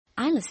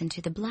I listen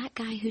to the Black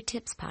Guy Who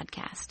Tips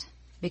podcast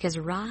because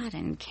Rod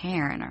and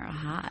Karen are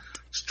hot.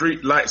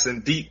 Street lights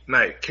and deep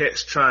night,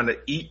 cats trying to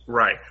eat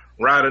right,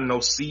 riding no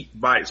seat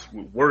bites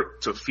with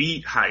work to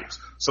feed hypes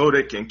so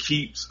they can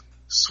keep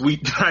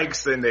sweet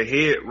dykes in their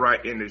head right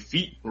and their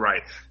feet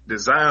right.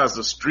 Desires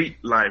of street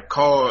life,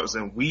 cars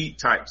and weed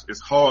types. It's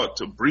hard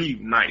to breathe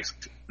nice.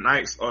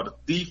 Nights are the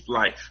thief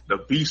like, the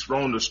beast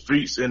roam the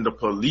streets and the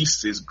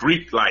police is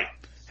Greek like.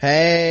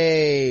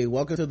 Hey,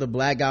 welcome to the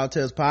Black Guy Who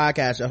Tips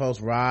podcast. Your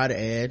host Rod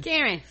and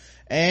Karen.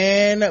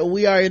 And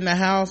we are in the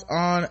house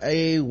on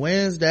a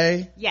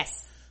Wednesday.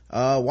 Yes.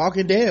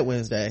 Walking Dead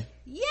Wednesday.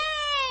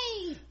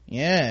 Yay!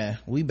 Yeah,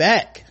 we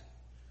back.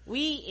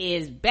 We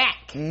is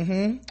back.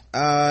 And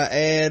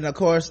of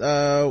course,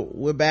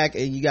 we're back,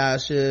 and you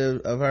guys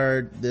should have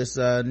heard this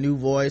new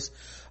voice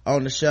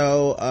on the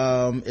show.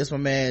 It's my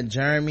man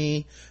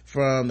Jeremy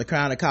from the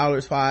Crown of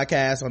Collards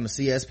podcast on the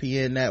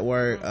CSPN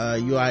network.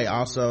 You might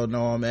also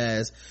know him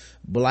as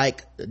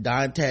Blake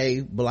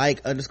Dante,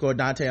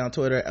 Blake_Dante on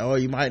Twitter, or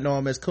you might know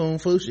him as Coon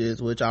Fuchsias,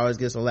 which always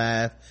gets a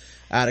laugh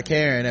out of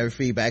Karen every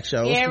feedback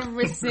show.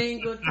 Every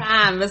single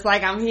time. It's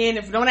like I'm hearing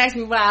it. Don't ask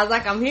me why. I was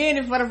like, I'm hearing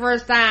it for the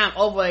first time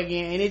over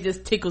again, and it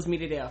just tickles me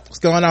to death. What's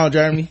going on,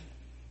 Jeremy?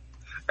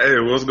 Hey,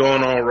 what's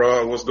going on,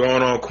 Rod? What's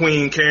going on,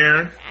 Queen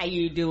Karen? How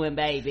you doing,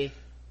 baby?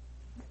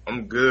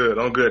 I'm good.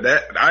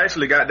 I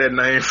actually got that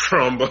name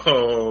from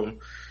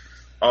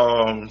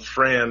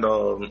friend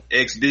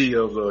XD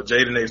of the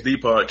Jaden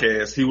XD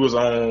podcast. He was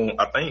on,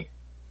 I think,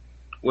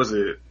 was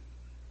it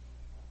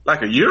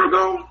like a year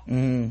ago?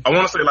 I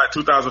want to say like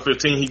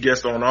 2015. He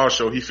guested on our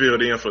show. He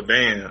filled in for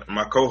Dan,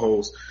 my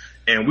co-host,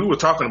 and we were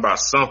talking about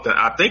something.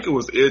 I think it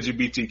was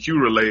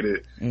LGBTQ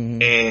related,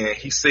 and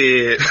he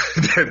said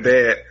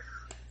that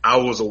I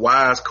was a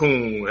wise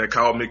coon and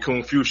called me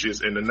Coon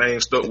Fuchsias, and the name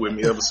stuck with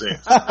me ever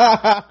since.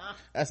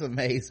 That's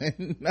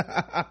amazing.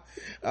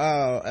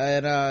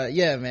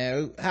 Yeah,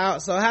 man. How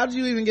did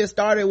you even get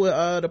started with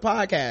the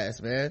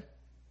podcast, man?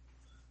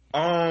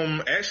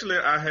 Actually,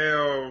 I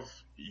have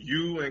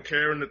you and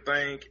Karen to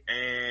thank,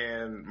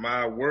 and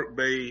my work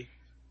bae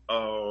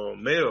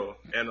Mel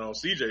and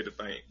CJ to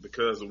thank,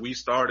 because we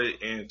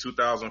started in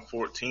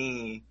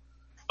 2014.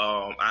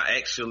 I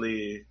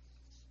actually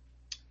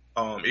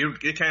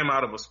it came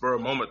out of a spur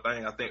of moment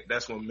thing. I think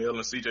that's when Mel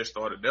and CJ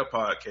started their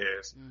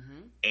podcast,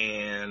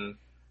 and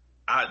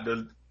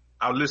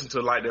I listened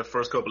to like their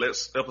first couple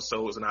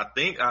episodes, and I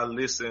think I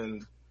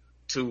listened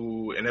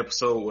to an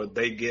episode where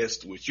they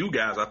guessed with you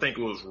guys. I think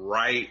it was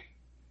right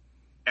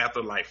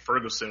after like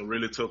Ferguson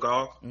really took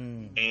off,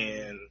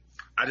 and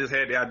I just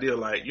had the idea,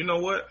 like, you know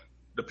what?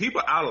 The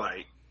people I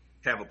like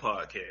have a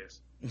podcast.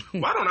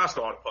 Why don't I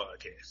start a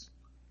podcast?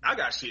 I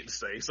got shit to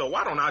say, so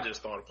why don't I just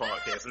start a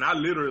podcast? And I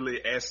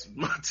literally asked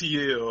my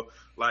TL,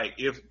 like,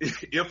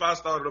 if I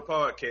started a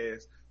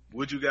podcast,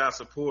 would you guys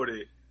support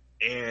it?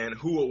 And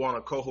who would want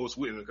to co-host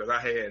with me? Because I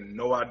had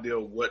no idea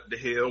what the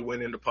hell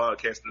went into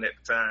podcasting at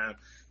the time.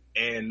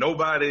 And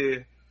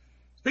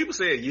people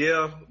said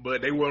yeah,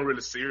 but they weren't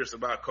really serious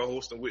about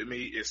co-hosting with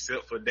me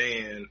except for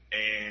Dan.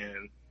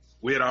 And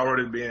we had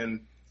already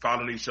been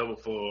following each other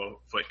for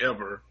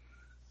forever.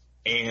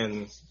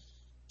 And,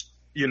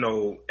 you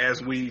know,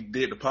 as we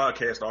did the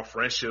podcast, our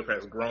friendship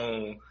has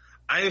grown.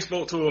 I ain't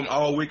spoke to him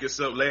all week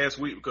except last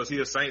week because he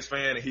a Saints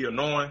fan and he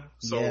annoying.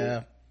 So,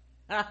 yeah.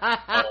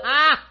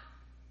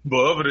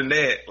 But other than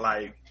that,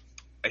 like,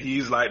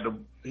 he's like the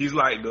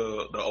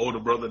older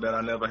brother that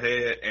I never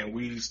had, and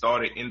we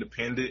started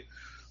independent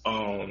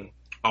on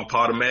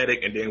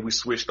Podomatic, and then we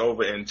switched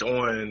over and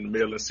joined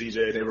Mel and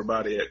CJ and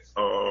everybody at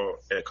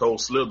Cold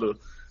Slither,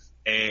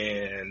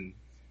 and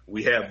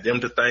we have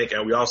them to thank,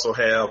 and we also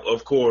have,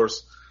 of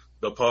course,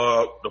 the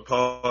pod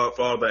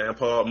father and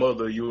pod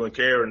mother, you and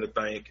Karen, to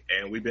thank,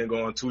 and we've been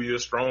going 2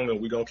 years strong,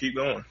 and we're gonna keep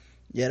going.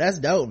 Yeah, that's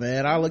dope,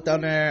 man. I looked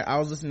on there. I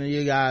was listening to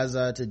you guys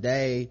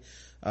today.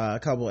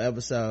 A couple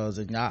episodes,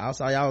 and I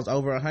saw y'all was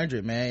over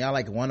 100, man. Y'all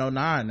like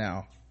 109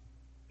 now.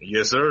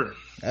 Yes, sir.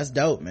 That's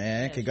dope,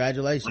 man.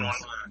 Congratulations.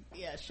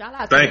 Yeah, shout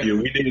out. Thank you.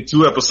 We did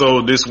 2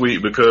 episodes this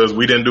week because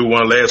we didn't do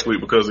one last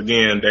week because,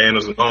 again, Dan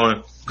is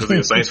annoying because he's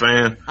a Saints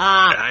fan. And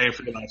I ain't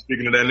feel like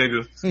speaking to that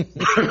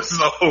nigga.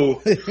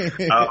 So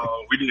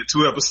we did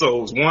 2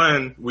 episodes.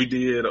 One, we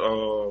did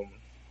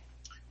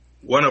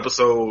one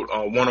episode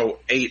on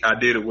 108. I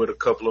did it with a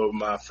couple of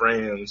my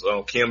friends,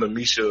 Kim and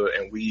Misha,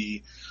 and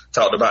we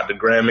talked about the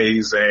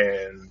Grammys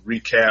and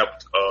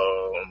recapped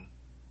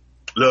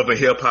Love and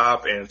Hip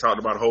Hop and talked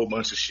about a whole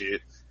bunch of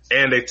shit.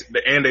 And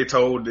they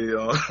told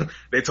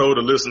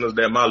the listeners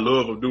that my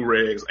love of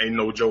do-rags ain't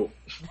no joke.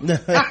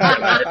 Like,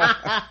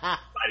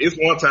 it's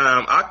one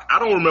time, I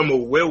don't remember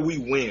where we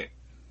went,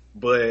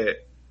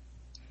 but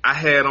I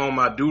had on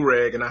my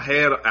do-rag, and I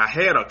had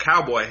a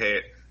cowboy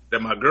hat that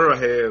my girl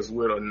has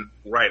with her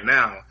right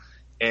now.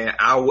 And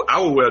I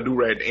would wear a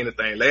do-rag to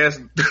anything.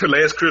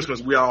 Last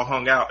Christmas, we all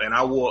hung out, and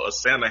I wore a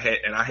Santa hat,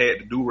 and I had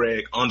the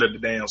do-rag under the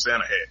damn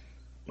Santa hat.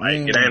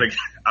 Like,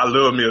 I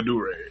love me a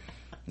do-rag.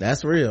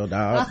 That's real,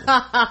 dog.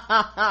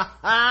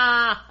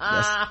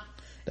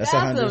 That's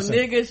some 100%.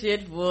 nigga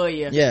shit for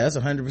you. Yeah, that's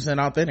 100%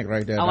 authentic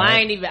right there. Oh,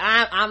 dog.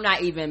 I'm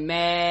not even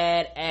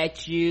mad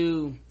at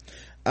you.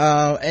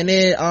 And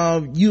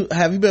then you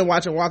been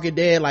watching Walking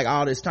Dead like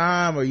all this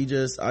time, or are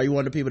you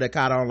one of the people that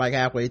caught on like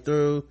halfway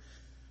through?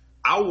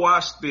 I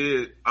watched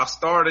it. I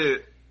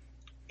started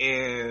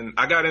and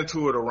I got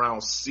into it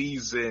around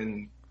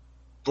season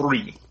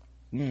 3.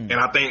 And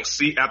I think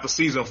after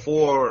season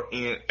 4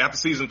 and after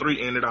season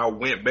 3 ended, I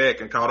went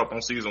back and caught up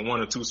on season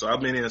 1 and 2. So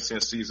I've been in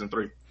since season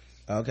 3.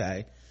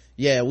 Okay.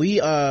 Yeah, we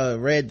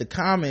read the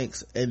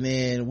comics and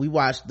then we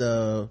watched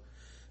I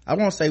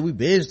won't say we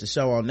binged the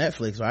show on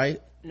Netflix,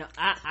 right? No,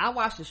 I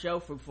watched the show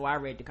before I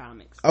read the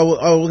comics.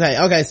 Oh,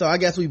 okay. So I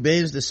guess we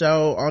binged the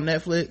show on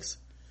Netflix.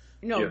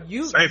 No,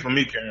 yeah, same for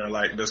me, Karen.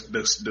 Like the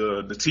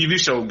TV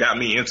show got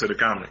me into the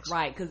comics,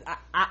 right? Because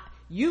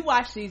you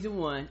watched season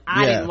 1.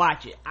 I didn't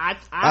watch it.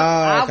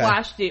 I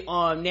watched it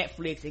on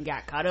Netflix and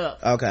got caught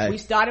up. Okay. We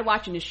started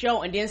watching the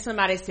show and then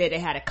somebody said they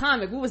had a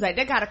comic. We was like,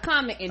 they got a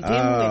comic, and then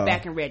we went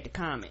back and read the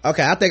comic.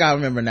 Okay, I think I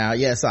remember now.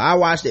 Yeah, so I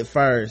watched it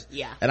first.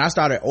 Yeah. And I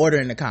started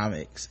ordering the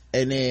comics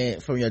and then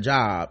from your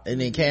job, and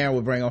then Karen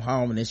would bring them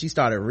home, and then she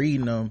started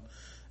reading them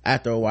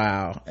after a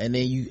while, and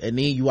then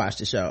you watched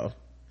the show.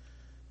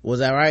 Was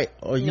that right?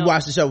 Or you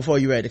watched the show before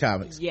you read the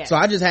comics? Yeah. So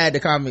I just had the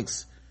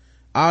comics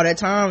all that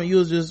time and you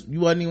wasn't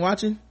even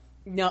watching?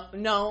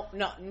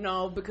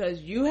 No,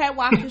 because you had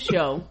watched the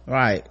show.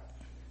 Right.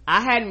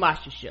 I hadn't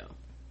watched the show.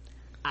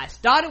 I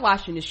started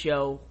watching the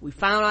show. We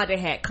found out they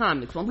had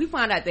comics. When we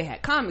found out they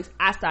had comics,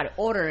 I started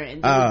ordering,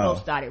 and then we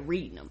both started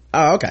reading them.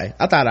 Oh, okay.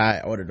 I thought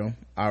I ordered them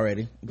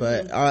already.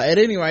 But at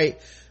any rate,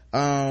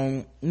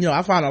 I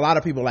found a lot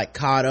of people like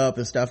caught up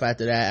and stuff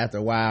after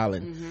a while,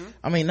 and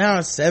I mean now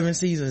it's 7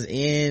 seasons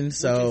in,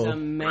 so which is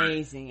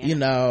amazing.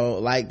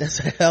 Like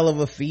that's a hell of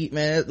a feat,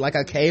 man. Like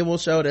a cable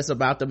show that's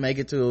about to make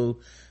it to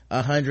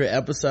 100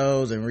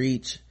 episodes and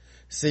reach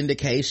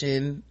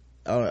syndication,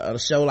 a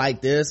show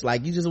like this,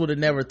 like you just would have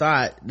never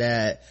thought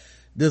that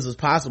this was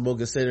possible,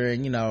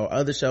 considering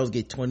other shows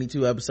get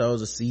 22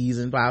 episodes a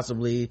season,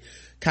 possibly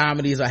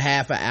comedies are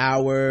half an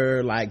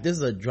hour. Like this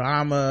is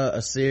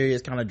a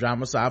serious kind of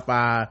drama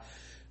sci-fi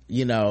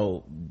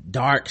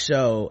dark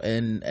show,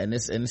 and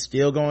it's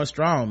still going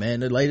strong, man.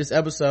 The latest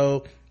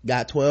episode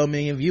got 12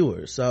 million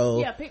viewers, so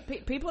yeah,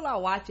 people are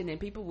watching, and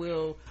people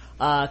will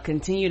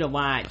continue to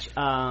watch.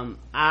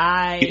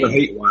 People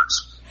hate watch.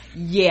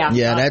 Yeah,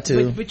 that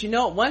too.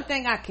 But one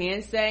thing I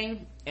can say,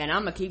 and I'm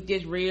gonna keep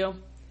this real,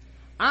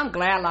 I'm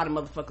glad a lot of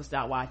motherfuckers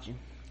start watching.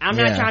 I'm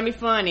not trying to be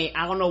funny.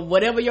 I don't know,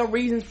 whatever your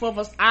reasons for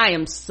us, I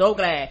am so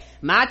glad.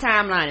 My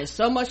timeline is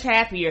so much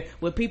happier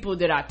with people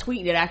that are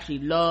tweeting that actually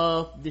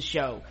love the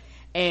show.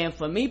 And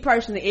for me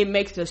personally, it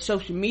makes the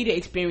social media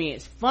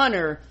experience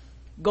funner,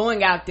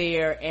 going out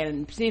there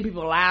and seeing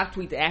people live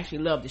tweet that actually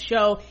love the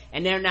show,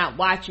 and they're not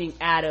watching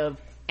out of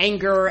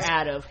anger,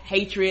 out of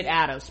hatred,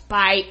 out of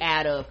spite,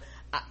 out of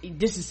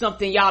this is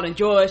something y'all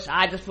enjoy, so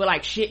I just feel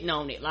like shitting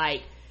on it.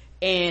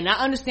 And I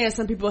understand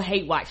some people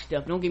hate watch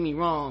stuff, don't get me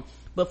wrong,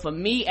 but for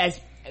me,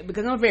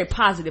 because I'm a very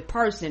positive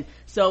person,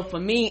 so for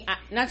me,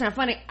 not trying to be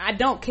funny, I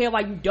don't care why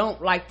you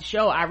don't like the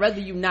show. I'd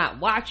rather you not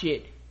watch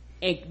it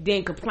and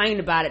then complain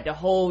about it the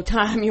whole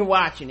time you're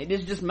watching it.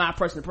 This is just my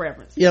personal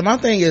preference. Yeah, my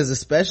thing is,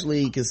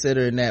 especially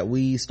considering that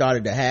we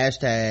started the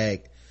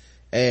hashtag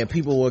and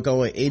people were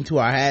going into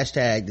our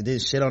hashtag to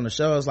this shit on the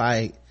show, it's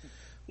like,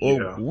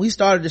 we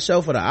started the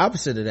show for the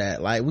opposite of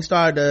that. Like, we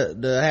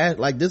started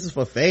like, this is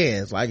for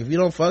fans. Like, if you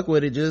don't fuck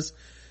with it, just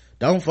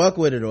don't fuck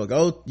with it, or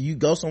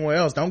go somewhere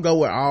else. Don't go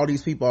where all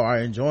these people are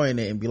enjoying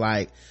it and be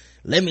like,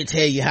 let me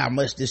tell you how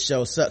much this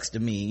show sucks to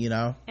me,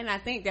 And I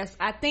think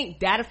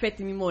that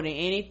affected me more than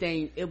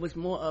anything. It was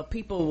more of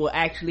people will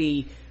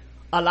actually,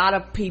 a lot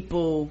of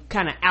people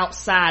kind of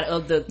outside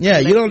of the,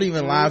 you don't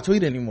even live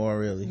tweet anymore,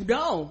 really.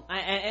 No,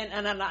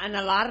 and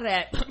a lot of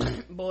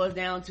that boils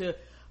down to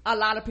a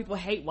lot of people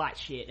hate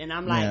watch shit, and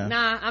I'm like,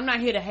 nah, I'm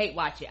not here to hate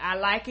watch it. I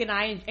like it.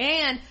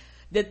 And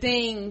the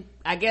thing,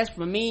 I guess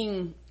for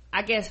me,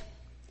 not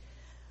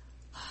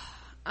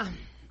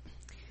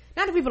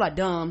that people are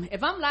dumb.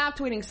 If I'm live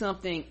tweeting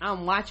something,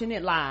 I'm watching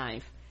it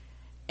live,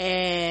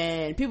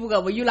 and people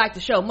go, well, you like the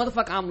show,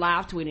 motherfucker, I'm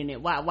live tweeting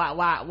it.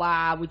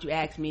 Why would you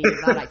ask me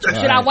if I like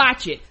should I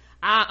watch it?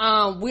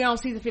 We're on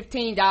season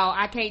 15, dog.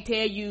 I can't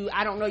tell you,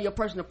 I don't know your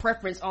personal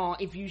preference on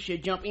if you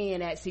should jump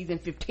in at season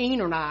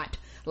 15 or not.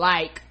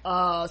 Like,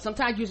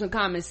 sometimes use some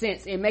common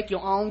sense and make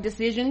your own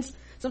decisions.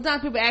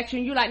 Sometimes people ask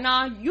you, like,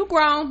 nah, you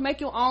grown,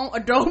 make your own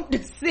adult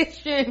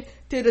decision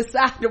to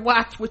decide to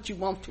watch what you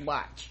want to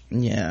watch.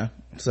 Yeah.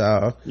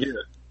 So. Yeah.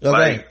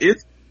 Like,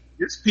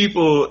 it's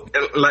people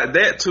like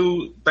that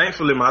too.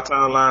 Thankfully, my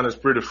timeline is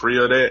pretty free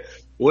of that.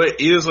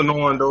 What is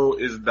annoying though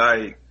is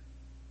like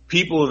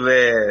people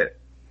that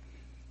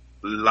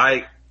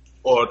like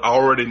or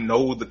already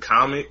know the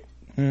comic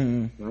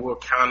will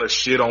kind of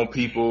shit on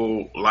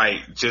people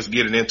like just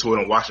getting into it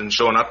and watching the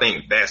show, and I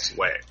think that's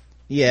whack.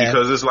 Yeah,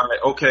 because it's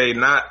like, okay,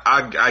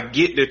 I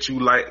get that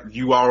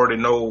you already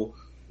know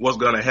what's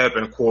gonna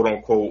happen, quote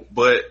unquote,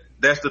 but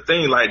that's the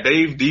thing. Like,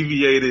 they've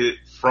deviated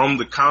from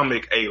the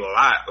comic a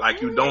lot.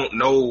 Like, you don't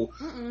know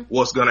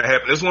what's gonna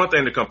happen. It's one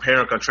thing to compare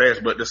and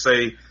contrast, but to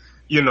say,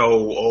 you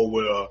know, oh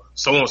well,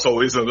 so and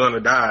so isn't gonna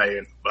die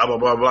and blah blah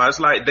blah blah. It's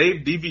like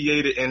they've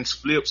deviated and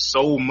flipped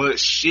so much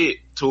shit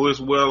to as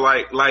well.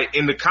 Like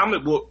in the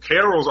comic book,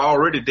 Carol's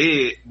already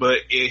dead, but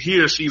in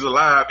here she's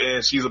alive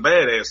and she's a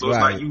badass. So it's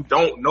like you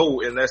don't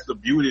know, and that's the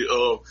beauty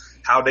of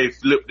how they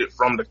flipped it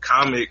from the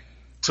comic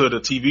to the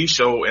TV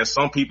show. And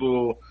some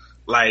people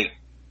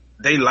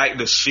they like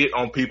the shit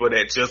on people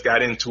that just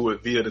got into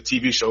it via the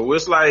TV show.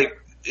 It's like,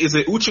 is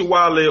it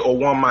Uchiwale or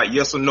One Mic?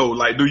 Yes or no?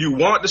 Like, do you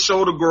want the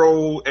show to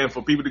grow and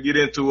for people to get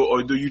into it,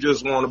 or do you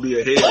just want to be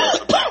ahead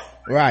of it?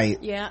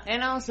 Right. Yeah,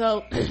 and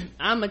also,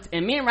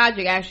 and me and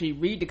Roger actually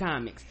read the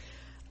comics.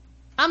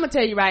 I'm gonna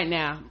tell you right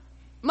now,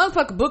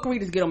 motherfucking book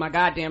readers get on my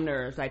goddamn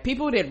nerves. Like,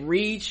 people that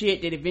read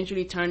shit that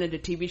eventually turn into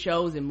TV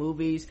shows and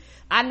movies.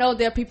 I know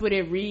there are people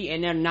that read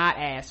and they're not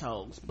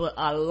assholes, but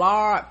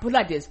put it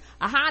like this,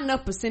 a high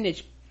enough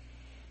percentage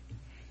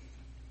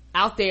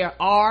out there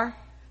are,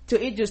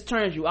 till it just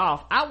turns you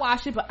off. I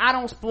watch it, but I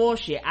don't spoil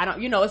shit. I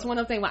don't, it's one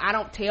of the things where I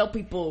don't tell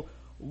people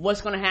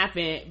what's gonna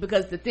happen,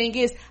 because the thing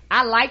is,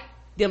 I like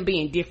them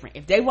being different.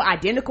 If they were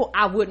identical,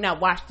 I would not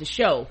watch the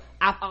show.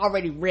 I've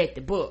already read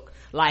the book.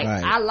 Like,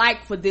 I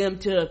like for them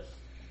to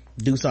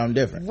do something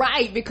different.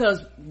 Right,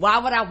 because why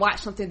would I watch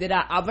something that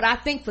but I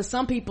think for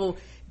some people,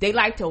 they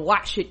like to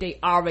watch shit they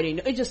already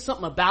know. It's just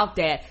something about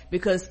that,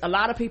 because a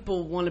lot of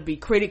people want to be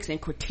critics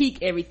and critique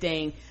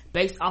everything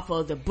based off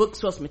of the book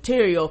source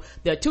material.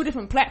 There are two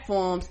different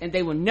platforms and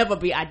they will never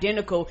be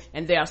identical,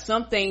 and there are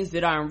some things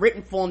that are in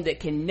written form that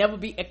can never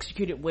be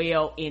executed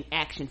well in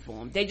action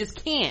form. They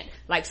just can't.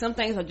 Like, some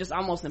things are just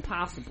almost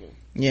impossible.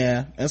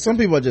 Yeah, and some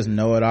people are just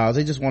know-it-alls.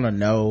 They just want to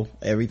know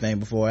everything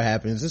before it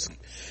happens.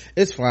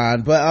 It's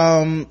fine,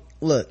 but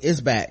look,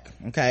 it's back,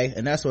 okay?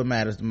 And that's what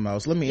matters the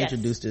most. Let me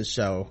introduce this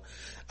show.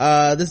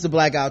 This is the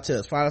Blackout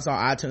Tips. Find us on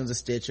iTunes and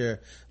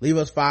Stitcher. Leave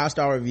us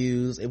 5-star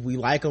reviews. If we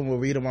like them, we'll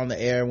read them on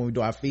the air when we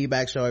do our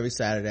feedback show every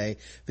Saturday.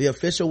 The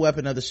official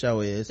weapon of the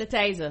show is the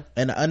taser,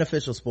 and the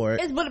unofficial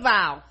sport is bullet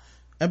ball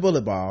and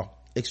bullet ball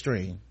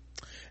extreme.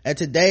 And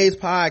today's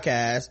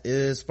podcast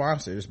is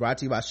sponsored. It's brought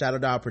to you by Shadow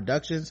Dog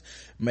Productions,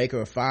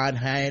 maker of fine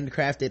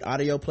handcrafted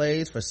audio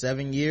plays for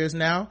 7 years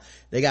now.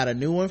 They got a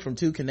new one from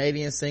two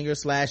Canadian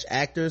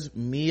singers/actors,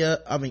 Mia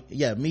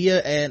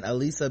and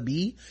Elisa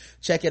B.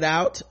 Check it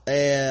out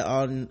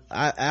on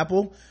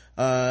Apple.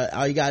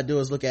 All you gotta do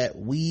is look at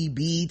We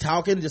Be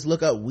Talking. Just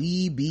look up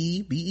We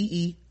Be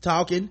BEE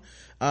Talking,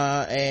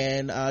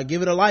 and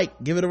give it a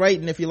like, give it a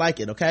rating if you like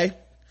it. Okay.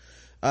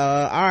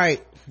 All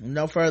right.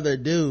 No further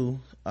ado.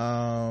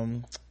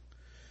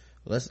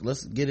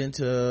 Let's get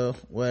into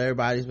what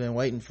everybody's been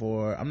waiting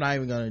for. I'm not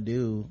even gonna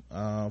do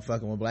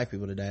fucking with black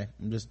people today.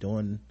 I'm just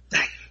doing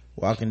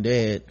Walking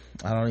Dead.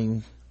 I don't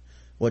even,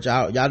 what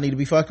y'all need to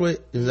be fucked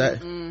with? Is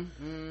that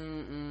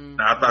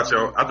I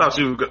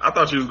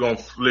thought you was gonna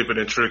flip it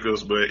and trick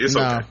us, but it's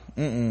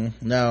okay.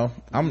 No,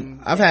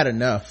 I've had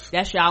enough.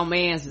 That's y'all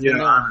man's.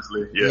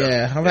 Honestly,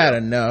 I've had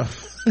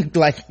enough.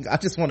 Like, I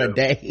just want a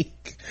day.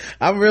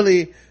 I'm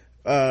really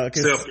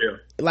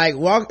self-care. Like,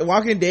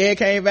 Walking Dead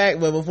came back,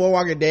 but before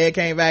Walking Dead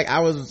came back, I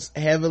was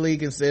heavily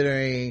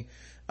considering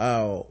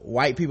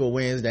White People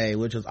Wednesday,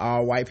 which was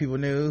all white people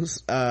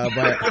news.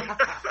 But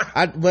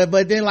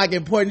then, like,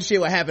 important shit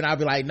would happen, I'd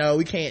be like, no,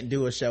 we can't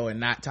do a show and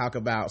not talk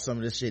about some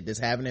of the shit that's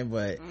happening.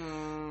 But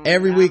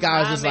every week I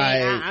was just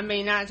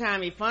not trying to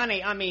be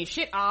funny. I mean,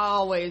 shit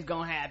always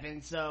gonna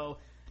happen, so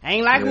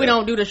ain't like we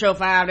don't do the show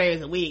 5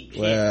 days a week.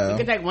 Shit, we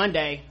could take one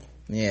day.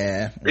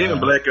 Yeah, being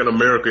black in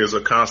America is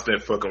a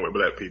constant fucking with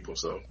black people,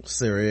 so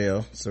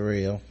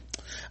surreal.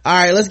 All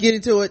right, let's get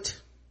into it.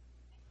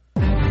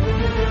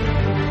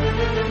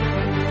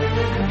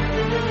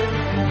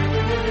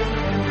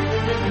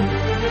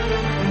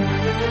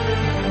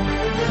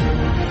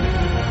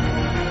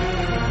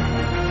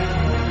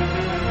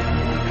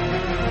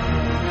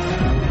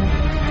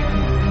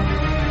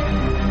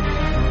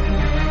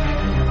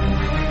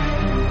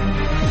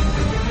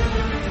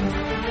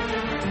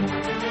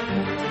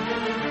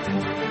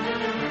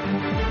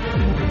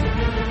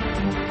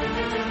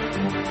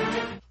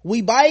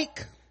 We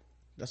bike.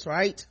 That's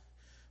right.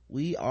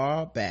 We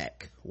are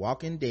back.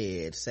 Walking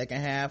Dead.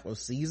 Second half of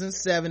season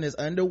 7 is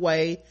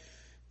underway.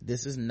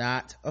 This is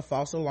not a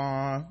false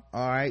alarm.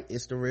 All right.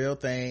 It's the real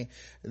thing.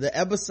 The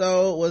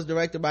episode was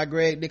directed by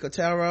Greg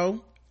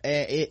Nicotero,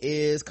 and it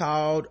is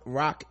called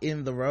Rock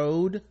in the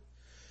Road. It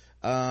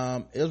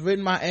was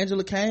written by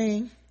Angela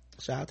Kane.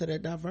 Shout out to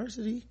that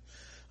diversity.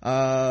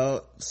 I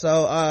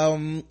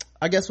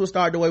guess we'll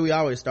start the way we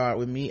always start,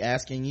 with me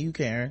asking you,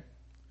 Karen,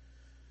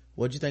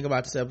 what'd you think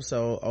about this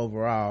episode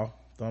overall?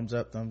 Thumbs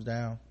up, thumbs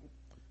down?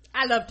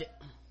 I loved it.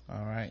 All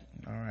right.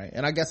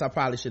 And I guess I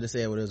probably should have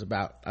said what it was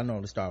about. I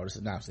normally start with a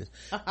synopsis.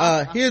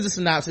 Here's the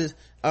synopsis.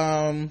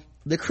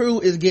 The crew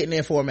is getting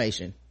in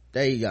formation.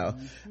 There you go.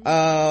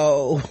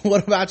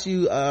 What about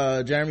you,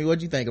 Jeremy?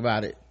 What'd you think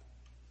about it?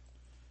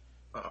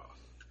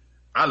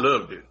 I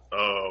loved it.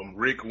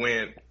 Rick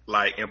went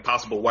like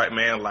Impossible White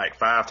Man like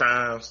 5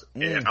 times,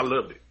 and I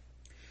loved it.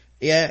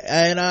 Yeah,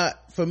 and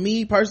for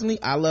me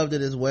personally, I loved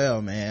it as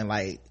well, man.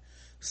 Like,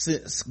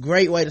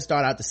 great way to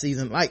start out the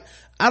season. Like,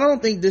 I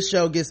don't think this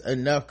show gets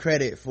enough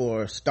credit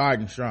for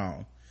starting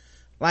strong.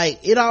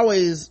 Like, it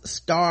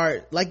always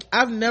like,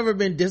 I've never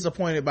been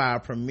disappointed by a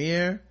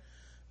premiere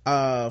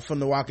from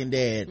The Walking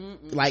Dead.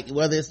 Like,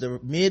 whether it's the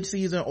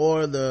mid-season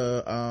or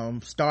the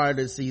start of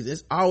the season,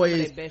 it's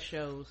always best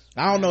shows.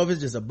 I don't know if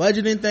it's just a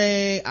budgeting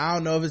thing, I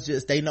don't know if it's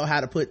just they know how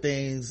to put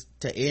things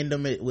to end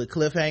them with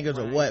cliffhangers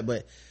or what,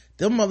 but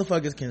them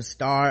motherfuckers can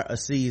start a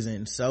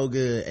season so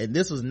good, and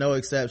this was no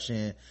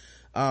exception.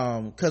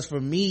 Cause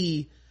for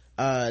me,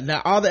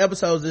 now all the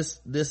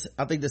episodes this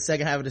I think the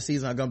second half of the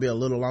season are gonna be a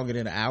little longer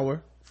than an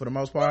hour for the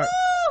most part.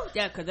 Woo!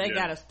 Yeah, cause they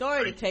got a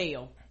story to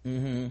tell.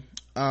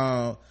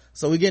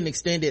 So we're getting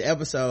extended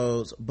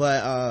episodes,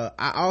 but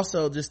I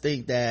also just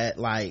think that,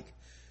 like,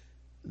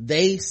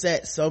 they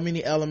set so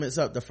many elements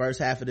up the first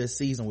half of this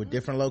season with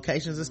different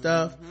locations and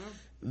stuff,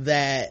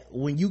 that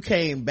when you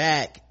came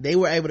back, they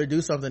were able to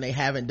do something they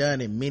haven't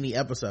done in many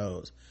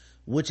episodes,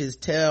 which is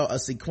tell a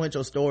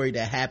sequential story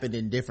that happened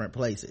in different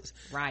places.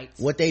 Right.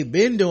 What they've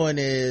been doing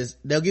is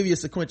they'll give you a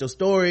sequential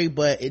story,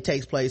 but it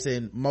takes place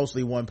in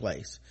mostly one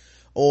place.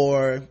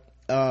 Or,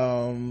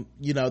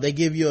 you know, they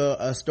give you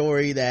a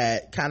story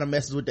that kind of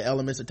messes with the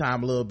elements of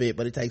time a little bit,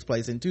 but it takes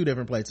place in two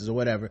different places or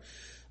whatever.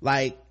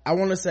 Like, I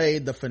want to say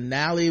the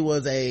finale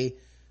was a,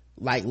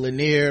 like,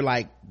 linear,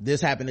 like,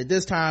 this happened at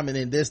this time, and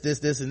then this,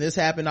 and this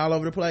happened all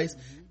over the place.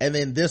 And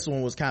then this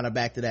one was kind of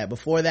back to that.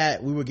 Before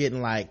that, we were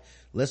getting, like,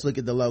 let's look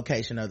at the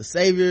location of the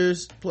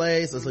Savior's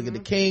place, let's look at the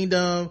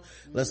kingdom,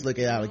 let's look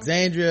at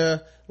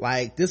Alexandria.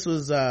 Like, this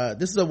is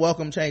a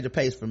welcome change of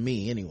pace for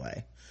me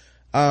anyway.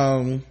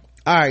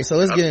 All right, so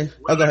let's get in.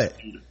 Oh, go ahead.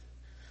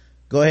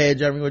 Go ahead,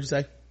 Jeremy, what'd you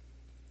say?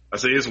 I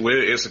say it's well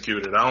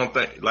executed. I don't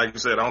think, like you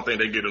said, I don't think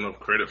they get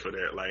enough credit for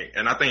that. Like,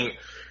 and I think,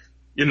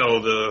 you know,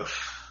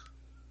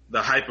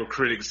 the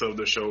hypercritics of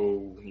the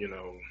show, you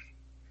know,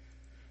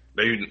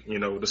 they, you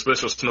know, the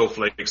special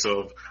snowflakes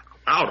of,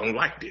 I don't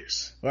like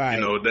this. Right.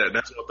 You know,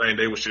 that's one thing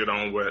they would shit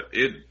on, but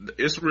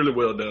it's really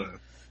well done.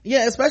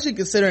 Yeah, especially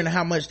considering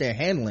how much they're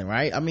handling,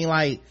 right? I mean,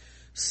 like,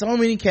 so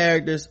many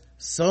characters,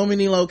 so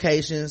many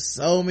locations,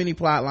 so many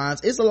plot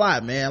lines. It's a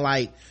lot, man.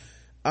 Like,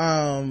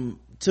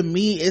 to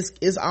me,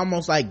 it's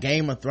almost like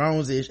Game of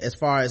Thrones-ish as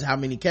far as how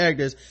many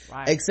characters,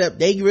 right. Except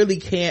they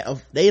really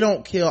they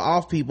don't kill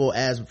off people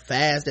as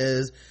fast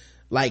as,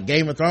 like,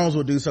 Game of Thrones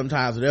will do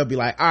sometimes. They'll be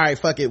like, all right,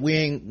 fuck it,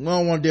 we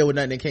don't want to deal with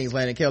nothing in King's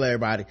Landing, kill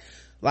everybody.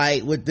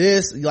 Like, with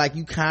this, like,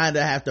 you kind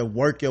of have to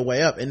work your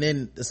way up. And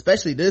then,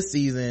 especially this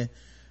season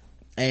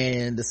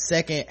and the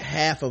second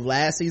half of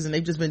last season,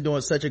 they've just been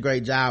doing such a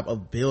great job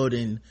of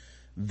building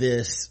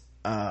this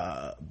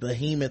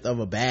behemoth of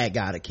a bad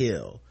guy to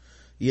kill,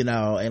 you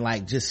know, and,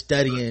 like, just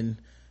studying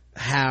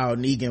how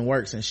Negan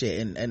works and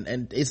shit,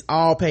 and it's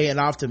all paying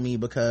off to me,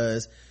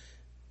 because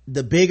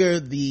the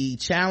bigger the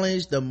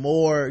challenge, the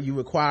more you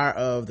require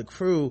of the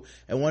crew.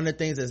 And one of the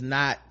things that's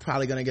not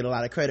probably going to get a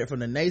lot of credit from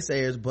the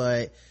naysayers,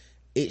 but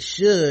it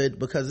should,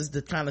 because it's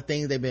the kind of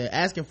things they've been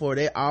asking for.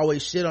 They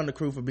always shit on the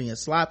crew for being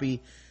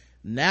sloppy.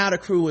 Now the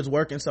crew is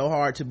working so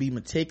hard to be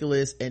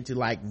meticulous and to,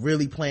 like,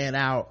 really plan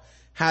out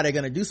how they're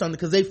going to do something,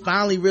 because they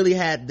finally really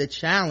had the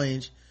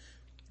challenge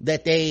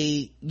that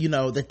they, you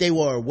know, that they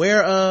were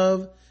aware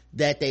of,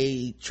 that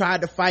they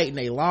tried to fight and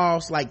they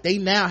lost. Like, they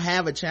now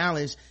have a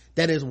challenge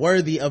that is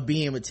worthy of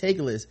being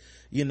meticulous.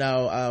 You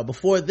know,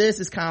 before this,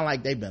 it's kind of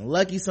like they've been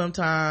lucky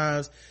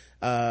sometimes.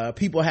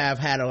 People have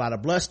had a lot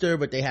of bluster,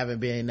 but they haven't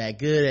been that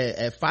good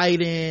at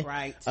fighting.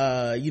 Right.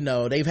 You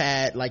know, they've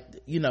had, like,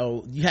 you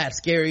know, you have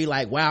scary,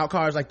 like, wild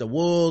cards like the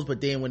wolves,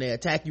 but then when they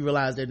attack, you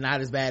realize they're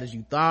not as bad as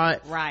you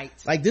thought. Right.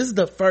 Like, this is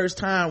the first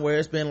time where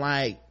it's been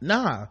like,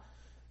 nah,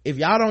 if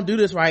y'all don't do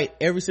this right,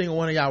 every single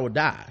one of y'all will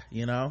die,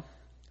 you know?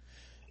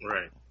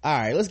 Right. All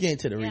right, let's get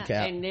into the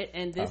recap.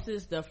 And this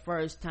is the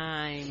first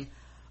time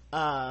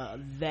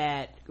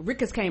that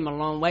Rick has came a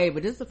long way,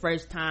 but this is the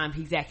first time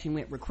he's actually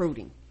went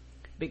recruiting,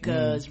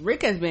 because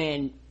Rick has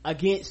been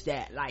against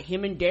that. Like,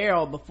 him and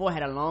Daryl before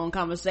had a long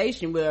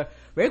conversation where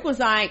Rick was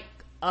like,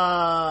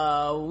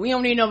 we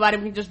don't need nobody,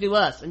 we can just do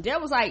us. And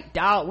Daryl was like,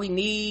 dog, we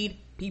need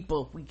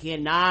people, we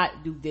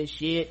cannot do this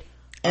shit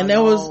and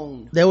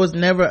alone. there was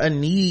never a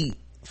need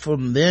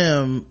from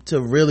them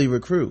to really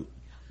recruit.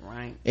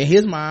 Right. In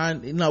his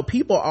mind, you know,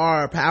 people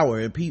are power,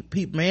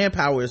 and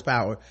manpower is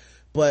power,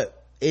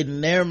 but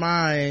in their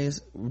minds,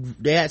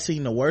 they had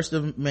seen the worst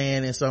of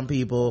man in some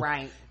people.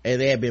 Right. And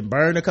they had been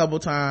burned a couple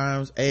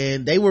times,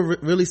 and they were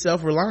really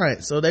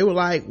self-reliant. So they were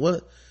like,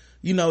 what,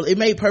 you know, it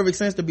made perfect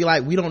sense to be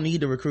like, we don't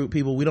need to recruit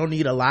people, we don't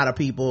need a lot of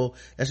people,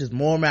 that's just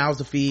more mouths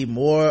to feed,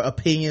 more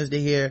opinions to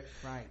hear.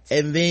 Right.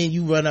 And then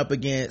you run up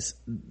against,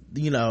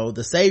 you know,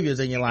 the saviors,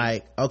 and you're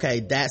like,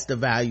 okay, that's the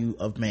value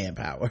of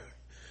manpower.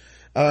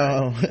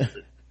 All right.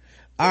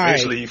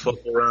 Eventually he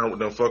fucked around with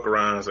them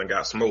fuck-arounds and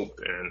got smoked.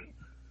 And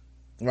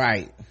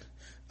right.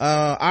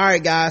 All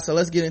right, guys, so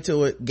let's get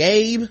into it.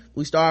 Gabe,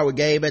 we start with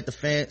Gabe at the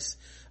fence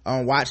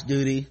on watch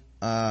duty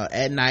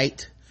at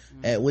night,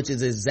 which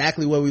is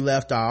exactly where we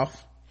left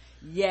off.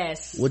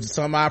 Yes. Which is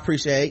something I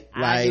appreciate.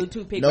 I do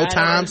too. Pick no right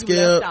time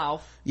skip.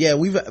 Yeah,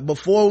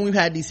 before when we've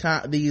had these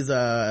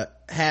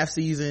half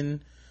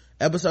season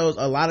episodes,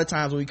 a lot of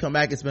times when we come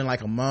back it's been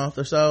like a month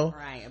or so.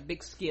 Right, a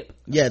big skip.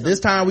 Yeah, this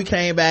time we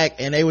came back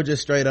and they were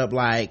just straight up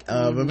like,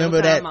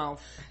 remember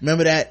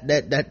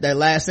that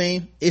last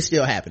scene? It's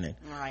still happening.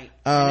 Right.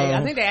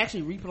 I think they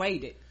actually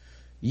replayed it.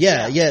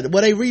 Yeah.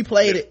 Well, they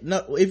replayed it.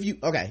 No,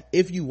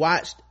 if you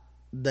watched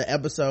the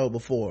episode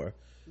before,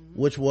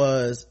 which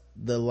was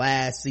the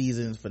last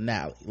season's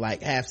finale,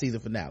 like half season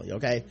finale,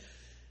 okay?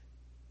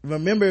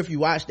 Remember, if you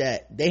watch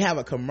that, they have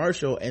a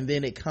commercial and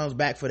then it comes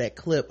back for that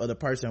clip of the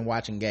person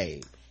watching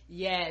Gabe.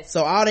 Yes.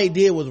 So all they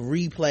did was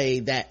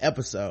replay that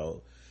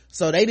episode.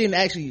 So they didn't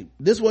actually,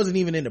 this wasn't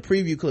even in the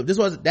preview clip.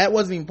 That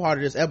wasn't even part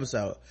of this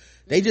episode.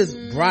 They just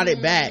brought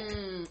it back.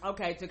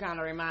 Okay, to kind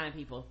of remind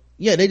people.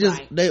 Yeah, they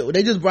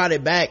just brought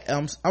it back.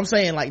 I'm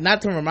saying, like,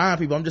 not to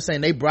remind people, I'm just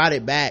saying they brought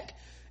it back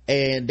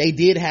and they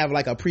did have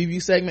like a preview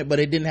segment, but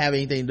it didn't have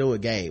anything to do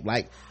with Gabe.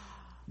 Like,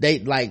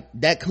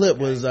 that clip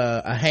was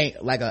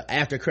like a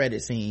after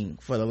credit scene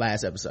for the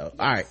last episode. Yes.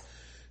 All right.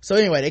 So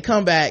anyway, they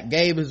come back.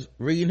 Gabe is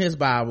reading his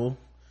Bible,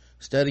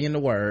 studying the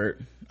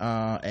word,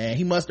 and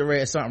he must have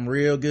read something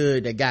real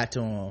good that got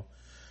to him,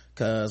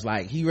 cause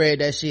like he read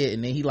that shit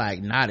and then he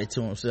like nodded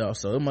to himself.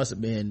 So it must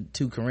have been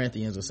 2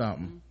 Corinthians or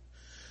something.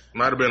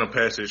 Might have been a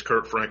passage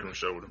Kurt Franklin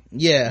showed him.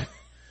 Yeah.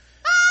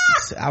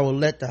 I will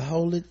let the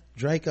Holy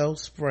Draco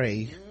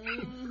spray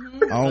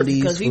on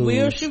these fools. Because he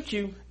will shoot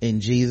you.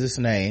 In Jesus'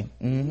 name.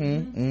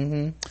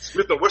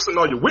 Smith & Wesson,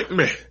 are you with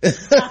me?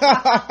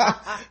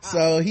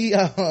 So he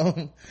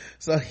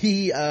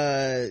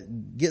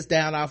gets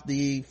down off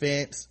the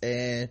fence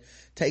and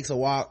takes a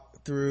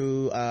walk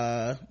through,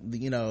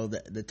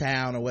 the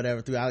town or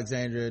whatever, through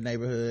Alexandria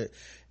neighborhood.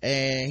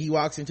 And he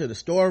walks into the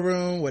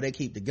storeroom where they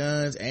keep the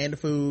guns and the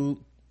food.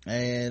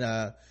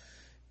 And,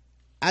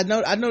 I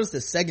noticed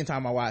the second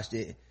time I watched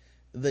it,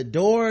 the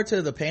door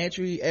to the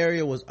pantry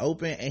area was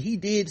open and he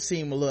did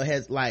seem a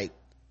little like,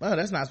 oh,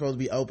 that's not supposed to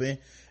be open.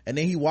 And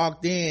then he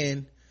walked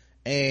in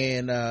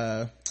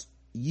and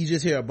you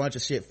just hear a bunch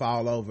of shit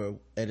fall over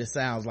and it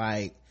sounds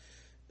like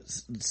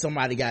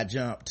somebody got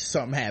jumped,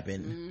 something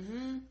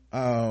happened.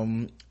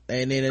 And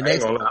then the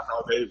next, I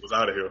thought Gabe was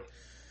out of here.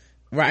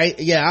 Right?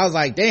 Yeah, I was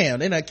like, damn,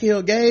 they done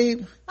killed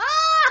Gabe.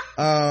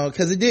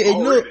 Cause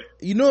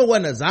you knew it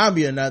wasn't a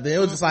zombie or nothing. It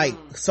was just like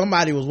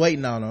somebody was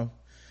waiting on him.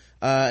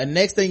 And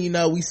next thing you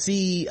know, we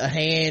see a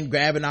hand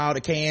grabbing all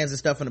the cans and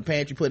stuff in the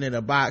pantry, putting it in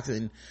a box,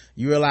 and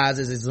you realize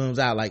as it zooms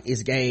out, like,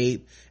 it's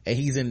Gabe, and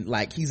he's in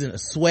a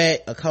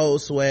sweat, a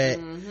cold sweat,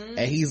 and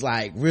he's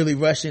like really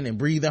rushing and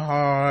breathing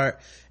hard,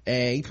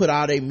 and he put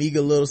all their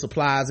meager little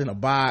supplies in a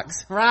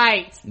box.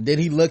 Right. Then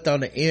he looked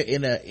on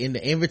in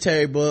the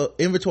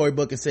inventory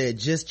book and said,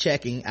 just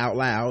checking, out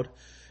loud.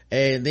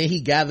 And then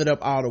he gathered up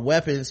all the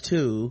weapons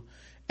too,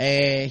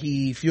 and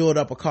he fueled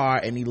up a car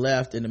and he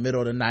left in the middle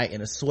of the night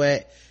in a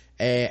sweat.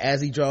 And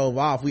as he drove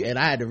off, and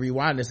I had to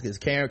rewind this because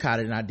Karen caught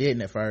it and I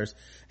didn't at first.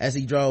 As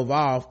he drove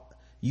off,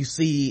 you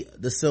see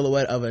the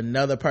silhouette of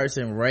another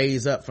person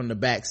raise up from the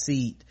back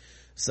seat.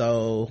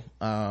 So,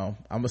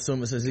 I'm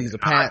assuming since he's a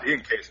pastor.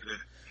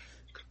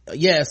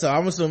 Yeah, so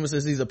I'm assuming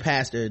since he's a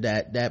pastor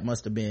that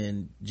must have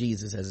been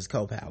Jesus as his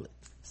co-pilot.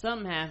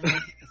 Something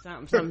happened.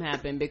 something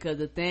happened, because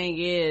the thing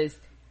is,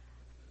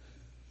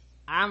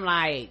 I'm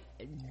like,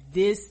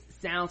 this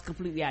sounds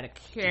completely out of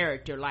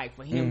character, like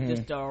for him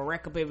just to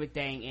wreck up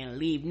everything and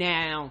leave.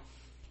 Now,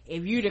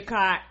 if you'd have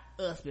caught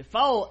us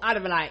before, I'd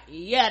have been like,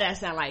 yeah, that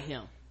sounds like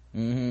him.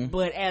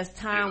 But as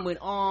time went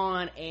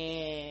on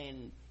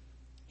and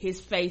his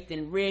faith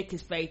in Rick,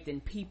 his faith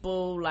in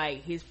people,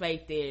 like his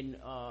faith in,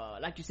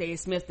 like you say,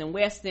 Smith &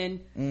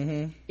 Wesson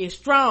is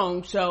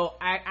strong. So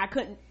I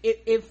couldn't,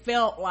 it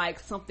felt like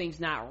something's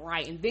not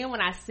right. And then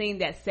when I seen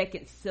that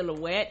second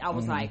silhouette, I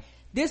was like,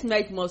 this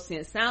makes more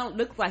sense.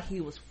 Looks like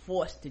he was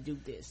forced to do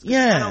this.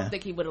 Yeah. I don't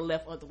think he would have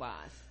left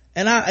otherwise.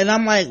 And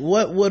I'm like,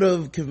 what would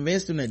have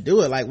convinced him to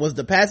do it? Like, was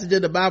the passage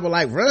of the Bible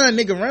like, run,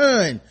 nigga,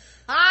 run?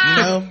 You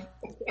know?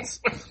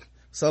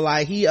 So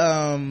like, he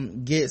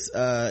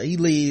he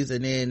leaves,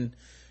 and then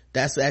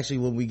that's actually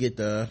when we get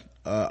the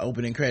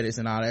opening credits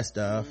and all that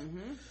stuff.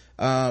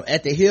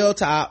 At the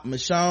hilltop,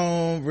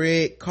 Michonne,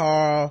 Rick,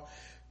 Carl,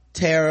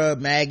 Tara,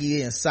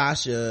 Maggie, and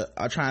Sasha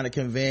and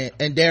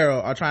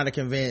Daryl are trying to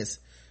convince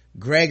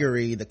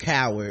Gregory, the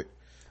coward,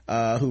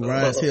 who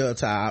runs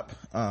Hilltop,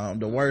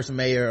 the worst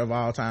mayor of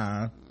all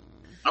time.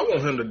 I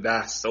want him to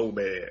die so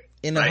bad.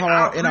 In a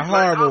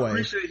horrible way. I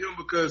appreciate him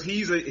because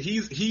he's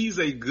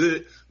a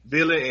good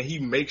villain and he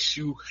makes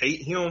you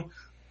hate him.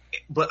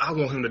 But I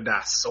want him to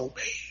die so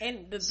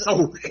bad.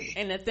 So bad.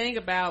 And the thing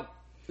about,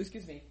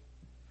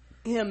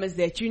 him is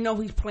that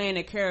he's playing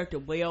a character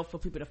well for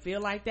people to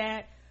feel like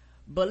that.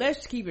 But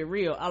let's keep it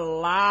real. A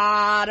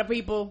lot of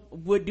people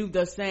would do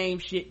the same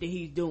shit that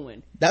he's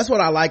doing. That's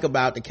what I like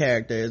about the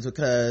character, is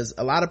because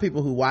a lot of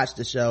people who watch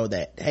the show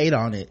that hate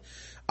on it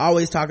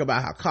always talk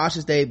about how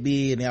cautious they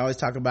be, and they always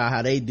talk about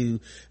how they do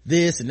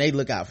this and they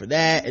look out for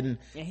that, and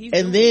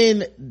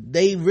then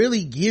they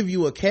really give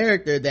you a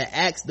character that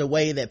acts the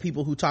way that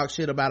people who talk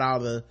shit about all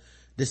the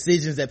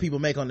decisions that people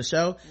make on the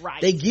show,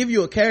 right, they give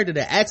you a character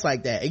that acts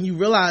like that, and you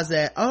realize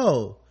that,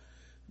 oh,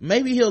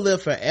 maybe he'll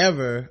live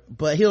forever,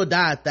 but he'll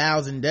die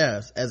 1,000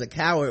 deaths as a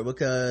coward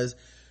because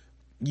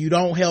you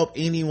don't help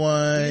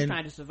anyone. He's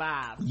trying to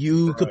survive.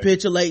 You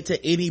capitulate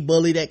to any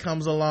bully that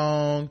comes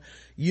along.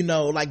 You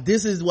know, like,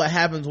 this is what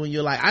happens when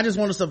you're like, I just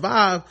want to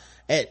survive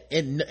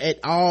at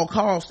all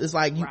costs. It's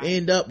like you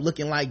end up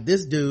looking like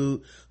this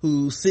dude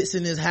who sits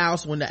in his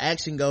house when the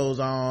action goes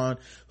on,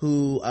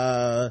 who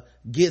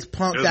gets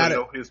punked out of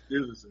know his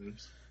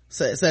citizens.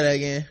 Say that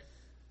again.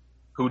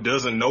 Who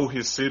doesn't know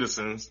his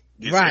citizens,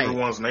 gets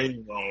everyone's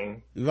name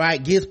wrong.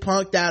 Right, gets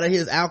punked out of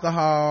his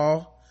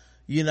alcohol.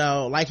 You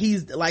know, like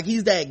he's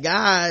that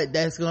guy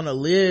that's gonna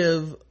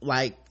live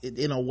like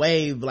in a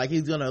wave, like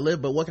he's gonna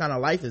live, but what kind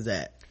of life is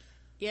that?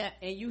 Yeah,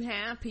 and you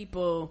have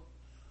people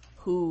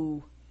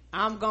who,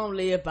 I'm gonna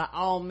live by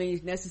all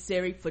means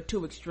necessary, for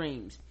two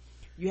extremes.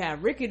 You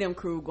have Ricky them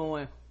crew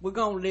going, we're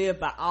gonna live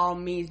by all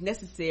means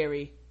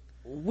necessary.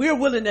 We're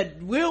willing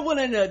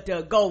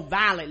to go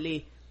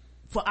violently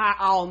for our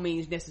all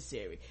means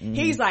necessary. Mm-hmm.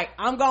 He's like,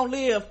 I'm gonna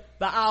live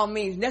by all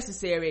means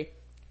necessary.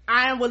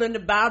 I am willing to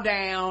bow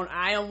down.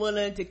 I am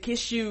willing to kiss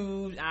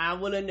shoes. I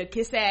am willing to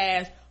kiss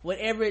ass,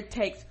 whatever it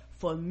takes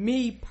for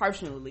me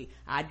personally.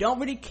 I don't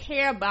really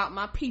care about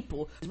my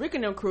people. Rick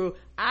and them crew,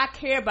 I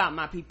care about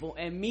my people,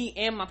 and me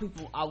and my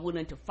people are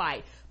willing to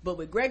fight. But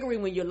with Gregory,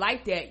 when you're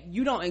like that,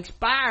 you don't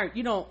inspire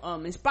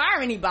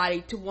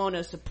anybody to want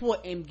to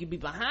support and be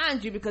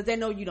behind you because they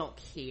know you don't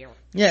care.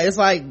 Yeah, it's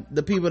like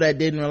the people that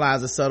didn't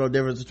realize the subtle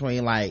difference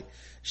between like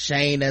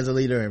Shane as a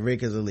leader and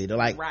Rick as a leader.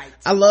 Like,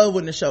 I love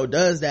when the show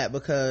does that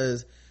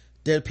because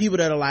there are people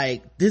that are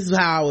like, this is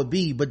how I would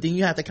be, but then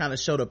you have to kind of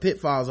show the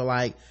pitfalls of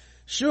like,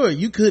 sure,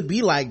 you could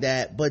be like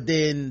that, but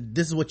then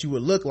this is what you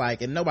would look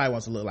like, and nobody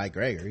wants to look like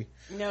Gregory.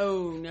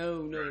 No.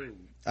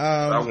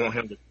 I want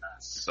him to die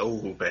so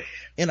bad.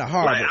 In a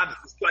horrible.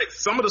 Like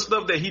some of the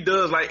stuff that he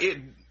does, like it,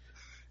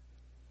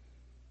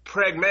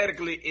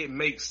 pragmatically it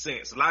makes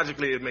sense.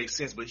 Logically it makes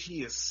sense, but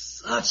he is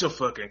such a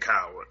fucking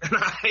coward. And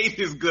I hate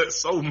his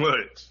guts so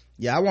much.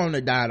 Yeah, I want him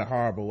to die in a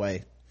horrible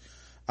way.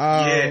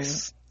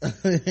 Yes.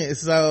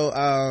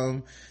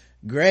 So,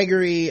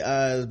 Gregory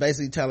is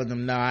basically telling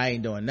them, no, I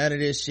ain't doing none of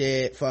this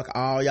shit, fuck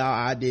all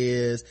y'all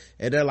ideas,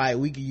 and they're like,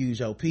 we can use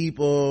your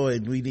people,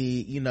 and we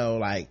need, you know,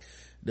 like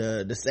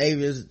the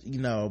saviors, you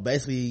know,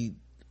 basically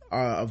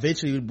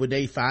eventually when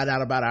they find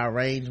out about our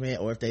arrangement,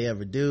 or if they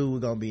ever do, we're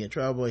gonna be in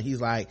trouble. And he's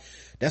like,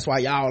 that's why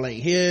y'all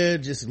ain't here,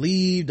 just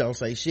leave, don't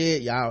say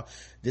shit, y'all,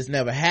 this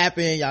never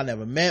happened, y'all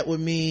never met with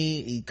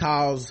me. He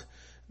calls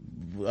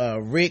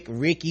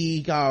Ricky,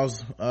 he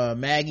calls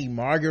Maggie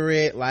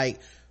Margaret. Like,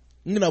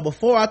 you know,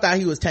 before I thought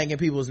he was taking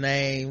people's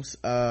names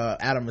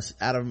out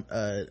of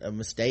a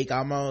mistake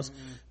almost,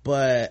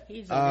 but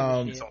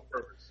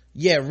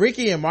yeah,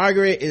 Ricky and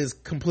Margaret is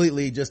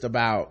completely just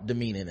about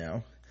demeaning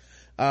them.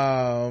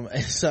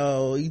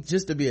 So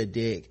just to be a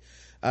dick.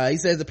 He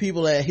says the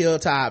people at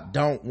Hilltop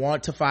don't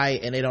want to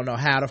fight and they don't know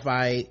how to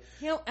fight.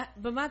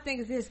 But my thing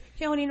is this,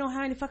 he don't even know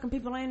how many fucking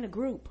people are in the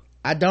group.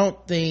 I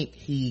don't think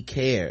he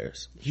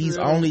cares. He's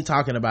only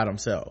talking about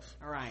himself.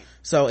 All right.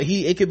 So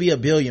it could be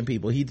 1 billion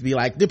people. He'd be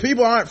like, the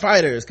people aren't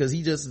fighters, because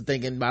he just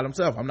thinking about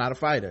himself. I'm not a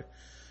fighter.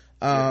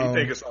 He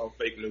think it's all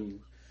fake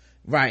news.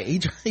 Right. He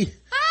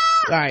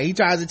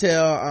tries to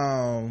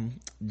tell,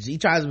 he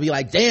tries to be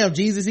like, damn,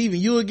 Jesus, even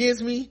you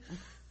against me?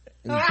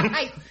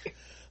 Right.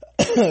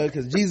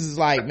 Because Jesus is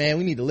like, man,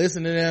 we need to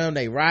listen to them.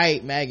 They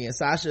right. Maggie and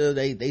Sasha,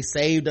 they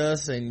saved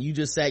us, and you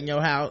just sat in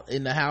your house,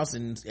 in the house,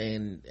 and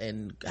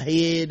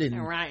hid,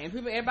 and right. And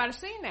everybody's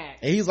seen that.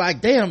 And he's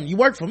like, damn, you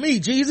work for me,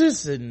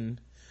 Jesus. And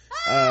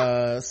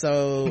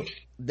so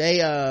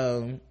they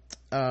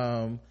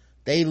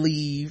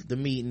leave the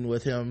meeting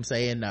with him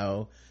saying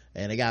no,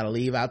 and they gotta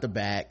leave out the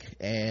back.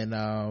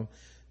 And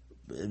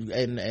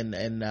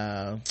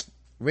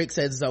Rick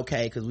says it's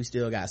okay because we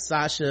still got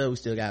Sasha, we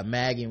still got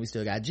Maggie, and we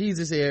still got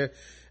Jesus here.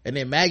 And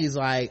then Maggie's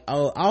like,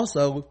 oh,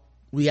 also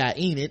we got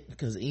Enid,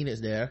 because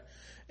Enid's there.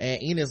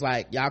 And Enid's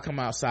like, y'all come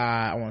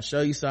outside, I want to show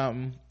you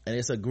something. And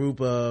it's a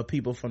group of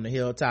people from the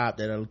Hilltop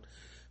that are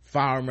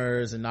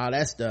farmers and all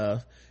that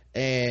stuff.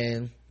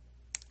 And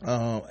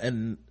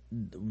the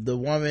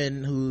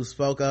woman who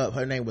spoke up,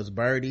 her name was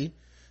Birdie,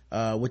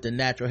 with the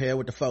natural hair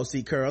with the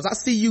 4C curls. I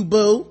see you,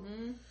 boo. Mm-hmm.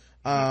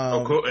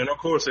 Of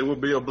course it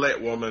would be a black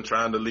woman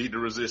trying to lead the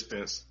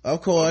resistance.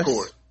 Of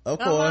course.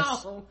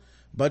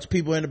 Bunch of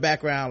people in the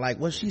background like,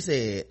 what she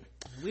said,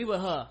 we were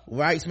her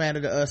rights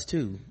matter to us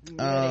too.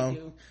 Yeah,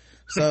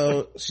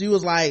 so she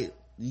was like,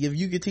 if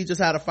you can teach us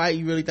how to fight,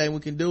 you really think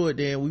we can do it,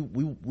 then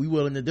we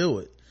willing to do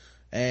it.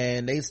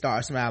 and they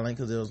start smiling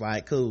because it was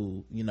like,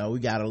 cool, you know, we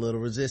got a little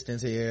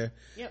resistance here,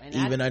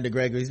 even under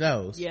Gregory's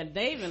nose. Yeah,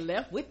 they even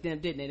left with them,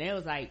 didn't they? They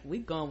was like, we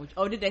going with you.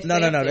 Oh, did they stay?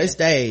 No, they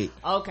stayed.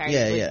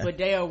 Okay, but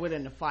they are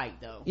willing to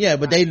fight though. Yeah,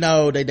 but they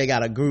know that they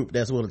got a group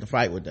that's willing to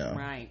fight with them.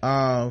 Right.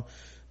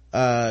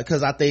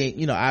 Cause I think,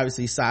 you know,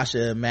 obviously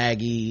Sasha,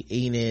 Maggie,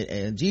 Enid,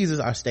 and Jesus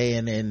are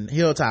staying in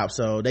Hilltop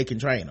so they can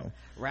train them.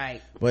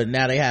 Right. But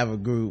now they have a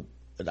group.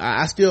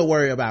 I still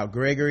worry about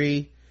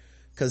Gregory,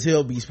 cause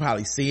he'll be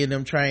probably seeing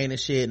them train and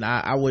shit, and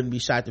I wouldn't be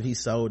shocked if he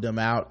sold them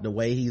out the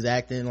way he's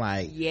acting.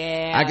 Like,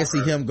 yeah, I can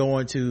see him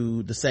going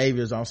to the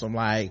Saviors on some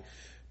like,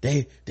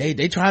 they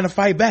trying to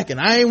fight back and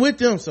I ain't with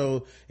them,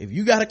 so if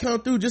you gotta come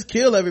through, just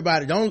kill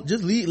everybody, don't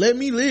just let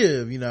me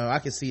live, you know. I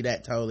can see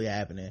that totally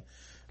happening.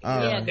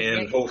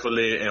 And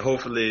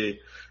hopefully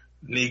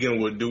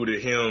Negan would do to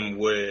him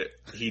what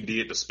he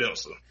did to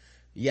Spencer.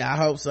 Yeah, I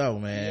hope so,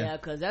 man. Yeah,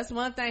 cause that's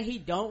one thing he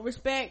don't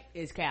respect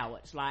is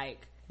cowards.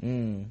 Like,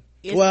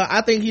 well,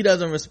 I think he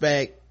doesn't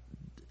respect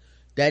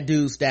that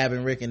dude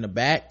stabbing Rick in the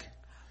back.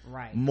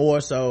 Right. More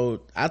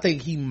so, I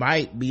think he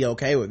might be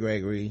okay with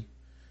Gregory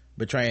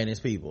betraying his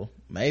people.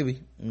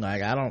 Maybe.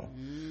 Like,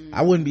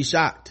 I wouldn't be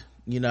shocked,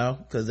 you know,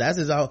 cause that's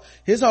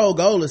his whole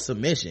goal is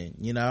submission,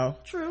 you know.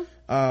 True.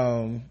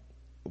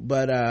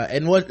 But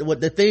and what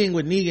the thing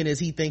with Negan is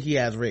he think he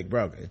has Rick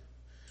broken,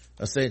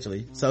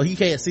 essentially. So he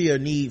can't see a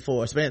need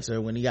for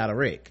Spencer when he got a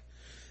Rick.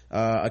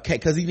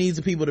 Cause he needs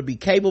the people to be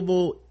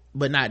capable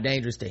but not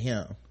dangerous to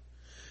him.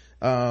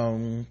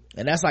 And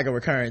that's like a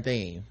recurring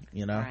theme,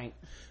 you know.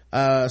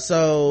 Right.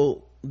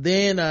 So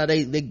then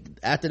they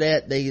after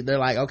that they're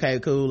like, okay,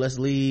 cool, let's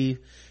leave.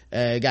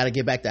 Got to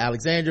get back to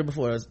Alexandria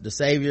before the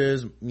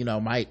Saviors, you know,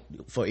 might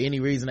for any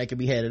reason they could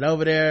be headed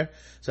over there,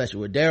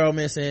 especially with Daryl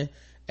missing.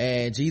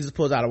 And Jesus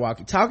pulls out a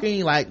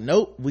walkie-talkie, like,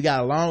 nope, we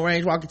got a long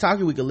range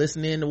walkie-talkie, we can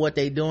listen in to what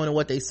they doing and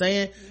what they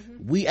saying.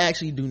 We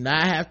actually do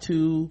not have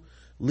to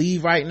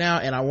leave right now,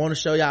 and I want to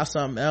show y'all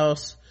something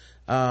else.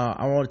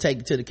 I want to take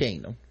you to the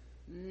kingdom.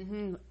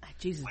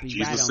 Jesus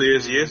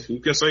says yes, who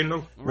can say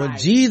no? Right. When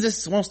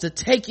Jesus wants to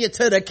take you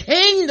to the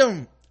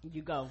kingdom,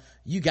 you go.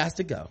 You got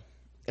to go.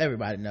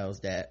 Everybody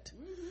knows that.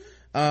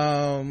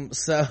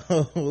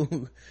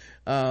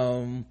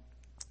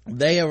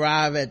 They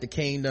arrive at the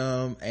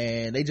kingdom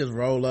and they just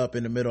roll up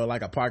in the middle of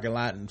like a parking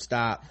lot and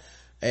stop,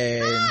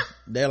 and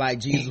they're like,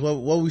 Jesus,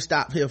 what we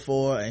stop here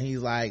for? And he's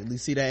like, you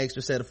see that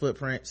extra set of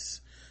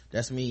footprints?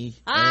 That's me.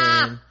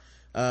 And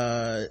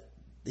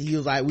he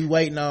was like, we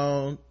waiting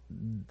on,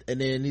 and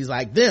then he's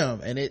like,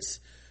 them, and it's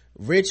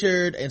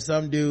Richard and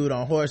some dude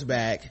on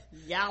horseback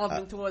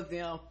galloping towards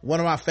them. One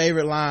of my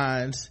favorite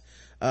lines,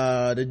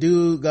 the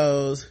dude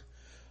goes,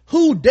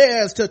 who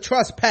dares to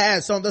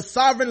trespass on the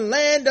sovereign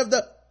land of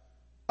the,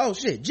 oh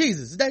shit,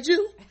 Jesus, is that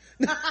you?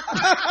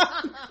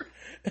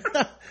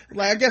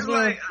 Like, I guess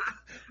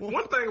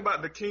one thing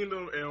about the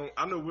kingdom, and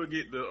I know we'll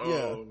get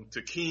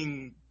to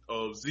King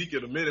Zeke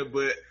in a minute,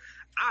 but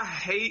I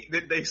hate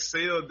that they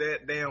sell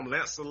that damn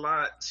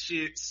Lancelot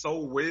shit so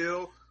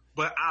well,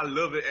 but I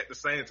love it at the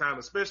same time,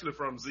 especially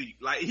from Zeke.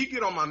 Like, he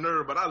get on my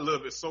nerve, but I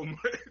love it so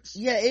much.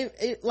 Yeah,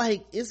 it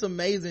like, it's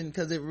amazing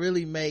because it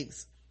really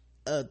makes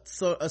a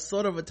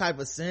sort of a type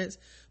of sense,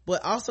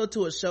 but also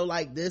to a show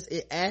like this,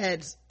 it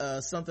adds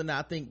something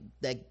that I think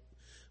that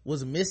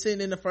was missing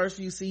in the first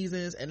few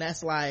seasons, and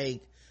that's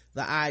like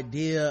the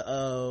idea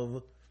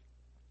of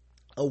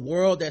a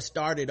world that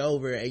started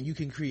over and you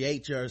can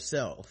create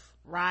yourself.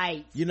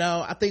 Right. You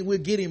know, I think we're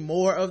getting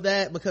more of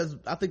that because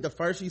I think the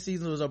first few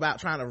seasons was about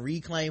trying to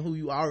reclaim who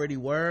you already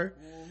were.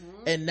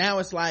 And now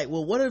it's like,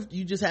 well, what if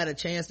you just had a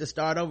chance to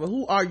start over?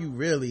 Who are you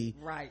really?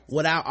 Right.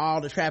 Without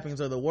all the trappings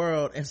of the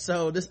world. And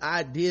so this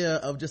idea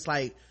of just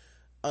like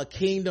a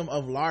kingdom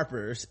of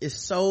LARPers is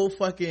so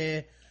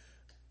fucking,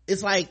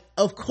 it's like,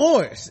 of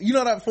course, you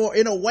know, that for,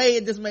 in a way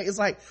it just makes, it's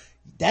like,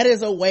 that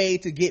is a way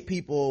to get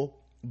people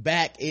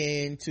back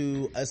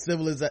into a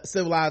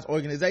civilized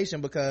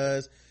organization,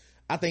 because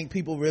I think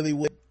people really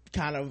would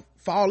kind of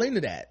fall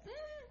into that.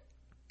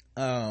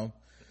 I'm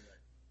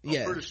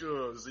pretty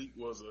sure Zeke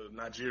was a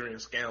Nigerian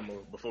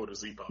scammer before the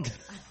Z-Pop.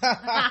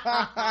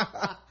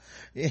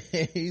 Yeah,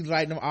 he's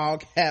writing them all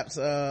caps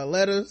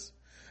letters.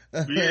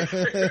 Yeah.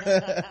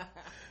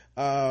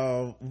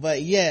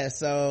 But yeah,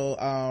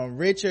 so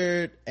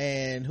Richard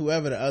and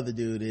whoever the other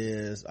dude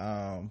is,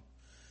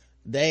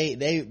 they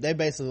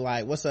basically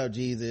like, what's up,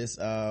 Jesus?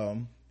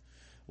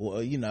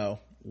 Well, you know,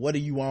 what do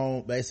you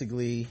want,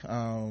 basically?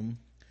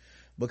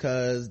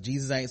 Because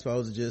Jesus ain't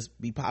supposed to just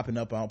be popping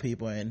up on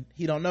people, and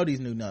he don't know these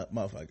new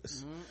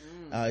motherfuckers.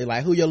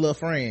 Like, who your little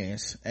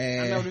friends?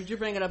 And I know that you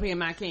bring it up here in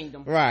my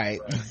kingdom, right?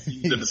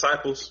 The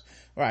disciples,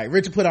 right?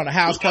 Richard put on a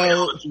house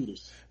coat.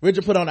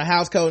 Richard put on a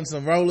house coat and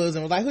some rollers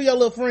and was like, who your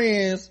little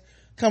friends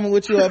coming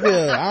with you up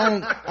here? I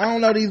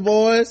don't know these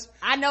boys.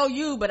 I know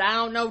you, but I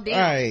don't know them.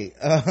 Right.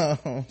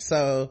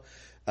 So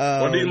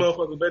one of these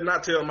motherfuckers better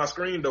not tell my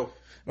screen though.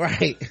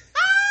 Right.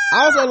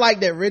 I also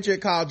like that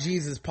Richard called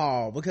Jesus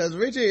Paul, because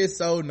Richard is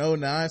so no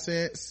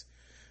nonsense.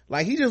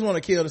 Like, he just want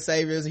to kill the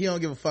saviors. He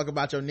don't give a fuck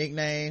about your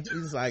nickname.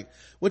 He's like,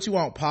 what you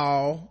want,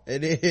 Paul?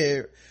 And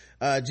then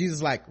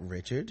Jesus like,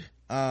 Richard.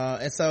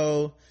 And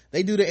so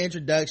they do the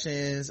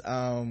introductions,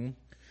 and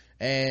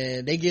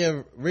they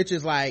give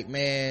Richard's like,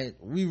 man,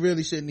 we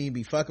really shouldn't even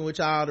be fucking with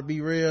y'all, to be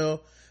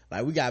real.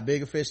 Like, we got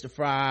bigger fish to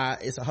fry.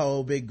 It's a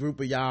whole big group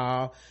of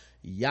y'all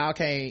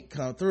can't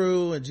come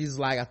through. And Jesus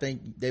like, I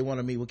think they want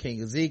to meet with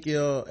King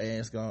Ezekiel,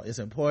 and it's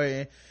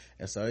important.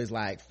 And so he's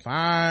like,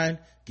 fine,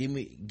 give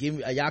me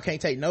y'all can't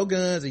take no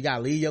guns, you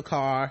gotta leave your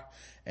car.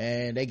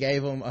 And they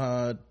gave him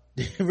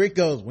Rick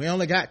goes, we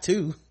only got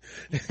 2.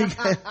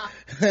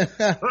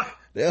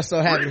 They're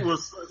so happy. Rick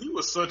he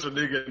was such a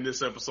nigga in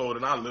this episode,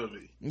 and I love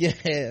it.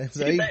 Yeah,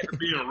 so he back to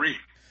being Rick,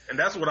 and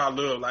that's what I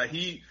love. Like,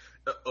 he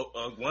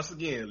once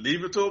again,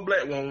 leave it to a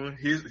black woman.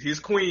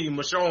 His queen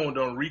Michonne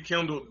done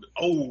rekindled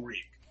old Rick.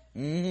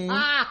 Mm-hmm.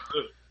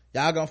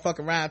 Y'all gonna fuck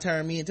around,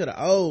 turn me into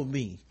the old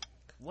me.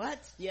 What?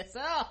 Yes,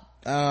 sir.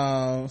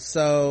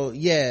 So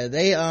yeah,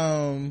 they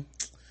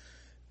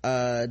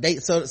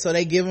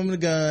give him the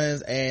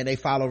guns, and they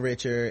follow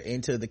Richard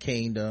into the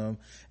kingdom.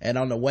 And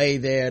on the way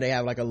there, they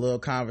have like a little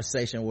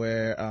conversation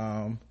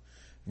where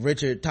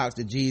Richard talks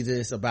to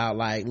Jesus about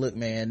like, look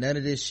man, none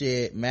of this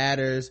shit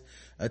matters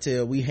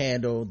until we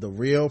handle the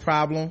real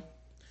problem.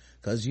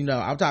 Cause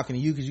I'm talking to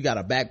you cause you got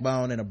a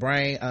backbone and a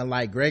brain,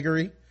 unlike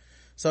Gregory.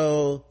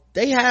 So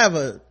they have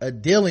a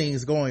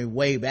dealings going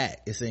way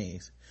back, it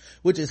seems,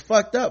 which is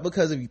fucked up,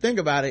 because if you think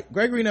about it,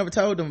 Gregory never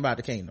told them about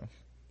the kingdom.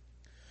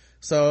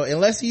 So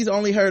unless he's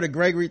only heard of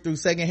Gregory through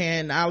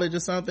secondhand knowledge or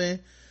something,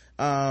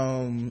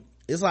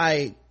 it's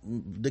like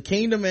the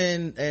kingdom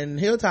and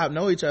Hilltop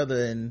know each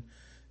other, and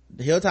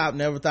Hilltop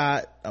never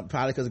thought,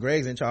 probably because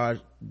Greg's in charge,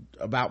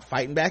 about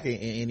fighting back in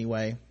any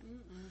way.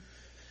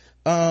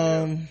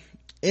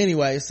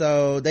 Anyway,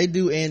 so they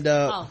do end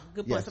up. Oh,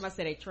 good point. Yes. Somebody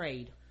said they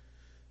trade.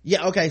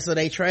 Yeah, okay, so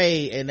they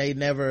trade, and they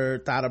never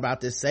thought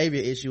about this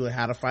savior issue and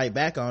how to fight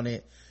back on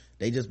it.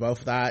 They just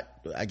both thought,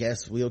 I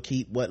guess we'll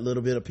keep what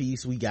little bit of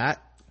peace we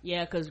got.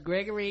 Yeah, because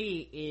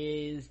Gregory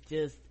is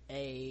just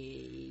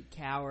a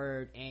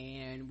coward,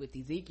 and with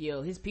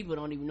Ezekiel, his people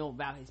don't even know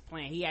about his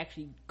plan. He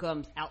actually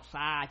comes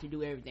outside to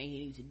do everything he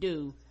needs to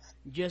do,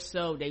 just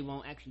so they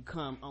won't actually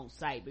come on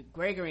site. But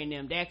Gregory and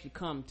them, they actually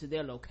come to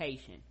their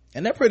location.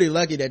 And they're pretty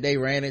lucky that they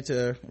ran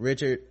into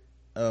Richard,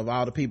 of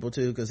all the people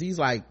too, because he's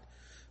like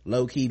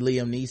low-key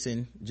Liam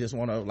Neeson, just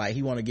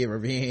he want to get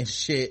revenge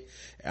shit.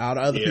 All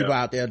the other people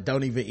out there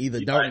don't even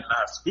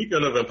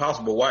speaking of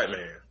Impossible White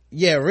Man.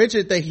 Yeah,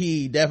 Richard think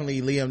he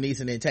definitely Liam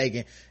Neeson in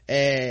Taken,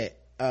 and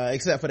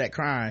except for that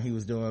crime he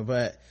was doing.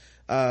 But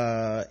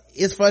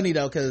it's funny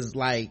though, because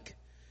I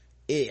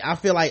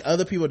feel like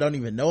other people don't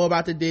even know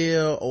about the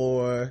deal,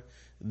 or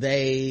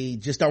they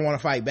just don't want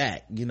to fight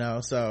back,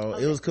 so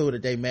okay. It was cool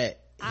that they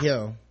met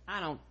him.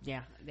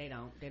 They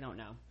don't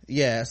know.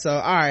 Yeah, so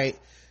alright,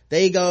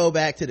 they go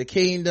back to the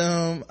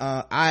kingdom.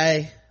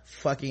 I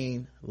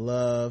fucking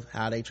love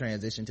how they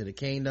transition to the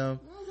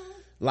kingdom.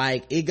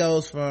 Like, it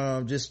goes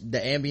from just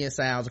the ambient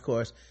sounds, of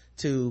course,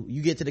 to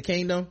you get to the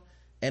kingdom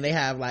and they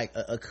have like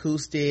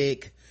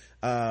acoustic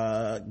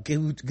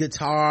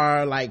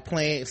guitar, like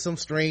playing some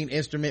string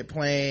instrument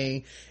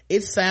playing.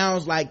 It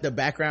sounds like the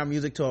background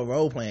music to a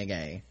role-playing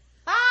game.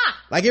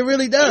 Like, it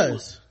really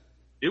does.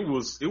 It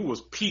was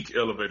peak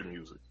elevator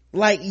music.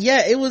 Like,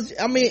 yeah, it was,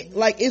 I mean,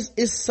 like,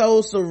 it's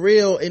so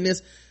surreal in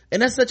this,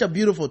 and that's such a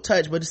beautiful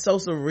touch, but it's so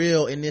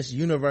surreal in this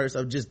universe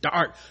of just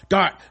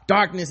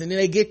darkness. And then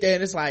they get there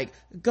and it's like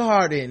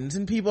gardens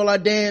and people are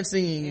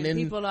dancing and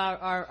people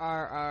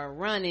are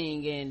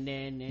running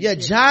and yeah,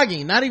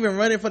 jogging, not even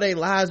running for their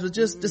lives, but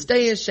just to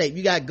stay in shape.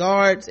 You got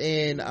guards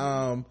in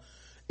armor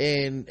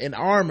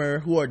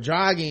who are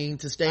jogging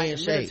to stay in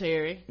shape.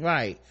 Military.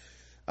 Right.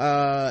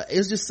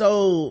 It's just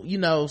so,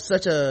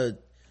 such a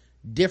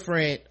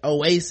different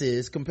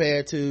oasis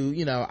compared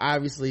to,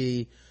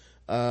 obviously,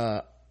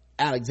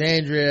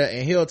 Alexandria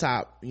and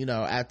Hilltop,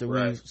 after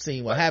we've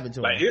seen what happened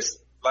to them. It's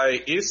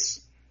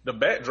the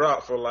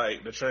backdrop for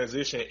the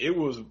transition. It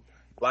was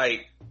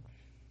like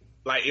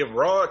if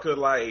Rod could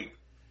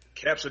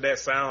capture that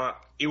sound,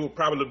 it would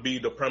probably be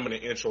the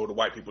permanent intro to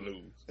White People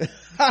News.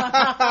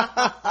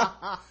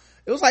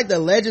 It was like the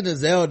Legend of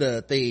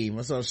Zelda theme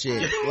or some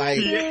shit.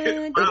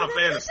 Final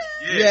Fantasy.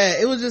 Yeah,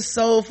 it was just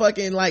so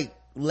fucking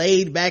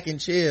laid back and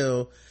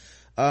chill.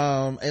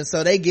 And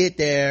so they get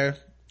there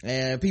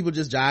and people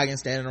just jogging,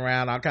 standing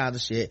around, all kinds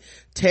of shit.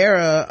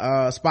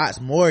 Tara spots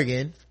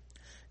Morgan,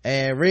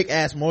 and Rick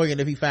asks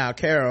Morgan if he found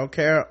Carol.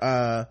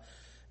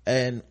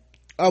 And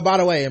oh, by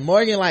the way, and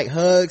Morgan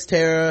hugs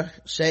Tara,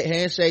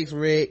 handshakes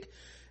Rick,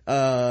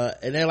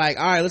 and they're like,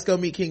 all right, let's go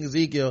meet King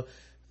Ezekiel.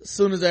 As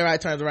soon as everybody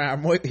turns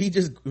around, Rick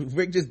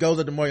just goes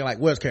up to Morgan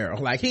where's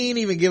Carol? He ain't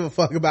even give a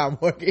fuck about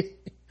Morgan.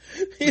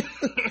 He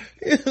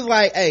was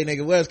like, hey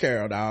nigga, where's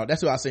Carol, dog?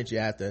 That's who I sent you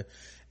after.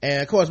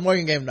 And of course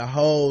Morgan gave him the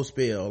whole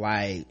spiel,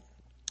 I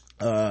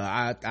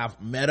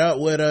met up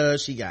with her,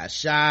 she got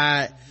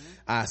shot,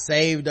 I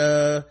saved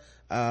her,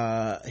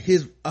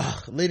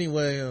 Lenny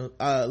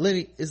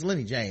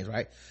James,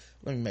 right?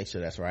 let me make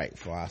sure that's right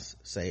before I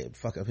say it,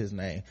 fuck up his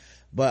name.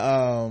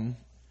 But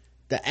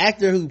the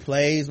actor who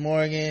plays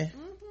Morgan,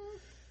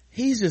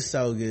 he's just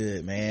so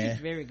good, man. He's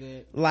very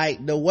good.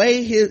 Like the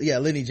way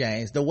Lenny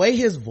James, the way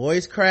his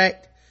voice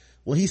cracked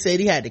when he said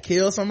he had to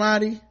kill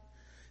somebody,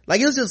 like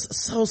it was just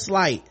so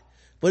slight,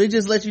 but it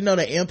just lets you know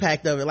the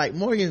impact of it. Like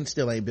Morgan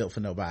still ain't built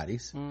for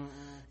nobody's.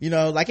 You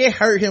know, like it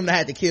hurt him to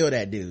have to kill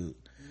that dude,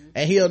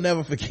 and he'll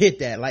never forget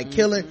that. Like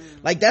killing,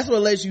 like that's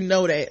what lets you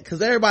know that,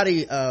 because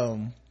everybody,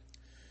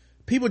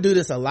 people do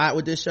this a lot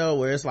with this show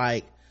where it's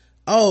like,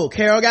 oh,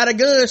 Carol got a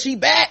gun, she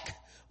back,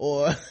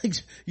 or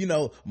you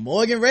know,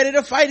 Morgan ready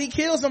to fight, he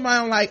killed somebody.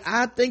 I'm like,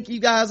 I think you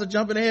guys are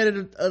jumping ahead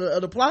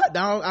of the plot,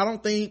 dog. I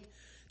don't think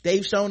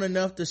they've shown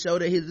enough to show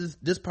that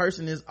this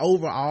person is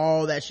over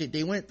all that shit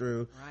they went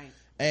through, right?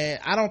 And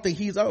I don't think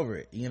he's over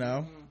it, you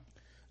know.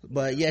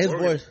 But yeah, his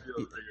voice,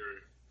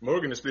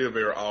 Morgan is still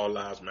very all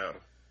lives matter.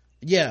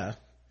 Yeah,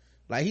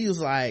 like he was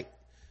like,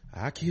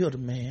 I killed a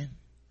man,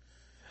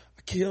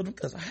 I killed him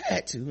because I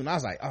had to, and I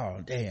was like,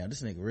 oh damn,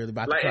 this nigga really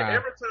about to cry.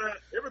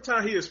 Every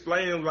time he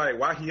explained like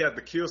why he had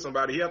to kill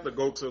somebody, he had to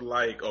go to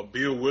like a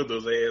Bill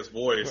Withers ass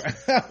voice,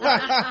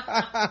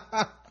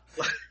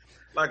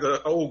 like an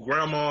old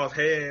grandma's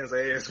hands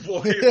ass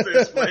voice to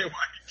explain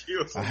why he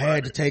killed somebody. I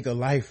had to take a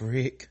life,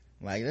 Rick.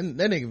 Like that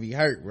nigga be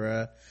hurt,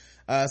 bruh.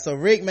 So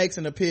Rick makes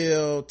an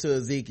appeal to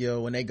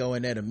Ezekiel when they go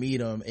in there to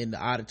meet him in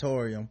the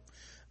auditorium,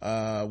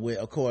 with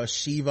of course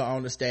Shiva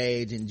on the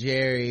stage and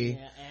Jerry.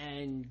 Yeah,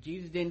 and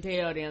Jesus didn't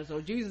tell them,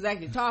 so Jesus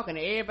actually talking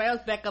to everybody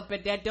else back up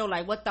at that door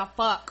like, what the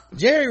fuck?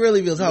 Jerry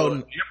really was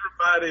holding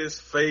everybody's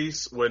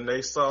face when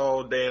they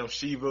saw damn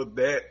Shiva.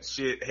 That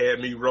shit had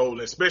me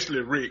rolling,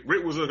 especially Rick.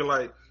 Rick was looking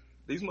like,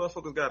 these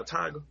motherfuckers got a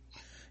tiger.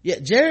 Yeah,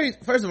 Jerry,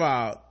 first of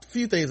all, a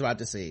few things about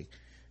the scene.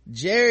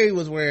 Jerry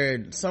was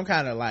wearing some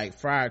kind of like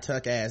Friar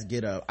Tuck ass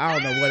get up. I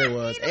don't know what it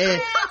was.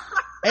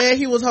 And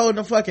he was holding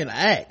a fucking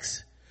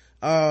axe.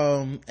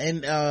 And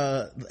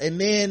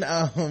then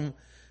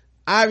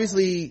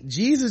obviously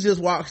Jesus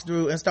just walks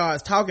through and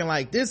starts talking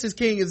like, this is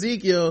King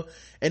Ezekiel.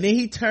 And then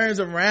he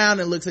turns around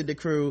and looks at the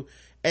crew.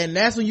 And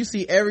that's when you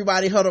see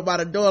everybody huddled by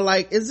the door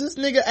like, is this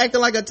nigga acting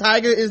like a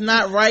tiger is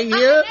not right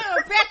here? I know,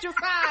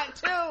 petrified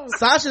too.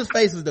 Sasha's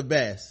face is the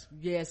best.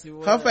 Yes, it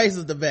was. Her face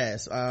is the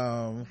best.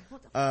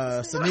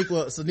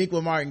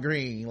 Sonequa Martin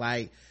Green,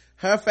 like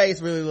her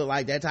face really looked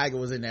like that tiger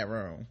was in that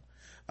room.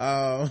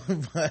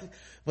 But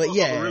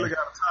yeah, really got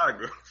a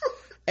tiger.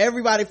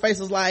 Everybody's face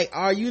was like,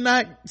 are you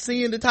not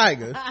seeing the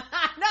tiger?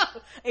 No,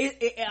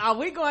 are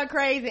we going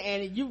crazy?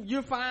 And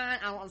you're fine.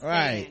 I don't understand.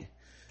 Right.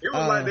 It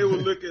was like they were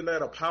looking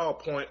at a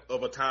PowerPoint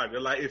of a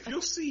tiger. Like if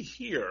you see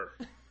here,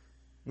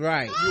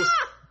 right,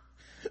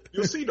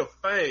 you'll see the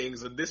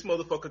fangs, and this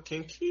motherfucker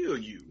can kill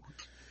you.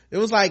 It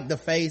was like the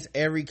face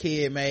every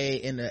kid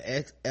made in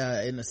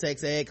the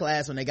sex ed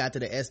class when they got to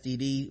the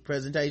STD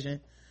presentation.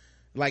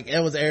 Like it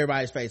was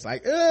everybody's face,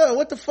 like, ugh,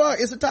 what the fuck?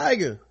 It's a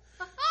tiger.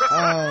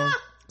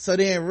 So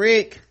then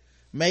Rick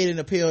made an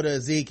appeal to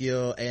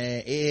Ezekiel,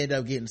 and it ended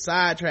up getting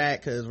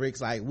sidetracked because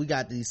Rick's like, we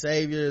got these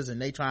saviors, and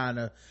they trying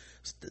to,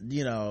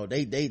 you know,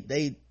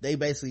 they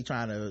basically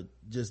trying to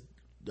just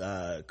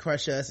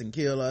crush us and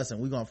kill us, and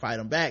we're gonna fight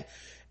them back.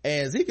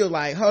 And Ezekiel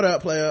like, hold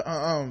up, player,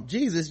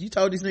 Jesus, you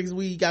told these niggas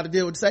we got to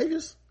deal with the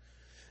saviors?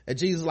 And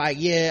Jesus like,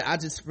 yeah, I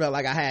just felt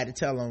like I had to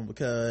tell them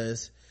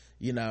because,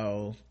 you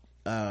know,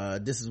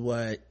 this is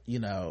what, you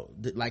know,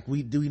 like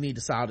we need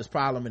to solve this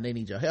problem and they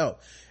need your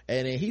help.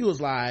 And then he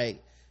was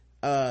like,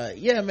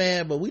 yeah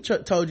man, but we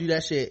told you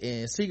that shit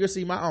in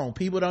secrecy. My own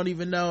people don't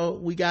even know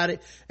we got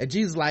it. And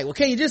Jesus like, well,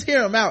 can you just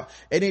hear him out?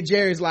 And then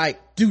Jerry's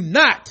like, do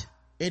not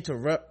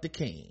interrupt the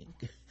king.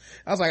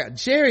 I was like,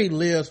 Jerry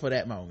lives for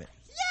that moment.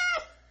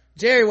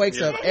 Jerry wakes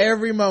up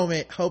every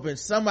moment hoping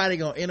somebody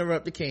gonna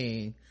interrupt the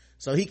king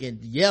so he can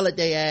yell at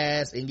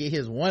their ass and get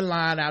his one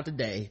line out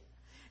today.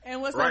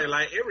 And what's right,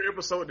 like every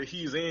episode that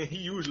he's in, he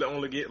usually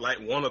only get like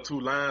one or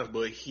two lines,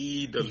 but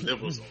he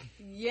delivers them.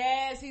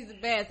 Yes, he's the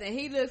best, and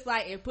he looks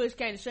like if push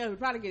came to shove, he'd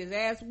probably get his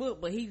ass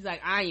whooped. But he's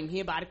like, I am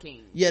here by the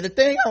king. Yeah, the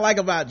thing I like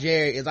about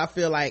Jerry is I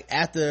feel like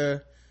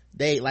after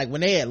they, like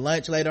when they had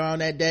lunch later on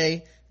that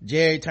day,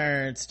 Jerry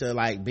turns to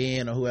like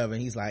Ben or whoever,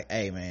 and he's like,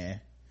 hey man,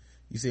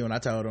 you see when I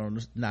told him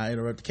not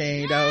interrupt the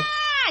king though?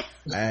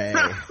 Hey,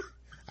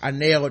 I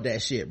nailed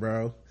that shit,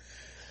 bro.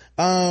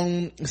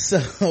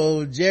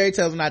 So Jerry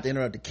tells him not to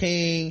interrupt the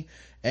king,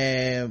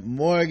 and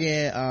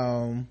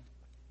Morgan,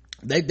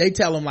 they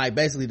tell him like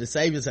basically the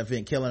saviors have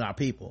been killing our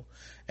people,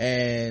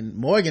 and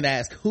Morgan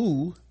asks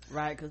who,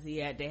 right, because they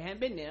hadn't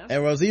been there,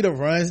 and Rosita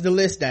runs the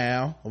list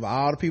down of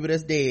all the people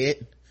that's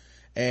dead,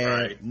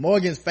 and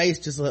Morgan's face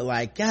just looked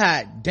like,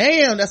 god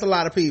damn, that's a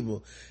lot of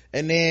people.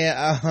 And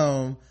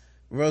then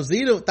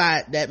Rosita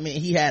thought that meant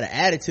he had an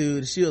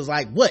attitude. She was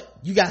like, what,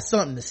 you got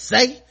something to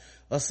say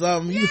or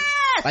something? Yes!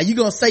 You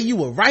gonna say you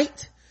were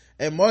right?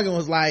 And Morgan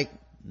was like,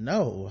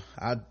 no,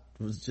 I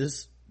was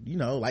just, you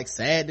know, like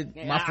sad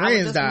that my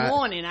friends died.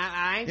 Morning.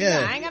 I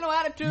ain't got no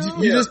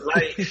attitude. You just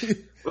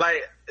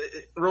like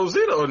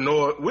Rosita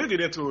annoyed. We'll get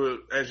into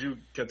it as you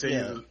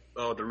continue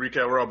the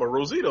recap, Rob, but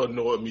Rosita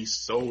annoyed me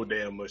so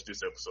damn much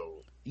this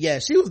episode. Yeah,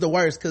 she was the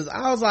worst, because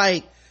I was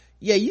like,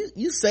 yeah,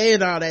 you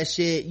saying all that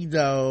shit, you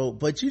know,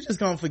 but you just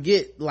gonna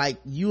forget, like,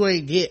 you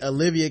ain't get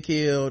Olivia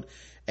killed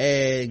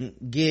and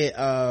get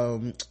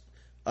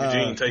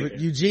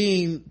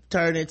Eugene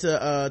turned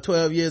into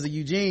 12 years of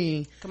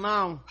Eugene. Come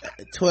on.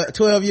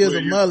 12 years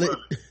of mullet.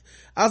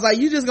 I was like,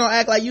 you just gonna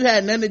act like you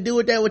had nothing to do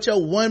with that with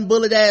your one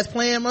bullet ass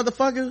plan,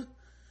 motherfucker?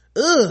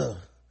 Ugh.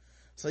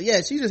 So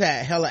yeah, she just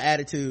had hella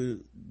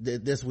attitude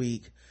this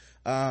week.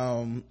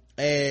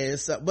 And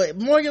so, but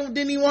Morgan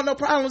didn't even want no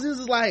problems. This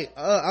is like,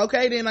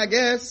 okay then, I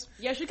guess.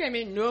 Yeah, she came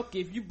in, look,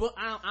 if you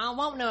I don't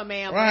want no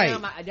man. Right.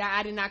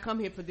 I did not come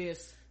here for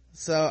this.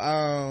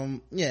 So,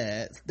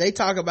 yeah, they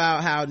talk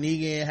about how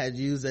Negan has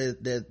used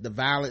the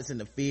violence and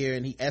the fear,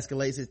 and he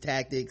escalates his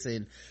tactics,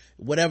 and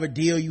whatever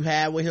deal you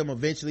had with him,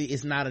 eventually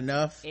it's not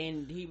enough.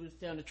 And he was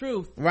telling the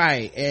truth.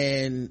 Right.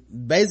 And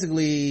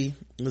basically,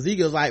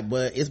 Ezekiel's like,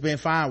 but it's been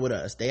fine with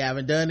us. They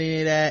haven't done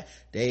any of that.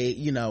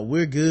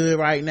 We're good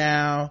right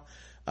now.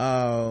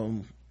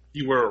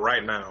 You were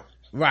right now.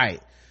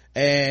 Right.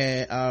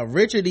 And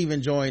Richard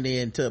even joined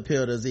in to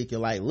appeal to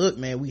Ezekiel, like, look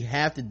man, we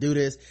have to do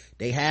this.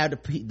 They have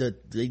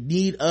they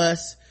need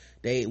us.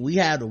 We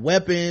have the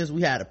weapons,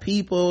 we have the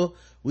people,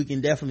 we can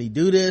definitely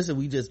do this, and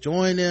we just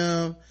join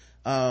them.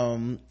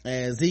 And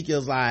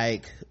Ezekiel's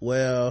like,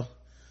 well,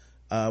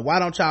 why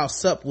don't y'all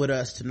sup with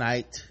us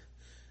tonight?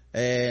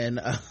 And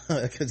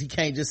because he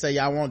can't just say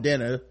y'all want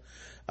dinner.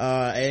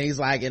 And he's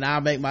like, and I'll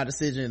make my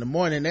decision in the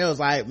morning. They was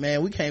like,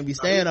 man, we can't be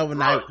staying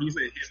overnight. He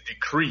said his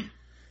decree.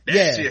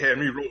 That shit had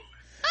me rolling.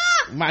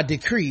 My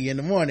decree in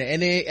the morning.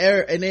 And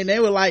then they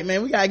were like,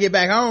 man, we gotta get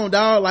back home,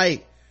 dog.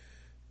 Like,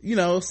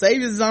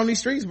 Saviors is on these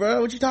streets,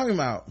 bro. What you talking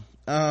about?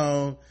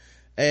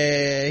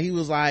 And he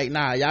was like,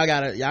 nah, y'all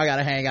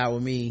gotta hang out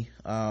with me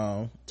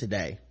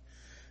today.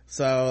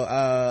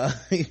 So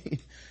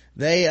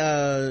they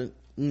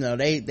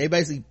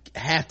basically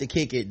have to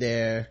kick it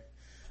there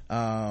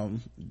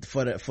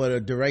for the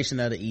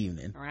duration of the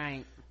evening.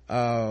 Right.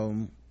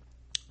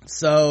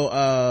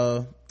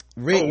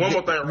 Rick, one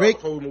more thing, Rick,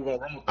 before we move on.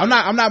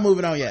 I'm not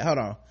moving on yet. Hold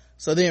on.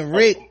 So then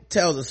Rick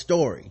tells a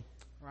story.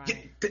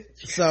 Right.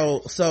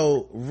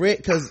 So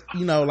Rick, cause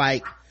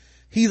like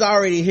he's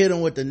already hit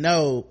him with the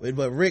no,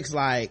 but Rick's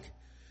like,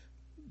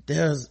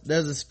 there's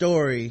a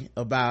story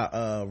about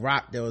a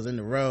rock that was in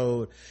the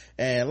road,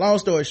 and long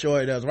story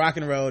short, there was a rock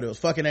in the road, it was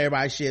fucking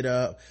everybody's shit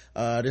up.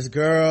 This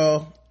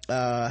girl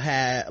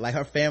had, like,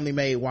 her family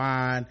made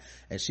wine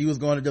and she was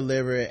going to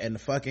deliver it, and the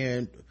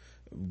fucking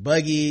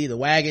the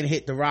wagon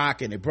hit the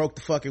rock and it broke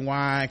the fucking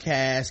wine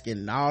cask,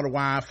 and all the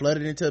wine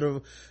flooded into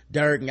the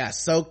dirt and got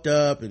soaked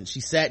up, and she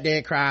sat there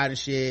and cried and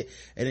shit.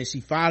 And then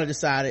she finally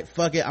decided,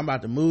 fuck it, I'm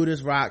about to move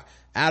this rock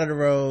out of the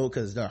road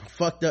because they're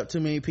fucked up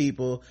too many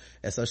people.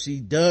 And so she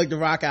dug the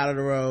rock out of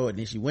the road, and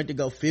then she went to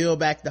go fill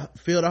the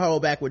hole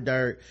back with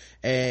dirt,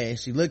 and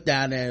she looked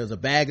down there, it was a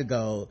bag of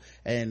gold.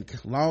 And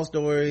long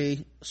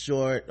story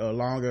short, or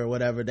longer or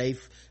whatever, the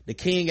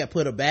king had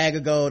put a bag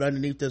of gold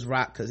underneath this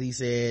rock because he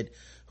said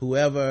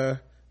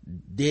whoever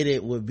did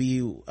it would be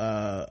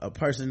a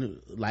person,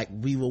 like,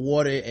 be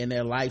rewarded, and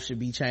their life should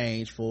be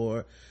changed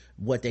for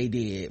what they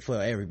did for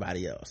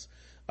everybody else.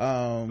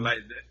 Like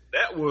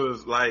that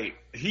was like,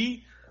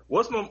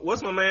 what's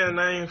my man's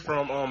name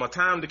from A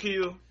Time to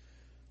Kill?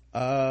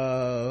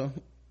 Oh,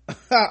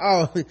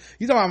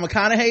 you talking about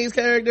McConaughey's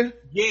character?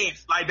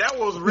 Yes, like that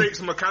was Rick's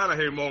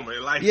McConaughey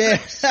moment. Like, yeah.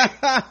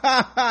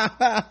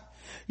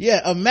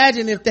 Yeah,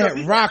 imagine if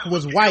that rock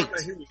was white.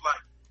 He was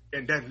like,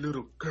 and that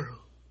little girl,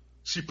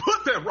 she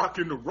put that rock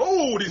in the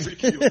road,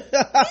 Ezekiel.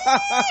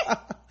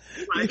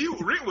 Like,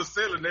 Rick was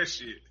selling that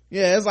shit.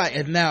 Yeah, it's like,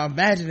 and now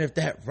imagine if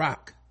that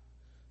rock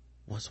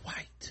was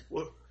white.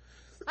 What?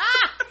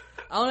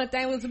 Only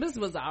thing was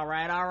all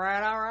right.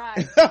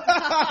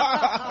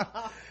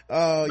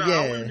 Oh,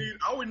 yeah.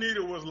 All we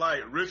needed was,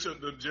 like, Richard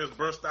to just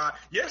burst out,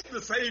 yes,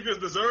 the saviors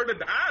deserve to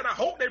die, and I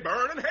hope they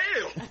burn in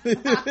hell.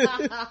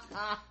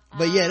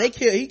 But yeah,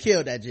 he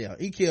killed that jail.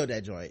 He killed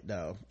that joint,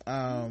 though.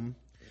 And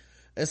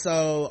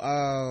so,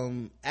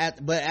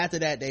 but after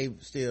that, he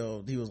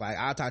was like,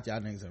 I'll talk to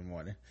y'all niggas in the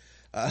morning.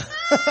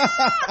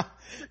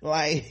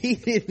 Like, he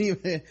didn't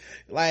even,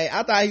 like,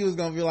 I thought he was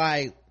gonna be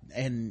like,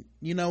 and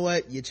you know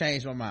what, you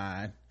changed my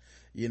mind,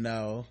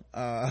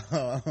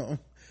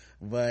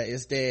 but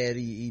instead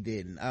he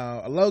didn't.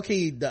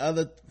 Low-key,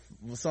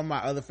 some of my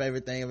other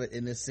favorite thing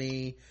in this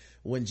scene,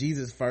 when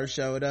Jesus first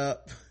showed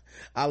up,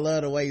 I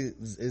love the way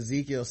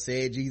Ezekiel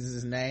said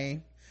Jesus'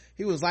 name.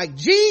 He was like,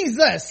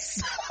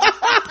 Jesus!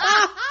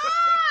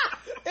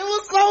 It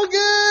was so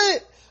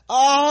good.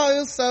 Oh, it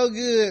was so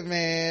good,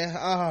 man.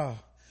 Oh,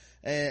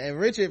 and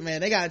Richard, man,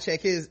 they gotta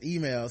check his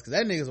emails, because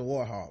that nigga's a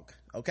war hawk.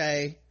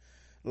 Okay,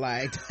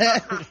 like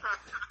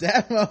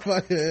that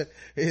motherfucker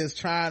is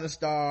trying to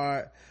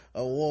start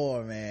a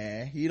war,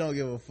 man. He don't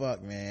give a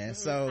fuck, man.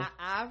 So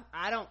I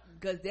don't,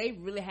 because they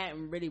really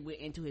hadn't really went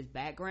into his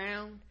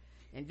background,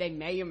 and they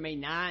may or may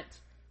not.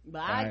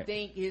 But right. I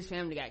think his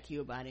family got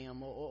killed by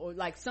them, or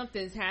like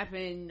something's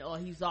happened, or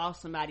he's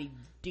lost somebody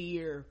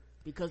dear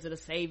because of the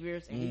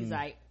saviors, and he's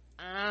like,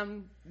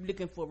 I'm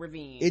looking for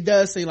revenge. It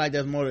does seem like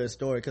there's more to the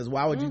story, because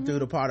why would you do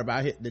the part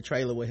about the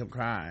trailer with him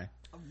crying?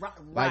 Right.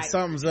 Like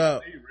something's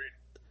up.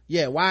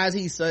 Yeah, why is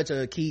he such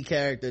a key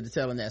character to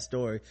telling that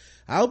story?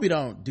 I hope he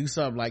don't do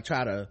something like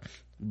try to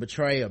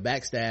betray or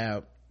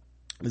backstab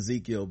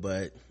Ezekiel,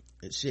 but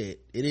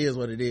shit, it is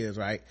what it is,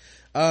 right?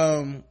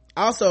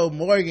 Also,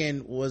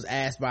 Morgan was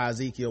asked by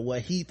Ezekiel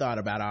what he thought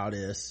about all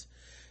this,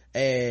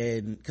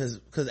 and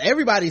because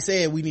everybody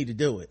said we need to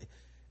do it,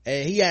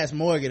 and he asked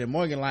Morgan, and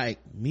Morgan like,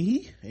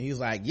 me? And he was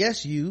like,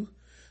 yes, you.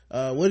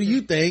 What do you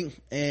think?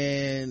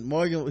 And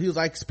Morgan, he was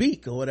like,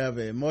 speak or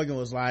whatever, and Morgan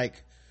was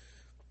like,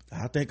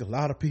 I think a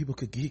lot of people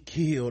could get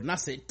killed. And I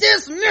said,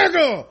 this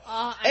nigga!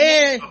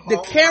 And the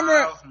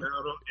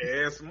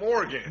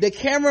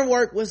camera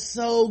work was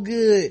so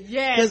good.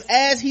 Yes. Cause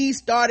as he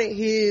started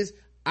his,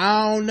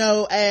 I don't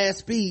know, ass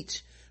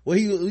speech, where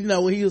he,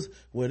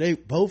 well, they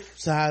both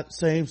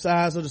same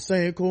size of the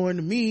same coin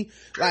to me.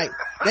 They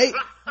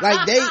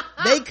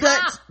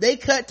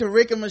cut to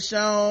Rick and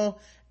Michonne,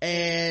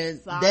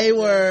 and they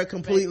were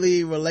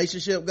completely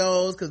relationship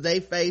goals, cause they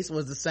face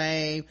was the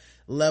same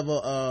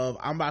level of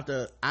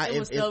it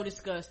was so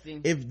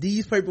disgusting. If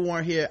these people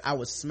weren't here, I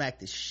would smack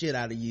the shit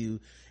out of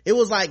you. It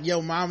was like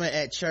your mama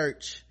at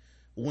church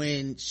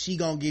when she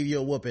gonna give you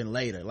a whooping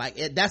later.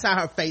 That's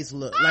how her face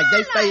looked. Like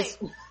they face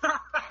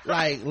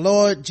like,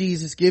 Lord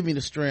Jesus, give me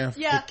the strength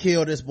to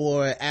kill this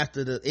boy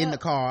in the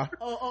car.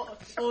 Or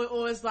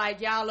it's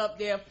like y'all up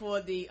there for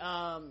the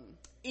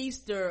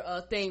Easter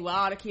thing where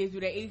all the kids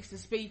do their Easter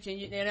speech,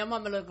 and their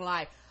mama look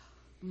like,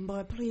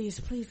 boy, please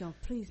don't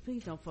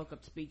fuck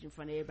up the speech in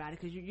front of everybody,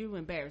 because you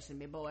embarrassing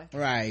me, boy.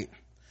 Right.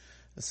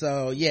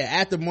 So yeah,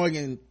 after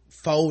Morgan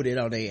folded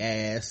on their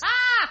ass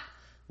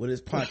with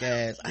his punk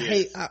ass,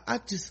 I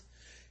just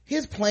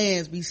his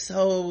plans be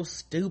so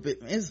stupid.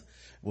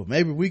 Well,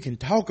 maybe we can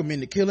talk them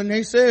into killing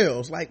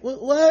themselves. Like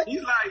what?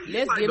 He's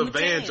like the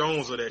Van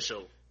Jones of that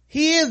show.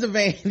 He is the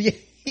Van.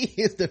 He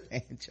is the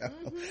Van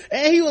Jones.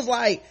 And he was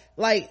like,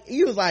 well,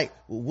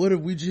 what if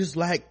we just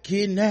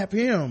kidnap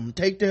him,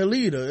 take their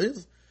leader?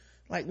 It's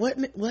like, what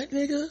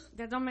nigga?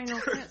 That don't make no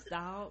sense,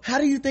 dog. How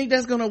do you think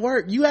that's gonna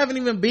work? You haven't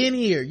even been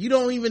here.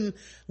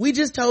 We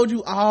just told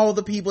you all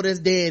the people that's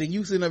dead, and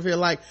you sitting up here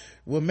like,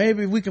 well,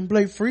 maybe we can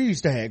play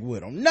freeze tag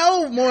with them.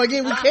 No,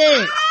 Morgan, we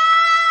can't.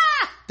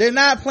 They're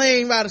not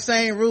playing by the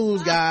same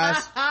rules,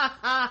 guys.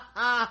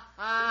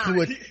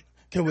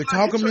 Can we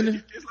talk them into?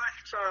 It's like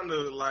he's trying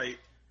to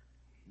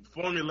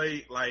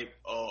formulate a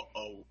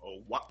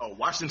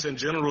Washington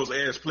Generals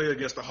ass play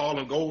against the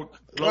Harlem Gold.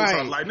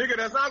 Right. Like, nigga,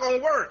 that's not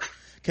gonna work.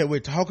 Can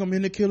we talk them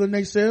into killing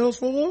themselves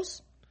for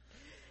us?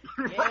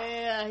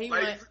 Yeah, he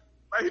went.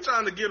 Like, he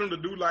trying to get them to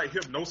do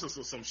hypnosis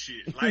or some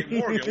shit. Like,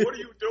 Morgan, what are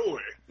you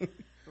doing?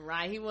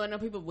 Right, he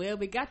wanted people, well,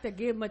 we got to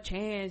give him a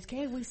chance.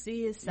 Can't we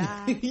see his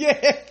side?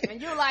 Yeah.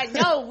 And you're like,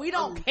 no, we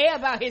don't care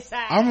about his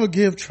side. I'm gonna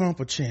give Trump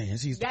a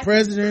chance. He's the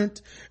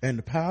president and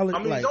the pilot.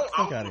 I mean, don't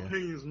all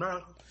opinions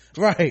matter.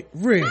 Right,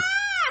 Rick.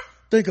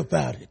 Think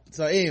about it.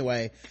 So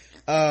anyway,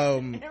 Rick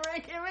and them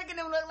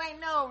look like,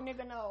 no,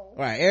 nigga, no.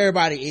 Right,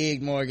 everybody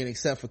egged Morgan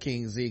except for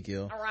King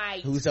Ezekiel. All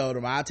right. Who told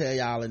him, I'll tell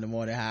y'all in the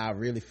morning how I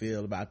really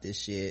feel about this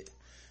shit.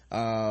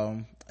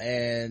 And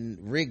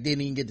Rick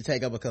didn't even get to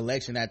take up a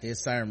collection after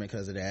his sermon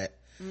because of that.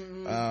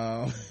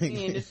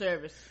 He in the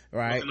service.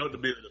 Right. Fucking up the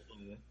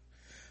building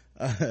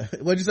fund.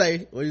 What'd you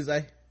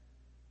say?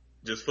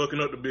 Just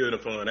fucking up the building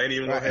fund. Ain't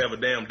even gonna have a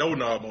damn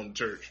doorknob on the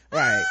church.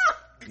 Right.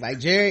 Like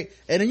Jerry,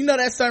 and then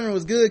that sermon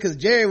was good because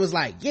Jerry was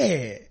like,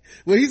 yeah.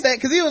 Well, he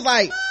said, cause he was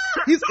like,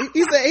 he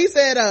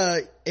said,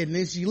 and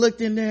then she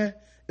looked in there,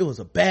 it was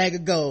a bag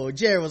of gold.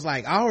 Jerry was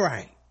like, all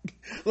right.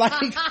 Like,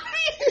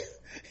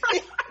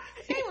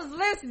 he was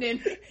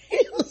listening.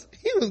 He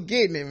was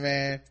getting it,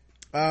 man.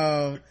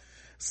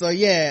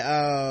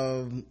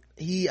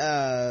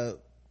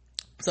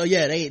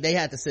 They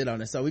had to sit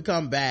on it. So we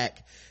come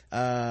back,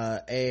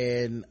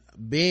 and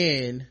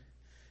Ben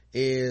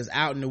is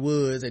out in the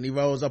woods, and he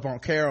rolls up on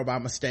Carol by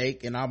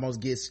mistake and almost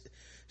gets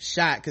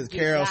shot because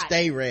Carol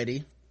stay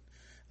ready.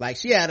 Like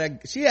she had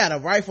a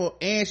rifle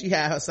and she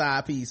had her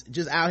side piece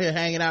just out here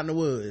hanging out in the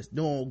woods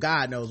doing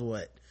God knows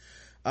what.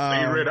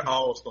 Stay ready,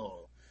 all-star.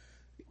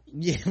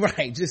 Yeah,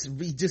 right.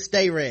 Just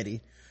stay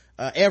ready.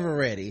 Ever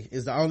ready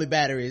is the only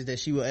batteries that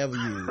she will ever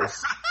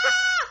use.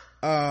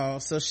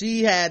 So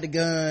she had the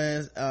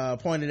guns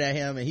pointed at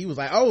him, and he was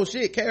like, oh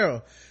shit,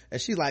 Carol. And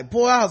she's like,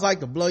 boy, I was like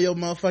to blow your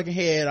motherfucking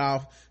head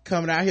off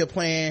coming out here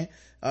playing,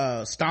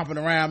 stomping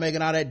around,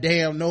 making all that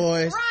damn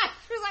noise. Right.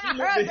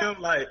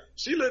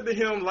 She looked at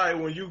him like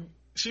when you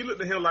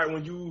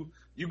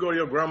go to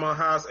your grandma's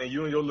house and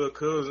you and your little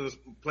cousins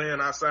playing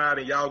outside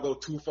and y'all go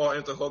too far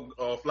into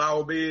her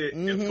flower bed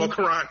and fuck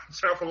around and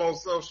trample on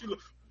stuff. She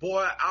looked,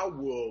 boy, I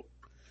will.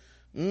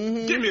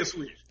 Give me a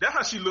switch. That's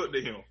how she looked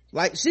at him.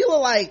 Like, she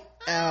looked like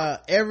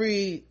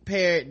every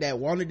parent that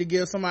wanted to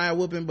give somebody a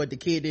whooping, but the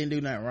kid didn't do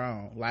nothing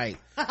wrong. Like,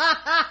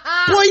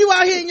 boy, you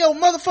out here in your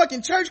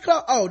motherfucking church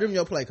clothes? Oh, them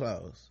your play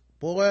clothes.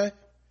 Boy,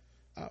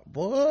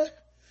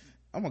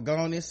 I'm gonna go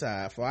on this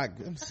side before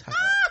I'm sorry.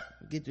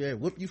 get you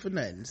and whoop you for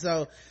nothing.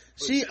 So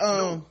she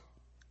so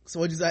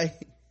what'd you say?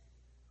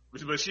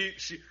 But she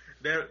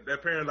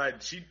that parent,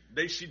 like,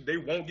 they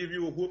won't give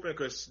you a whooping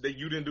because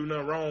you didn't do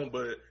nothing wrong,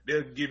 but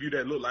they'll give you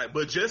that look like,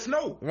 but just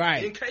know,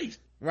 right, in case.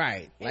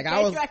 Right. Like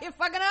I was out here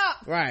fucking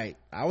up. Right.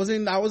 I was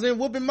in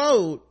whooping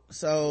mode.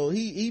 So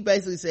he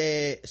basically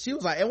said, she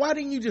was like, and why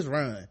didn't you just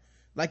run?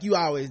 Like you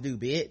always do,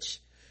 bitch.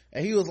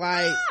 And he was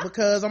like,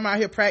 because I'm out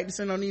here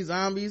practicing on these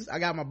zombies. I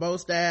got my bow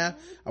staff.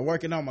 I'm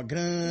working on my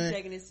gun. He's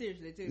taking it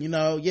seriously too. You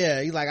know,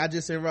 yeah. He's like, I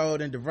just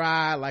enrolled in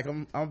DeVry. Like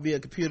I'm be a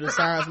computer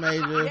science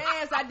major.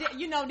 Yes, I did.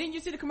 You know, didn't you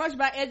see the commercial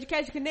about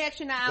Education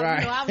Connection?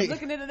 Right. I was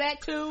looking into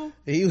that too.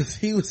 He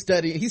was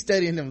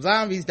studying them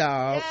zombies,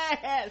 dog.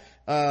 Yes.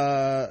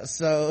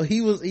 So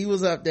he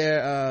was up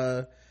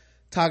there,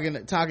 talking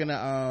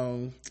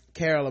to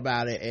Carol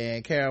about it,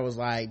 and Carol was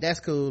like, that's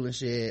cool and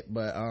shit,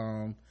 but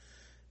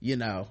you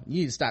know,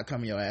 you need to stop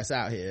coming your ass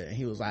out here. And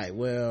he was like,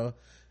 well,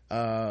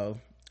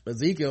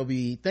 Ezekiel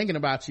be thinking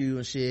about you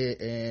and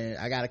shit, and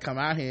I gotta come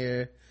out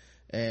here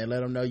and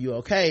let him know you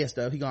okay and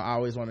stuff. He gonna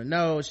always want to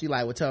know. She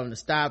like would tell him to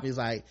stop. He's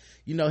like,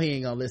 you know, he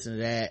ain't gonna listen to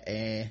that.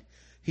 And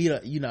he,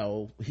 you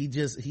know, he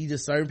just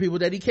certain people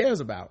that he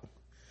cares about.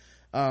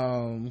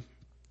 And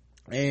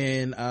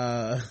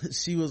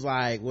she was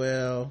like,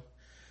 well,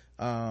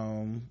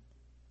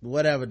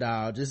 whatever,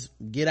 dog, just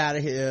get out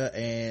of here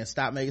and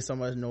stop making so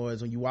much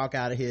noise. When you walk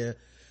out of here,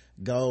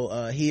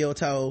 go heel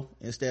toe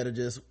instead of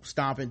just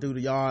stomping through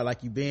the yard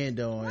like you been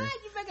doing. Why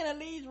you making a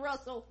Leeds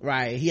Russell?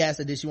 Right. He asked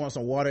her, did she want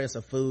some water and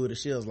some food? And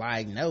she was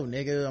like, no,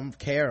 nigga, I'm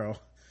Carol.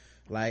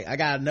 Like, I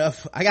got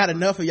enough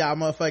of y'all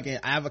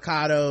motherfucking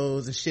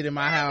avocados and shit in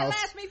my house.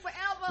 Last me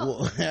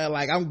forever. Well,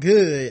 like, I'm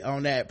good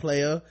on that,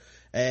 player.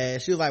 And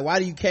she was like, why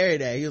do you carry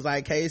that? He was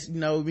like, in case, you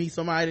know, meet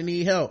somebody that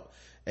need help.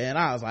 And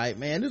I was like,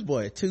 man, this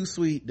boy is too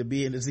sweet to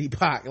be in the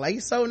Z-Pac. Like,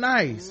 he's so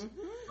nice. Mm-hmm.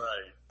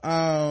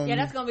 Right. Yeah,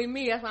 that's gonna be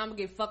me. That's why I'm gonna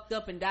get fucked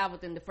up and die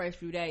within the first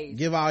few days.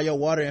 Give all your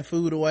water and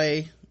food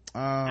away.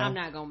 I'm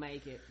not gonna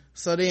make it.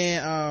 So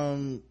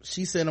then,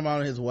 she sent him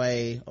on his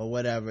way or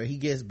whatever. He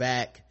gets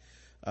back,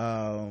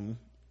 to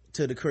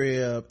the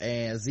crib,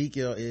 and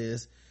Ezekiel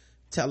is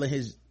telling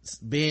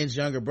Ben's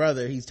younger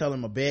brother, he's telling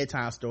him a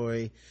bedtime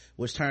story,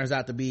 which turns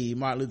out to be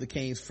Martin Luther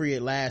King's Free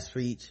at Last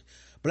speech.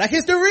 Black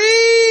History!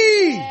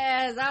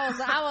 Yes,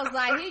 I was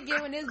like, he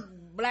giving this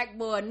black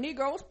boy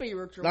Negro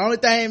spiritual. The only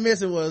thing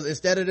missing was,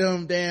 instead of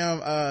them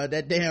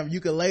that damn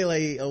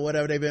ukulele or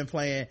whatever they've been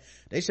playing,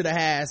 they should have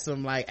had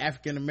some like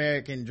African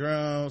American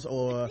drums,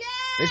 or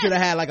they should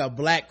have had like a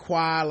black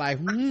choir, like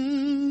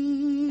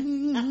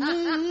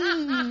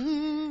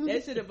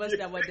They should have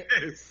busted out with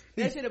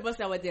they should have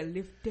busted out with their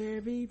lift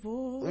every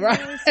voice,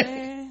 right?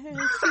 And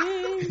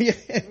sing.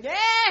 Yeah.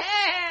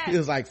 He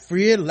was like,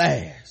 free at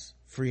last,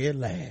 free at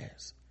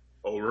last.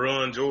 Oh,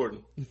 Ron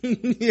Jordan.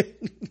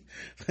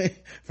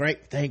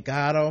 Frank, thank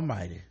God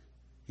Almighty,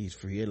 he's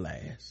free at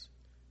last.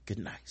 Good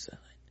night, son.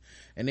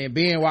 And then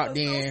Ben walked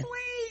in,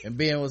 and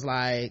Ben was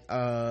like,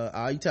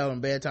 you telling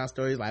him bedtime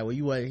stories? Like, well,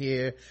 you wasn't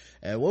here.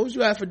 And what was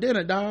you at for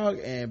dinner, dog?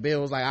 And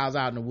Ben was like, I was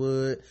out in the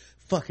wood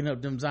fucking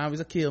up them zombies.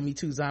 I killed me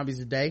 2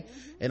 zombies a day,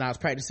 and I was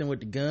practicing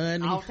with the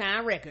gun.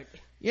 All-time record.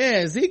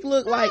 Yeah, Zeke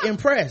looked like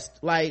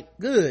impressed, like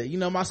good. You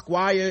know, my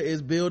squire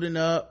is building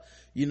up.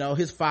 You know,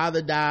 his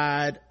father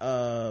died,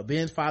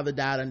 Ben's father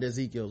died under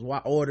Ezekiel's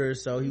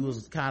orders, so he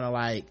was kind of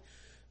like,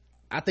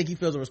 I think he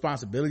feels a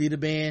responsibility to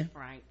Ben.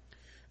 Right.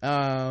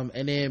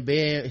 And then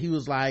Ben, he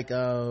was like,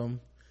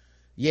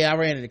 yeah, I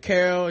ran into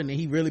Carol, and then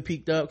he really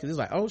peeked up, cause he's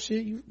like, oh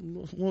shit,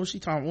 what was she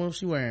talking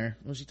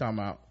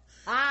about?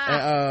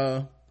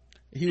 And,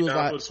 he was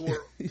like,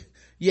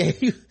 yeah,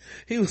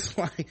 he was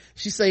like,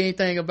 she say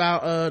anything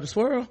about, the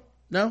swirl?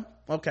 No?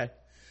 Okay.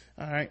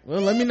 All right.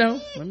 Well, let me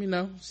know.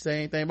 Say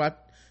anything about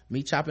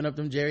me chopping up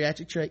them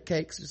geriatric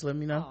cakes, just let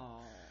me know.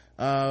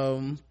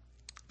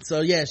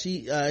 So yeah,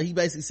 he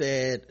basically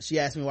said, she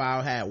asked me why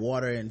I had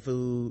water and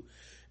food,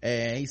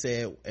 and he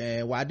said,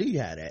 and why do you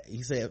have that?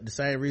 He said, the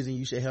same reason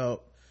you should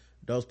help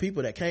those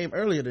people that came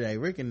earlier today,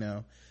 Rick and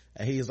them.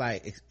 And he was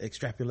like,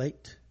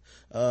 extrapolate.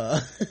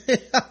 I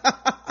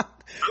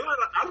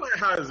like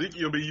how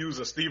Ezekiel be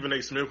using Stephen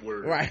A. Smith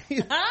words. Right.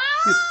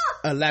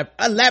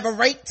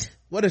 Elaborate.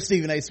 What if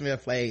Stephen A.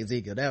 Smith played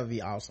Ezekiel? That would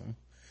be awesome.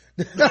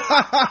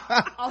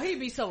 Oh, he'd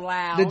be so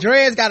loud. The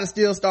dreads gotta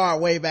still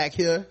start way back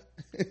here.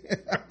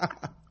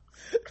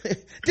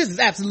 This is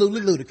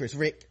absolutely ludicrous,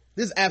 Rick.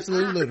 This is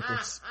absolutely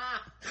ludicrous.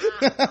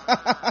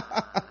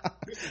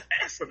 This is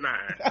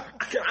asinine.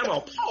 I'm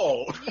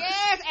appalled.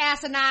 Yes,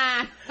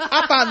 asinine.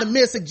 I find the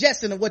mere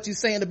suggestion of what you're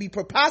saying to be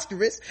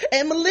preposterous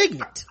and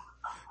malignant.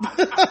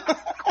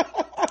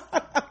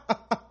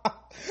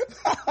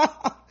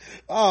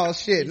 Oh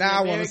shit! Now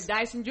I want to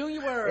Dyson Jr.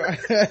 word.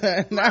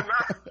 Now,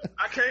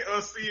 I can't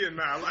unsee it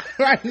now. Like,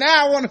 right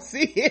now, I want to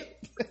see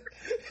it.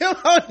 Him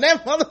on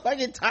that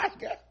motherfucking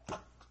tiger.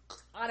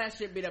 Oh, that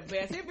should be the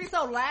best. It'd be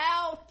so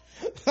loud.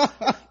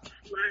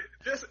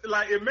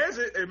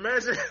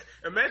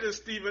 Imagine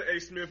Stephen A.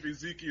 Smith,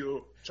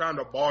 Ezekiel trying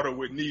to barter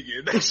with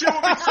Negan. They should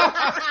be so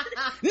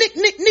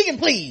Negan,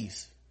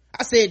 please.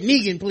 I said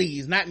Negan,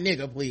 please, not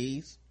nigga,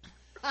 please.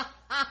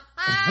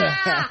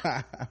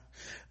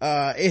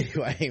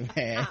 Anyway,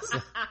 man.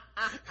 So,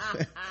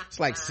 it's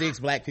like 6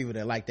 black people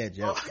that like that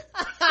joke.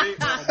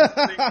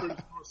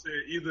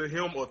 Said either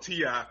him or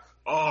T.I.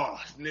 Oh,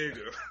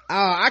 nigga.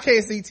 Oh, I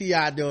can't see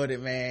T.I. doing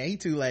it, man. He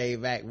too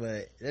laid back,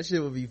 but that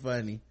shit would be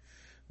funny.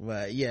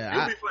 But yeah,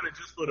 it'd be funny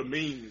just for the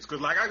memes, cause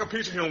like I can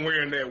picture him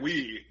wearing that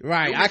wig.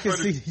 Right, I can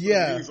see.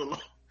 Yeah,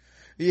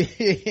 yeah,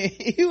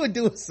 he would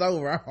do it so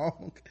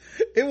wrong.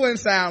 It wouldn't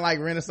sound like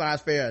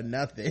Renaissance Fair or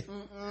nothing.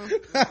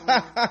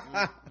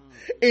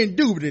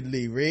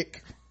 Indubitably,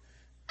 Rick.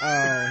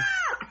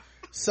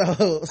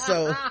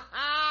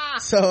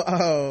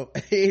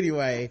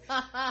 Anyway,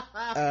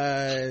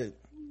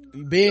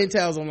 Ben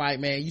tells him like,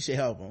 man, you should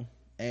help him,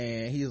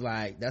 and he's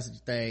like, that's what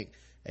you think.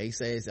 And he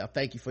says, I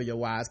thank you for your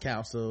wise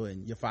counsel,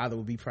 and your father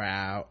will be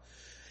proud.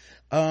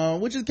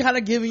 Which is kind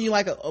of giving you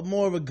like a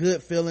more of a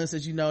good feeling,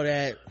 since you know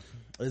that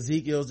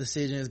Ezekiel's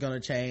decision is going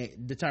to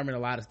determine a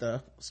lot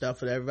of stuff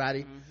for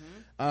everybody.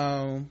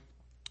 In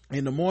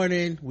the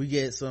morning, we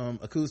get some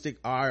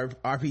acoustic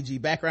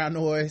RPG background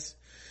noise.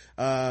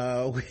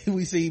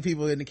 We see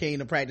people in the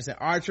kingdom practicing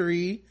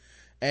archery,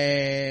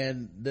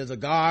 and there's a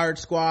guard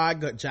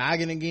squad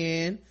jogging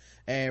again,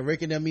 and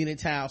Rick and them meet in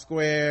town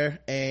square,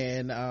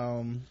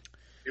 and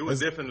it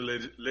was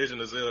definitely Legend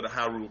of Zelda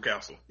Hyrule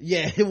Castle.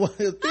 Yeah, it was.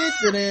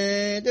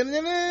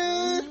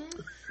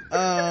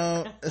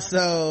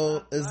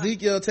 So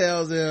Ezekiel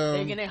tells him,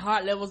 taking their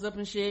heart levels up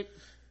and shit.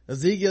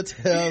 Ezekiel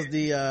tells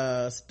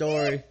the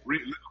story.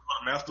 Rick looking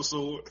for a master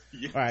sword.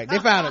 Yeah. Right, they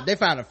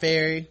found a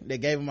fairy that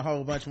gave him a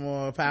whole bunch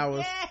more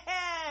powers.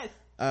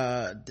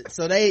 Yes.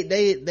 So they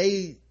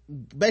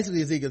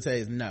basically, Ezekiel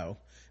says no,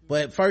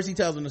 but first he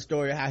tells them the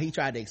story of how he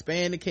tried to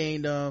expand the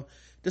kingdom.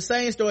 The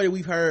same story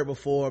we've heard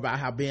before about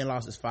how Ben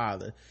lost his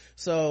father.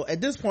 So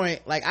at this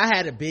point, like, I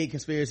had a big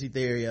conspiracy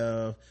theory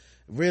of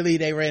really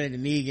they ran into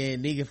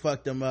Negan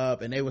fucked them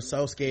up, and they were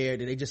so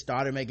scared that they just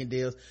started making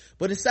deals.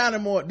 But it sounded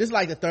more, this is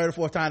like the 3rd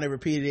or 4th time they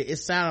repeated it. It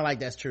sounded like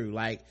that's true.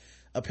 Like,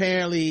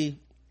 apparently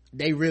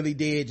they really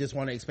did just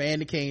want to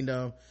expand the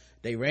kingdom.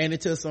 They ran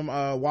into some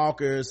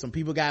walkers, some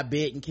people got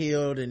bit and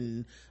killed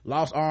and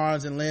lost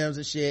arms and limbs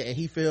and shit, and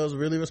he feels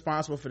really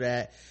responsible for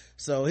that.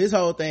 So his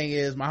whole thing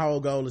is, my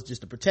whole goal is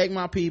just to protect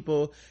my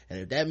people,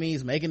 and if that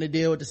means making a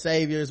deal with the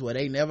saviors where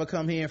they never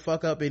come here and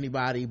fuck up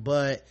anybody,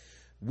 but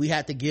we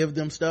have to give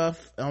them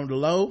stuff on the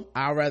low,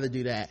 I'd rather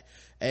do that.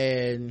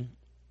 And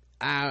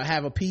I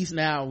have a peace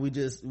now, we're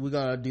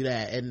gonna do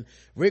that. And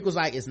Rick was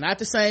like, it's not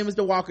the same as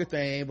the walker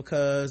thing,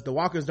 because the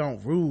walkers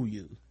don't rule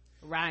you.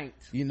 Right.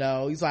 You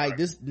know, he's like,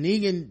 this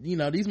Negan, you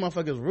know, these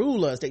motherfuckers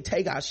rule us. They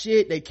take our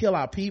shit, they kill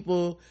our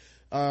people.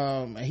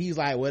 And he's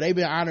like, well, they've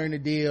been honoring the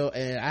deal,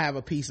 and I have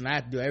a piece, and I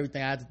have to do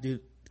everything I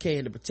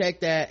can to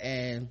protect that.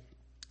 And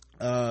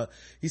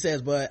he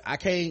says, but I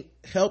can't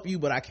help you,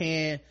 but I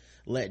can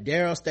let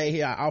Daryl stay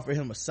here. I offer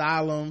him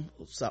asylum,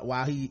 so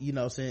while he, you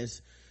know,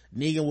 since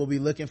Negan will be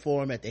looking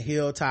for him at the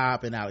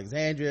hilltop in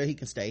Alexandria, he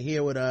can stay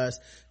here with us,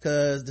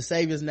 because the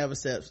saviors never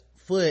set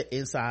foot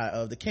inside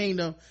of the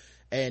kingdom.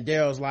 And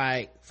Daryl's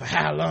like, for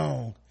how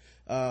long?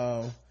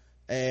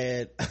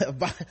 And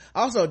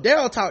also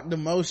Daryl talked the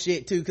most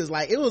shit too, because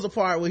like it was a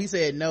part where he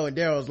said no, and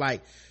Daryl was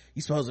like,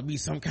 you supposed to be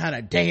some kind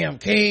of damn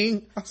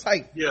king. I was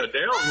like, yeah,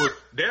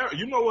 Daryl,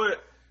 you know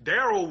what,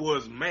 Daryl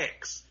was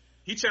Max.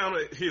 He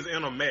channeled his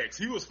inner Max.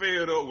 He was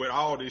fed up with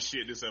all this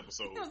shit this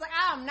episode. He was like,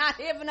 I'm not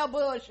here for no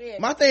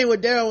bullshit. My thing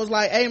with Daryl was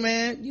like, hey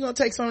man, you gonna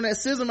take some of that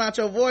sizzle out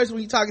your voice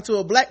when you talking to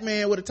a black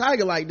man with a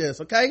tiger like this,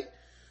 okay?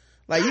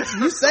 Like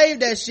you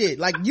save that shit.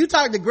 Like you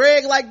talk to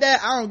Greg like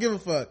that, I don't give a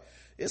fuck.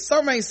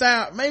 Something ain't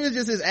sound, maybe it's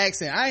just his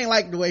accent. I ain't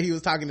like the way he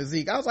was talking to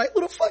Zeke. I was like,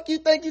 who the fuck you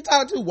think you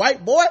talking to,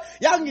 white boy?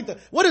 Y'all can get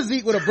what is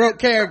Zeke with a broke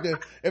character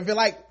and be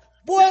like,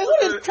 boy, who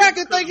does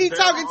Cracker think he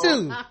talking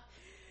to?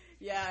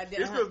 Yeah,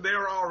 it's because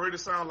Daryl already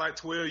sound like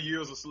 12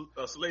 years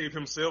a slave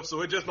himself,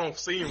 so it just don't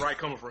seem right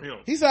coming from him.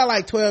 He sound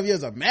like 12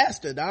 years a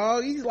master,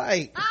 dog. He's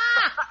like,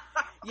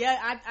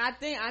 yeah, I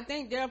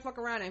think Daryl fuck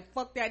around and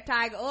fuck that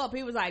tiger up.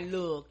 He was like,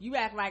 look, you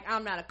act like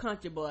I'm not a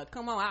country boy.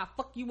 Come on, I'll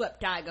fuck you up,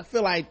 tiger. I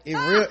feel like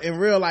in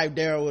real life,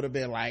 Daryl would have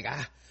been like,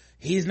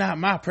 he's not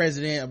my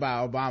president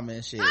about Obama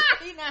and shit.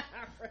 He's not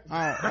my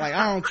president.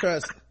 I don't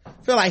trust. I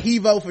feel like he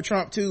vote for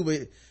Trump too,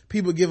 but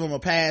people give him a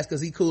pass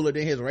because he cooler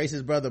than his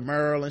racist brother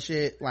Merle and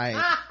shit. Like,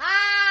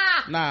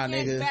 nah,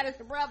 nigga.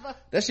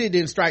 That shit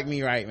didn't strike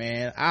me right,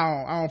 man.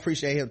 I don't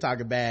appreciate him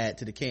talking bad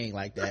to the king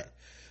like that.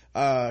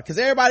 Cause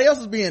everybody else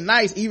was being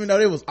nice, even though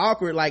it was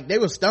awkward. Like, they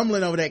were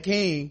stumbling over that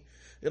king.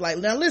 They're like,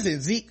 now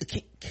listen,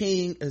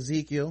 King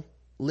Ezekiel,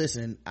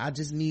 listen, I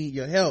just need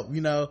your help,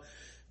 you know.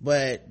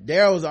 But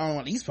Daryl was the only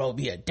one, he's supposed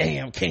to be a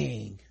damn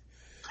king.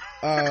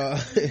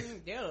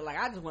 Daryl, like,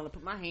 I just want to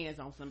put my hands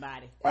on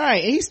somebody.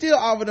 Right, and he still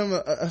offered him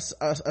a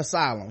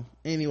asylum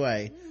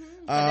anyway.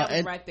 That was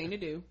the right thing to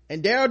do.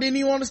 And Daryl didn't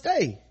even want to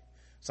stay.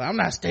 So I'm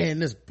not staying in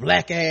this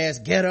black ass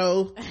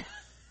ghetto.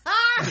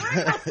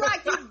 That's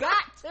like you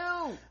got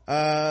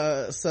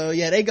to. So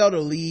yeah, they go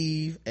to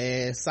leave,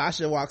 and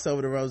Sasha walks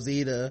over to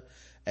Rosita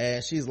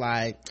And she's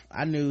like,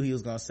 I knew he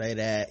was gonna say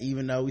that,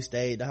 even though we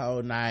stayed the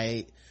whole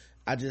night.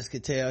 I just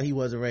could tell he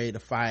wasn't ready to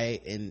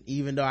fight, and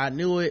even though I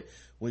knew it,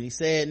 when he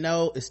said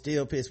no, it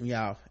still pissed me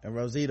off. And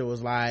Rosita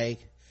was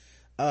like,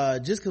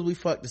 just because we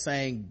fucked the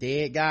same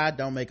dead guy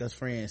don't make us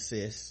friends,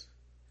 sis.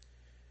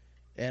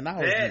 And I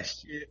was that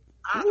shit,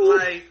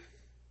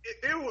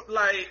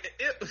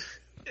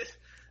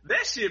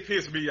 that shit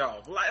pissed me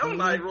off. Like, I'm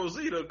like,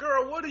 Rosita,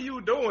 girl, what are you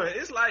doing?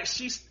 It's like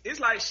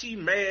she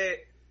mad.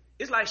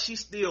 It's like she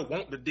still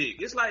want the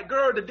dick. It's like,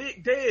 girl, the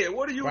dick dead.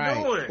 What are you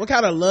doing? What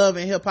kind of love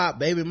and hip hop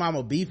baby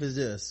mama beef is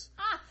this?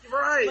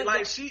 Right, but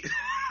like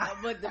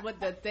but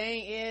the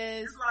thing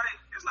is,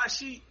 it's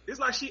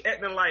like she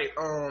acting like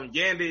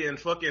Yandy and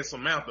fucking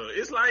Samantha.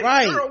 It's like,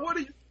 girl, what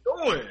are you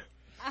doing?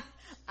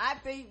 I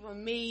think for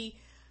me,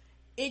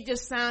 it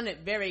just sounded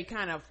very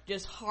kind of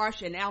just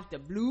harsh and out the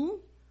blue.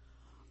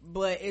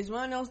 But it's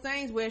one of those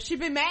things where she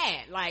been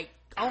mad, like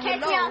on the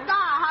low.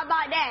 How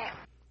about that?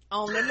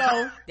 On the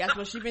low, that's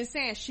what she been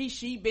saying.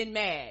 She been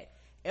mad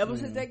ever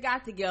since they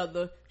got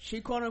together.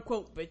 She quote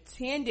unquote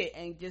pretended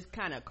and just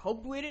kind of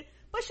coped with it,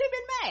 but she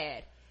been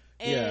mad.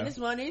 And it's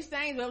one of these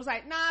things where it was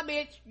like, nah,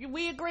 bitch,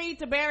 we agreed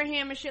to bury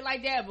him and shit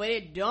like that, but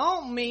it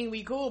don't mean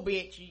we cool,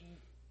 bitch.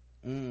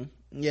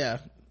 Yeah,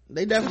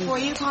 they definitely. Before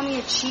you call me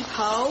a cheap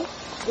hoe,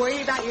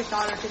 worry about your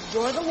daughter, because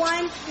you're the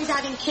one who's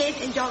having kids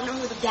and don't know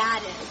who the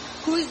dad is.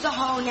 Who's the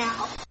hoe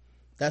now?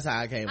 That's how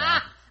I came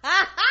out.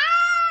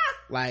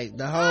 Like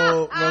the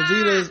whole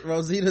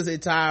Rosita's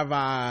entire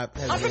vibe.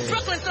 I'm from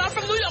Brooklyn, so I'm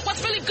from New York.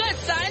 What's really good,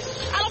 son?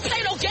 I don't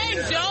play no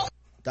games, yo.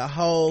 The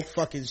whole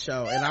fucking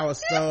show, and I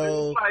was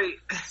so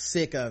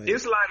sick of it.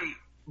 It's like,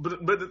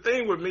 but the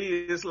thing with me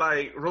is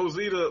like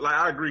Rosita. Like,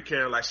 I agree,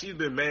 Karen. Like, she's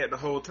been mad the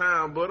whole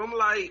time, but I'm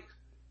like,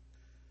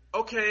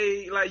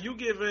 okay, like, you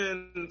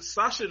giving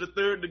Sasha the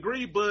third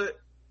degree, but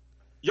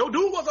your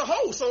dude was a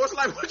hoe, so it's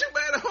like, what you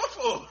mad at her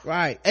for?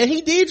 Right, and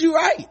he did you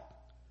right.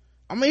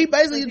 I mean, he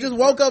basically just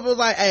woke up and was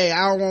like, hey,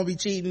 I don't want to be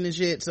cheating and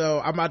shit, so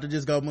I'm about to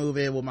just go move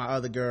in with my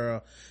other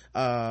girl.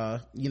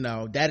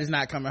 Daddy's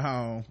not coming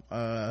home,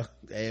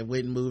 and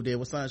went and moved in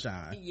with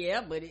Sunshine.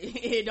 Yeah, but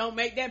it don't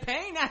make that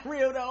pain not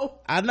real though.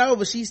 I know,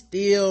 but she's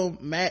still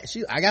mad.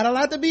 I got a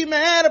lot to be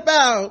mad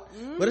about,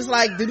 but it's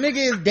like, the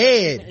nigga is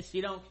dead.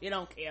 She don't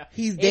care.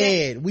 He's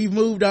dead. We've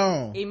moved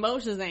on.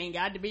 Emotions ain't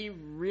got to be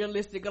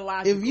realistic or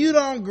logical. If you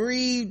don't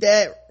grieve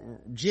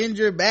that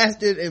ginger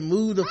bastard and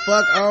move the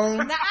fuck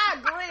on. Nah, I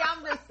agree.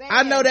 I'm just saying.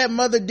 I know that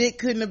mother dick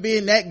couldn't have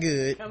been that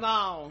good. Come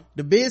on.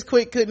 The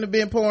Bisquick couldn't have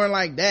been pouring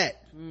like that.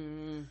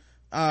 And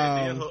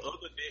then her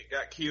other dick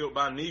got killed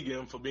by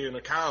Negan for being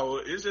a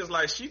coward. It's just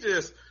like,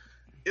 it's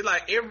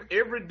like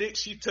every dick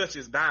she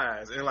touches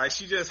dies, and like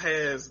she just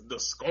has the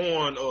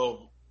scorn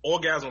of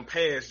orgasm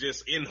past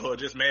just in her,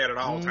 just mad at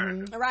all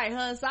times. Right, her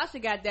and Sasha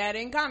got that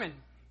in common.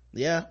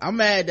 Yeah, I'm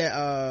mad that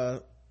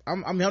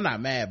I'm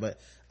not mad, but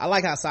I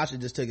like how Sasha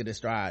just took it in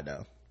stride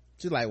though.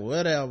 She's like,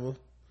 whatever.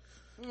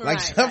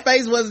 Like, her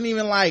face wasn't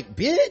even like,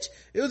 bitch.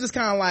 It was just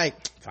kind of like,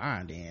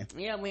 fine then.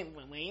 Yeah, we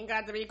ain't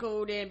got to be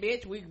cool then,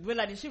 bitch. We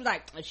realized she was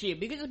like, shit,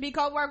 we could just be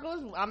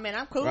co-workers. I mean,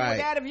 I'm cool with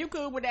that if you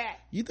cool with that.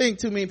 You think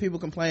too many people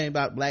complain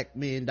about black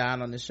men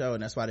dying on this show,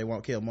 and that's why they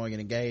won't kill Morgan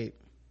and Gabe?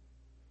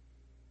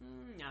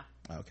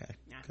 No. Okay.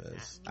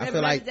 Because nah. I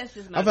feel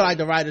like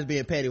the writers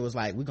being petty was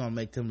like, we're gonna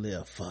make them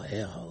live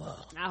forever.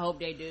 I hope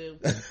they do.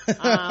 At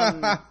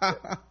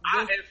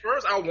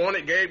first I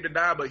wanted Gabe to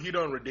die, but he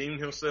done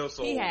redeemed himself,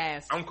 so he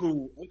has. I'm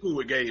cool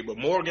with Gabe, but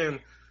Morgan,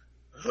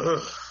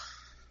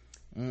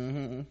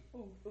 And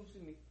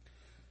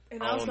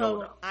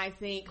also, I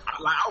think,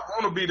 I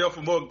want to be there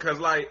for Morgan, because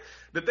like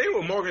the thing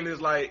with Morgan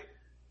is like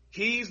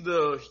he's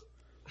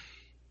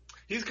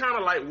kind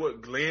of like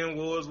what Glenn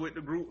was with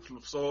the group,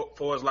 so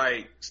for as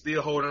like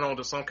still holding on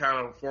to some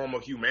kind of form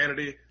of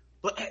humanity.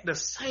 But at the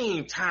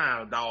same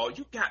time, dog,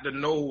 you got to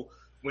know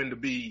when to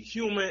be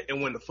human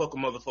and when to fuck a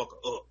motherfucker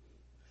up.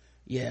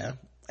 Yeah.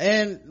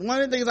 And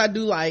one of the things I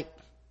do like,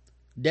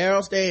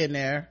 Daryl staying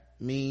there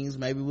means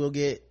maybe we'll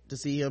get to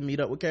see him meet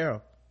up with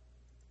Carol.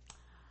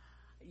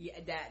 Yeah,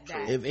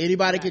 that. If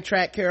anybody can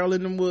track Carol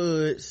in the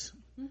woods,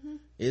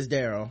 it's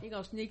Daryl. He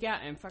gonna sneak out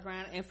and fuck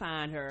around and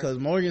find her. Cause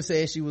Morgan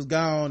said she was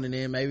gone, and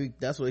then maybe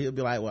that's what he'll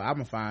be like, well, I'm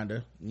gonna find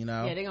her, you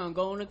know? Yeah, they gonna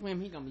go look for him,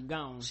 he gonna be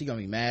gone. She gonna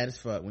be mad as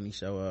fuck when he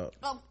show up.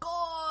 Of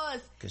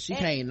course! Cause she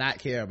can't not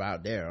care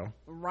about Daryl.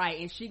 Right,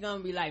 and she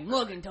gonna be like,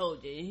 Morgan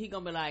told you, and he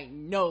gonna be like,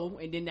 no,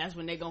 and then that's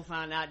when they gonna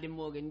find out that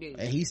Morgan did.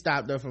 And he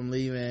stopped her from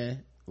leaving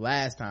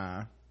last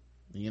time,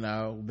 you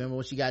know? Remember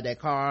when she got that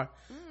car?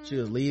 She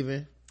was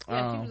leaving.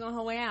 Yeah, she was on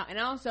her way out. And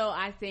also,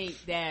 I think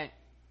that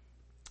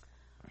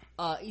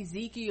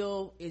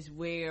Ezekiel is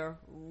where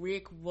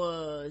Rick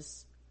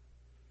was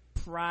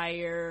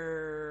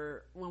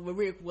prior, when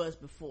Rick was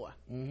before.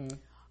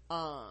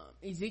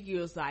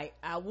 Ezekiel's like,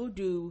 I will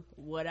do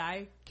what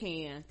I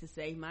can to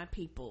save my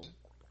people.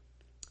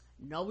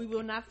 No, we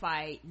will not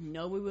fight.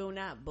 No, we will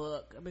not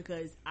buck,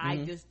 because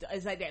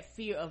it's like that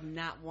fear of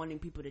not wanting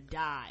people to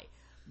die.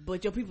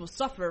 But your people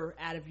suffer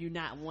out of you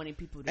not wanting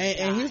people to die.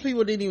 And his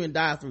people didn't even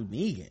die through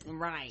Negan.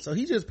 Right. So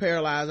he just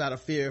paralyzed out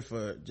of fear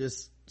for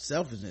just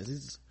selfishness.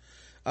 He's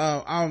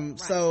right.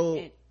 So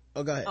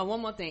and, go ahead.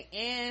 One more thing,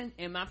 and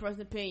in my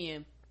personal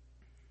opinion,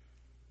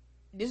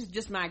 this is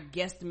just my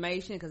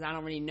guesstimation because I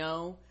don't really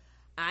know.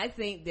 I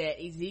think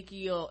that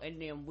Ezekiel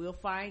and them will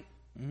fight.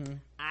 Mm-hmm.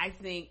 I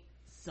think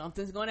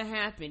something's gonna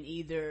happen.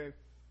 Either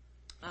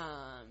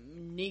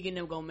Negan and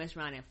them gonna mess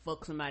around and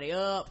fuck somebody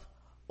up,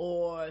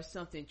 or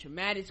something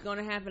traumatic's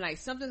gonna happen. Like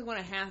something's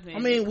gonna happen. I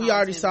mean, we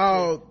already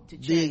saw to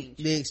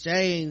the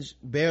exchange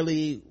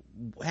barely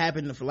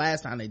happened the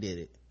last time they did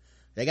it.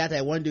 They got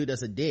that one dude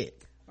that's a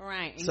dick.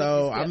 Right. And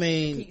so I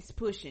mean, keeps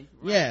pushing.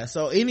 Right. Yeah.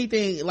 So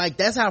anything like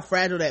that's how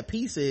fragile that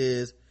piece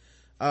is.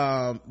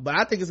 But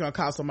I think it's gonna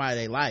cost somebody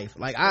their life.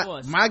 Like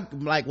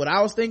what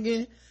I was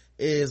thinking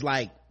is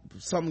like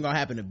something gonna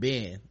happen to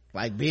Ben.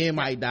 Like Ben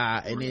might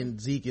die, and then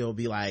Ezekiel will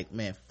be like,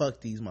 "Man,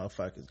 fuck these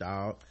motherfuckers,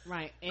 dog."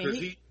 Right, and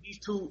he's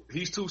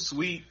too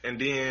sweet, and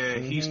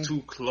then he's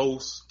too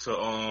close to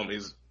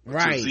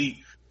right. to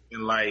Zeke,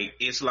 and like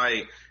it's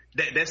like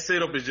that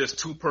setup is just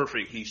too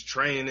perfect. He's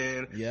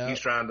training, he's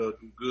trying to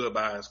do good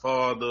by his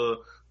father.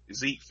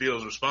 Zeke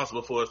feels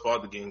responsible for his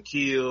father getting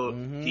killed.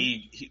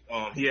 He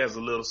has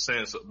a little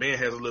sense. Ben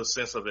has a little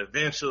sense of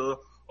adventure.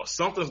 Or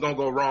something's gonna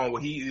go wrong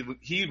where he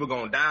either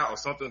gonna die or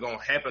something's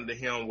gonna happen to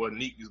him where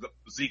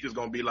Zeke is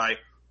gonna be like,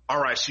 all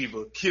right,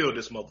 Shiva, kill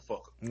this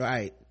motherfucker.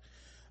 Right.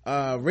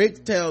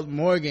 Rick tells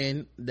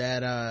Morgan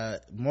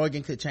that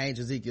Morgan could change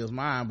Ezekiel's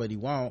mind, but he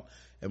won't.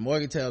 And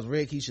Morgan tells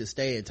Rick he should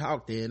stay and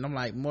talk then. And I'm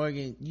like,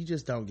 Morgan, you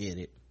just don't get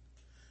it.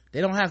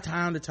 They don't have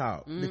time to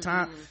talk.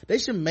 They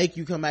should make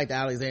you come back to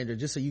Alexandria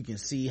just so you can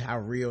see how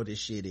real this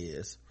shit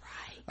is.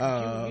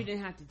 You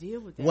didn't have to deal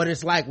with that. What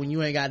it's like when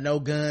you ain't got no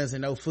guns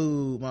and no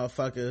food,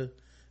 motherfucker,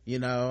 you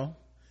know,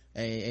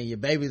 and your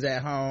baby's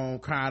at home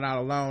crying out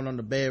alone on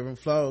the bedroom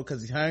floor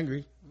because he's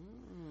hungry.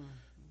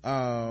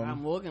 By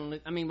Morgan,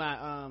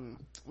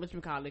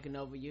 whatchamacallit looking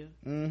over you.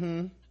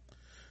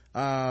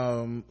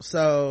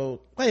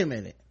 So wait a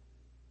minute,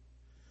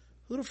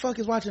 who the fuck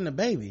is watching the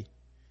baby?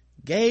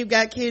 Gabe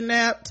got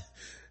kidnapped.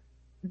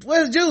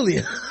 Where's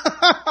Julia?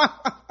 Her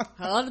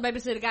other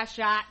babysitter got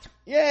shot.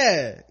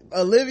 Yeah,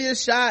 Olivia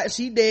shot,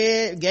 she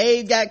dead.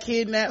 Gabe got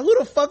kidnapped. Who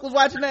the fuck was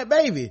watching that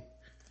baby?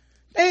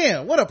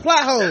 Damn, what a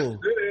plot hole. That's a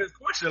good ass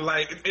question.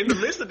 Like in the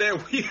midst of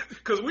that,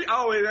 because we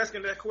always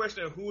asking that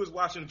question, who is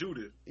watching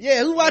Judith?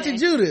 Yeah, who's watching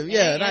Judith?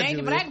 Yeah, not ain't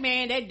Judith. The black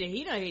man that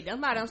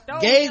somebody done stole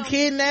Gabe him.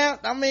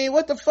 kidnapped. I mean,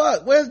 what the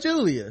fuck? Where's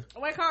Julia?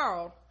 Where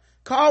Carl?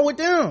 Carl with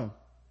them.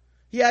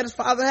 He had his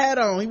father hat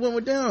on. He went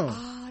with them.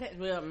 Oh, that's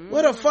real.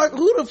 What the fuck?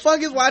 Who the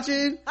fuck is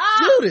watching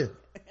Judith?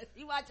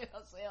 She watching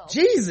herself.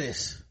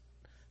 Jesus.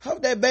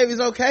 Hope that baby's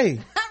okay.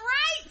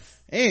 Right.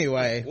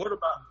 Anyway. What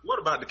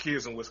about the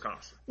kids in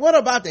Wisconsin? What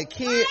about the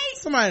kid? Right?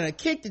 Somebody done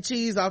kicked the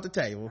cheese off the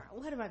table.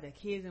 What about the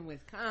kids in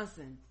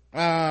Wisconsin?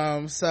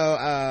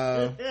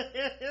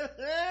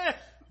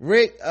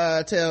 Rick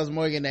tells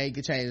Morgan that he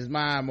could change his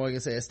mind. Morgan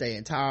says stay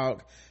and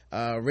talk.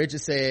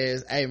 Richard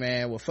says, hey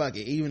man, well fuck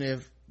it, even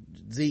if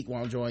Zeke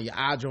won't join you,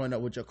 I'll join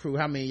up with your crew.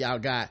 How many y'all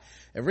got?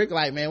 And Rick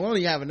like, man, we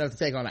only have enough to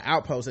take on an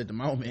outpost at the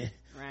moment.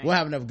 Right. We'll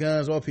have enough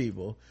guns or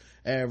people.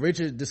 And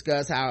Richard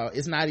discussed how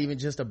it's not even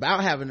just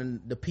about having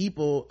the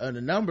people or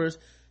the numbers.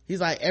 He's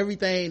like,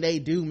 everything they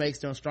do makes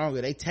them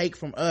stronger. They take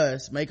from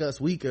us, make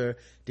us weaker.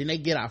 Then they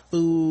get our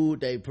food,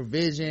 their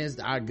provisions,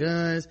 our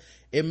guns.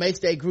 It makes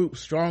their group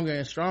stronger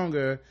and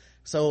stronger.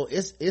 So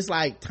it's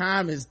like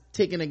time is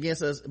ticking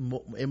against us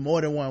in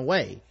more than one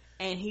way.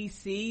 And he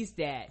sees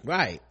that.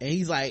 Right. And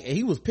he's like, and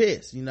he was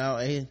pissed, you know.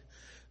 And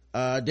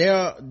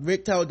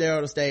Rick told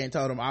Daryl to stay and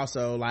told him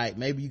also, like,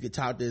 maybe you could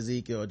talk to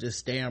Ezekiel or just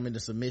stare him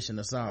into submission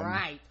or something.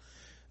 Right.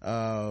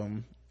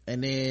 And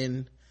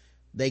then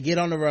they get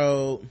on the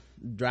road,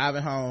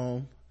 driving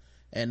home,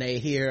 and they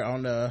hear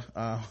on the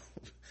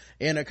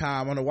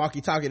intercom, on the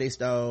walkie-talkie they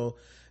stole,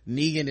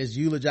 Negan is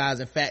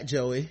eulogizing Fat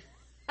Joey.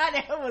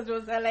 That was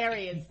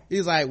hilarious.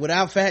 He's like,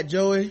 without Fat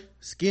Joey,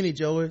 Skinny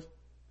Joey,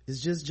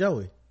 it's just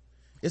Joey.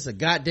 It's a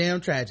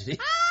goddamn tragedy.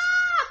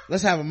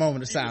 Let's have a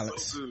moment of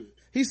silence.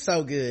 He's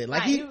so good.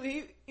 Like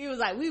he was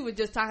like, we were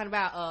just talking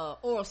about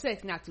oral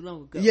sex not too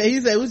long ago. Yeah,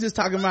 he said we was just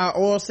talking about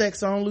oral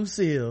sex on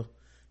Lucille.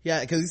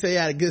 Yeah, because he said he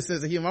had a good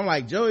sense of humor. I'm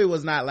like, Joey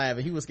was not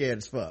laughing. He was scared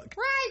as fuck.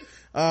 Right.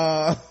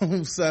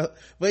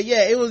 But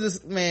yeah, it was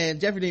just, man,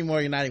 Jeffrey Dean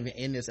Morgan not even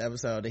in this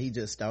episode. He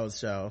just stole the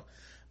show.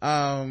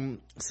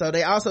 So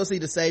they also see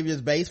the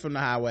Savior's base from the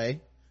highway.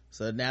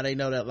 So now they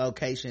know that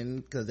location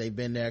because they've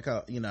been there,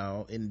 you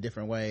know, in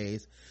different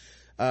ways.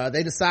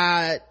 They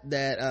decide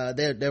that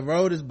their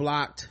road is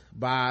blocked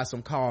by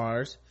some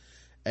cars,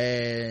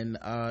 and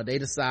they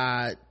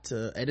decide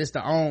to, and it's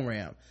the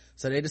on-ramp,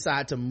 so they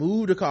decide to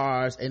move the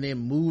cars and then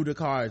move the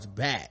cars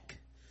back,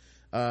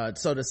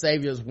 so the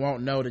Saviors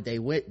won't know that they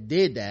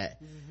did that.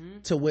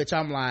 To which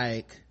I'm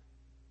like,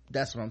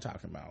 that's what I'm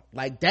talking about.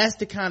 Like, that's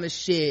the kind of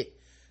shit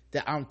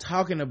that I'm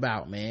talking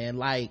about, man.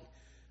 Like,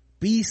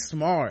 be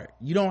smart.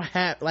 You don't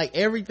have, like,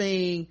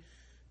 everything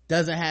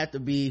doesn't have to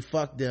be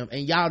fuck them,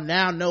 and y'all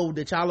now know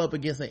that y'all up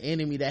against an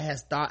enemy that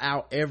has thought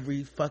out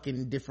every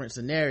fucking different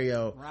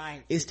scenario.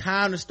 Right. It's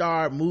time to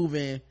start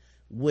moving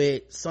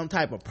with some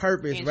type of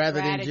purpose and rather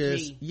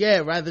strategy.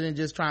 than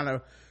just trying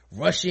to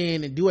rush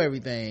in and do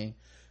everything.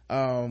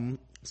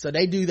 So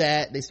they do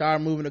that. They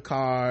start moving the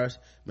cars.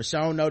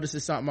 Michonne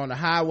notices something on the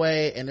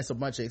highway, and it's a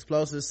bunch of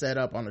explosives set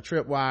up on a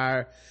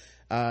tripwire.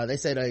 They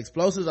say the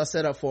explosives are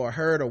set up for a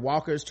herd of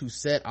walkers to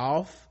set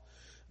off.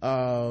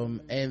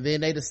 And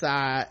then they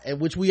decide, and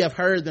which we have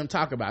heard them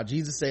talk about.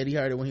 Jesus said he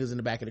heard it when he was in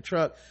the back of the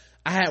truck.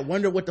 I had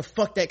wondered what the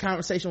fuck that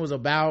conversation was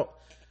about.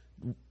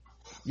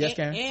 Yes,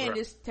 Karen? And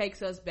this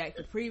takes us back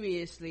to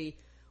previously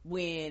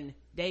when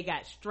they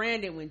got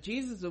stranded when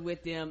Jesus was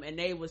with them, and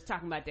they was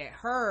talking about that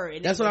herd.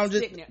 And that's what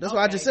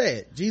I just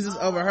said. Jesus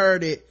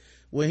overheard it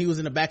when he was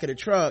in the back of the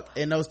truck,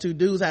 and those two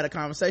dudes had a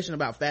conversation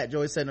about Fat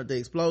Joy setting up the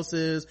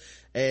explosives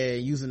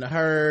and using the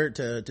herd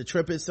to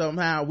trip it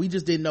somehow. We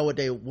just didn't know what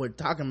they were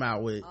talking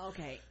about with,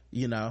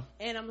 you know.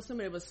 And I'm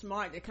assuming it was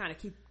smart to kind of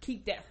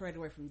keep that herd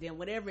away from them,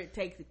 whatever it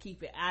takes to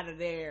keep it out of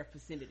their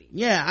vicinity.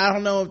 Yeah, I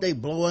don't know if they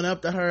blowing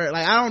up the herd.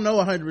 Like, I don't know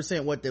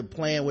 100% what the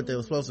plan with the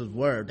explosives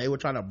were. They were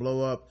trying to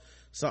blow up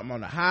something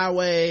on the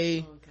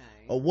highway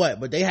or what,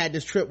 but they had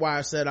this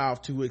tripwire set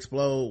off to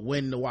explode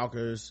when the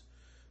walkers,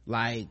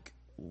 like,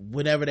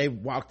 whenever they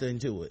walked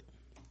into it.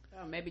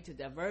 Maybe to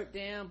divert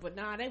them, but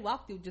nah, they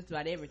walked through just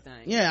about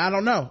everything. Yeah, I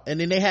don't know. And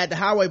then they had the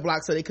highway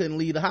blocked so they couldn't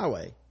leave the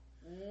highway.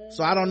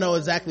 So I don't know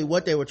exactly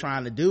what they were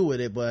trying to do with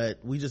it,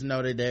 but we just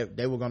know that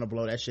they were going to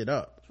blow that shit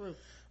up. True.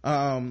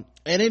 At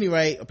any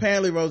rate,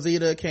 apparently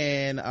Rosita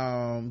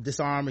can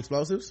disarm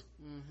explosives.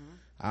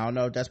 I don't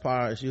know if that's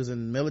she was in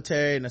the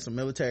military and that's some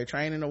military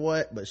training or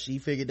what, but she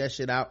figured that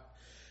shit out.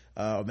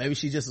 Maybe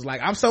she just was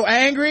like, I'm so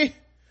angry,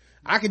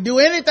 I can do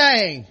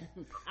anything.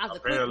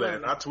 Apparently,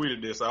 I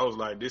tweeted this. I was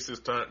like, this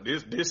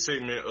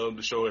segment of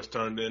the show has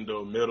turned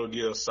into Metal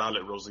Gear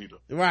Solid Rosita.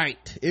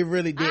 Right. It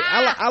really did.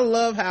 I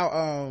love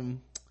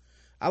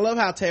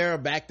how Tara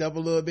backed up a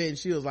little bit, and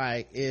she was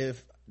like,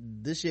 if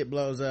this shit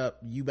blows up,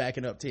 you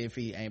backing up 10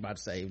 feet ain't about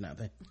to save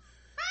nothing.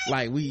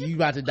 Like, you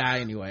about to die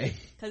anyway.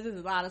 Cause there's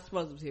a lot of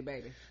explosives here,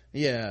 baby.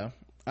 Yeah.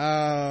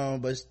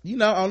 But you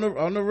know,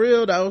 on the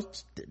real,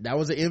 that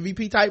was an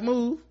MVP type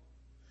move.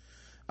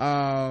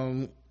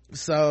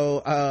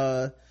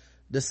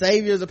 The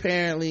saviors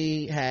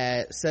apparently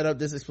had set up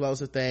this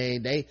explosive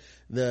thing.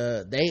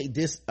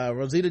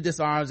 Rosita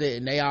disarms it,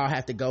 and they all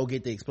have to go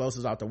get the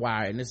explosives off the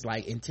wire, and this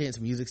like intense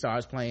music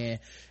starts playing,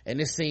 and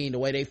this scene, the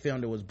way they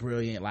filmed it was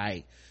brilliant.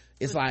 Like,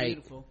 it's like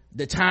beautiful.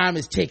 The time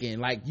is ticking.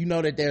 Like, you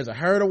know that there's a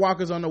herd of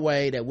walkers on the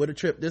way that would have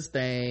tripped this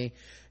thing.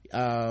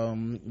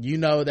 You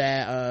know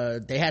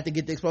that they had to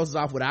get the explosives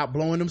off without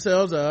blowing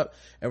themselves up,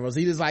 and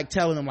Rosita's like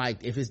telling them,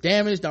 like, if it's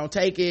damaged, don't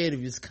take it. If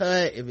it's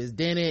cut, if it's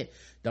dented,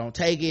 don't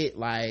take it.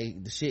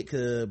 Like, the shit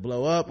could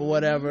blow up or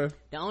whatever.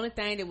 The only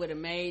thing that would have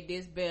made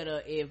this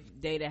better if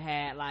they'd have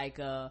had like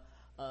a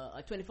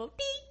 24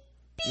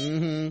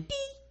 beep.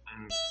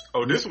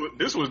 Oh, this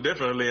was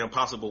definitely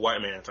Impossible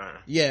White Man time.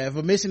 Yeah, if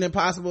a Mission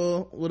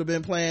Impossible would have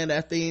been playing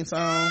that theme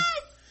song.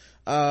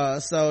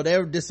 So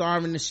they're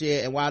disarming the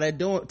shit, and while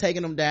they're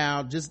taking them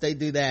down, just they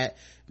do that,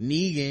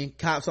 Negan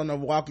cops on the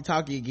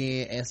walkie-talkie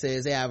again and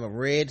says they have a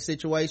red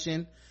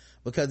situation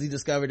because he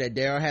discovered that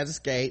Daryl has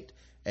escaped,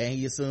 and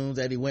he assumes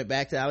that he went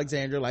back to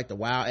Alexandria like the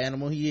wild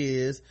animal he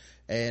is.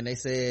 And they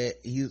said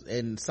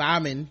and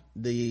Simon,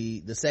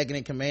 the second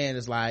in command,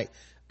 is like,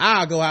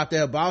 I'll go out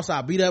there, boss,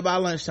 I'll be there by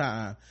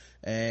lunchtime.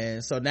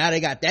 And so now they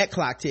got that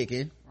clock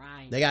ticking.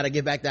 Right. They got to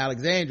get back to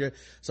Alexandria.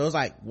 So it's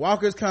like,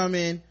 Walker's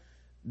coming,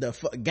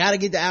 gotta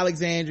get to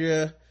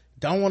Alexandria,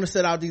 don't want to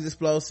set out these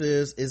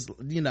explosives, is,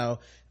 you know.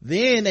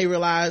 Then they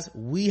realize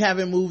we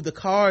haven't moved the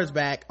cars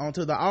back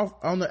onto the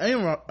on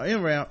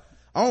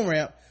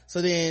ramp.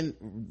 So then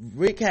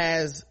Rick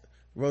has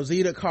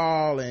Rosita,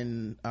 Carl,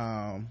 and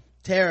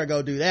Tara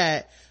go do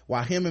that,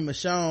 while him and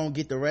Michonne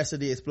get the rest of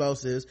the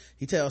explosives.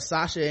 He tells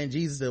Sasha and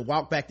Jesus to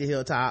walk back the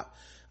hilltop,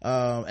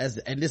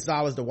 and this is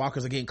all as the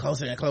walkers are getting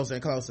closer and closer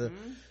and closer.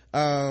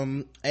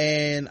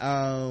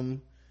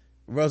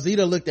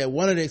 Rosita looked at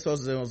one of the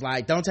explosives and was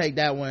like, don't take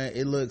that one,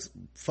 it looks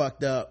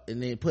fucked up,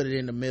 and then put it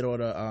in the middle of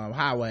the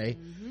highway.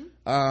 In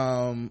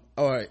the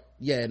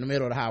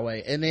middle of the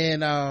highway. And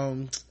then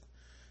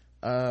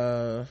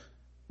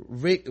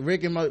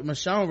Rick and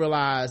Michonne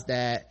realized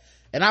that,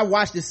 and I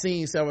watched this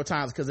scene several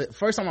times because the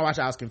first time I watched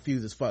it I was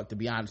confused as fuck, to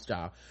be honest,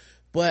 y'all.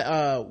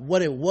 But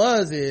what it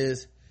was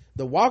is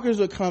the walkers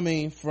were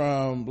coming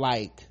from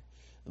they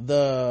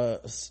were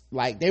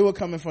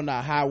coming from the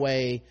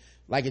highway.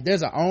 Like, if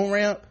there's an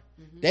on-ramp,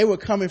 they were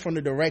coming from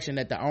the direction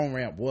that the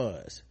on-ramp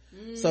was.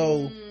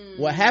 So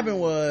what happened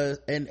was,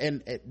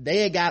 and they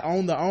had got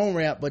on the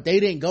on-ramp, but they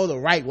didn't go the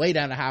right way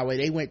down the highway.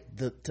 They went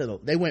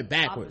they went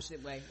backwards.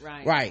 Opposite way,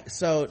 right. Right.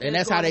 So and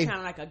that's how they kind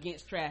of like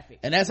against traffic.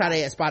 And that's how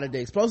they had spotted the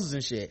explosives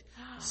and shit.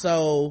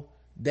 So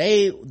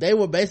they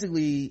were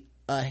basically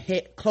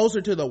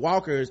closer to the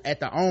walkers at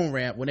the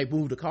on-ramp when they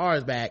moved the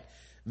cars back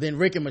than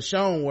Rick and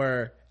Michonne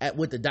were at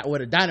where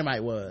the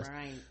dynamite was.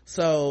 Right.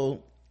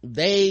 So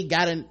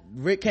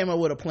Rick came up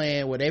with a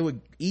plan where they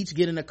would each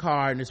get in a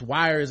car, and this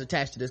wire is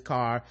attached to this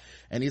car,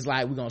 and he's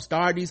like, we're gonna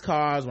start these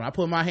cars. When I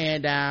put my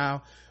hand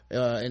down,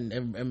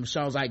 and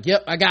Michonne's like,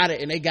 yep, I got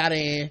it. And they got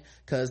in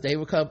because they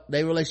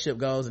relationship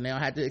goals and they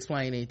don't have to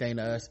explain anything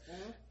to us.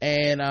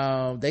 And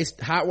they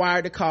hot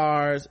wired the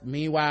cars.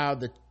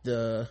 Meanwhile,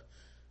 the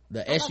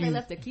I thought they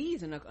left the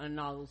keys in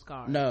all those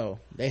cars. No,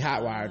 they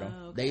hot wired them.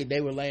 Okay. They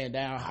were laying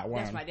down hot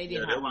wiring. That's right, they did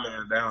Yeah, hot they were wire.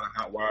 laying down and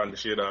hot wiring the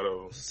shit out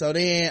of them. So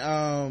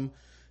then,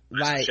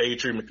 like Shade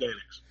Tree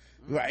Mechanics.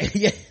 right,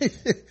 yeah,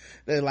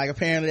 they're like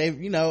apparently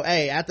they,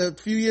 hey, after a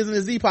few years in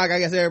the Z-Park, I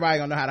guess everybody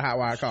gonna know how to hot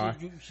wire a car.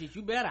 Shit,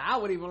 you better. I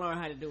would even learn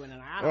how to do it,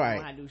 and I don't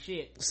know how to do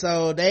shit.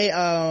 So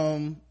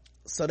the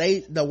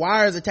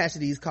wires attached to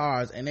these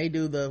cars, and they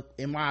do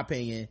in my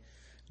opinion,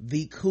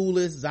 the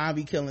coolest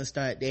zombie killing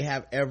stunt they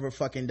have ever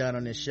fucking done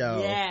on this show.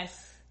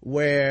 Yes.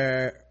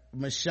 Where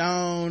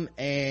Michonne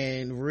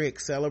and Rick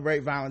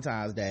celebrate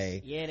Valentine's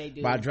Day. Yeah, they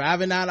do. By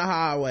driving down the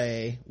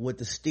highway with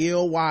the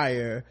steel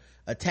wire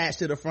attached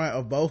to the front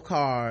of both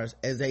cars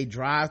as they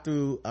drive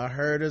through a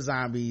herd of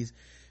zombies,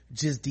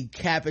 just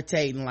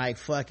decapitating like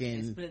fucking.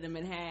 And split them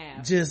in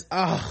half. Just,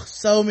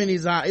 so many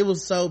zombies. It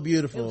was so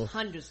beautiful. It was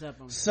hundreds of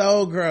them.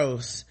 So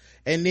gross.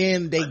 And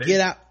then they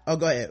get out. Oh,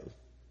 go ahead.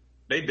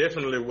 They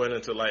definitely went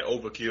into like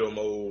overkill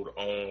mode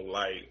on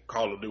like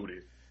Call of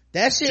Duty.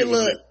 That shit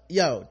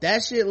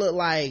looked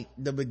like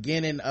the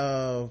beginning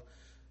of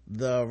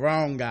the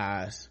Wrong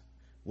Guys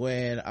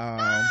when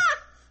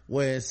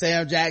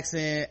Sam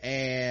Jackson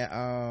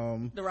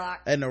and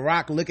The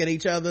Rock look at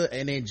each other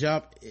and then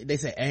jump. They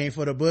say aim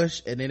for the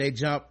bush and then they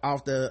jump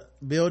off the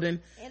building.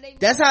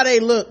 That's how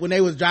they look when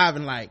they was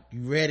driving, like,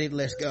 you ready,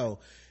 let's go.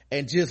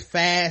 And just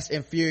Fast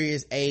and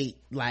Furious 8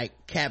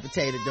 like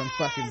decapitated them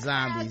fucking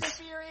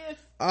zombies.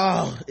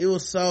 Oh, it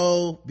was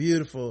so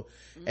beautiful.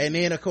 And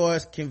then of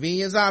course,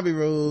 convenient zombie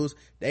rules.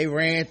 They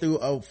ran through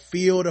a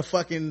field of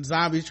fucking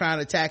zombies trying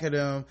to tackle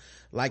them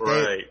like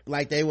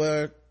they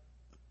were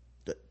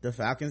the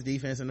Falcons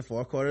defense in the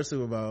fourth quarter of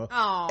Super Bowl.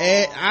 Aww.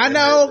 And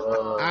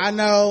I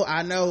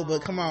know,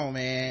 but come on,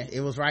 man.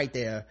 It was right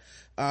there.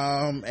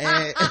 And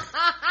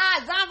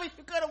Zombies,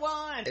 you could have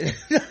won.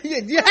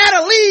 you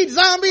had a lead,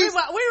 zombies.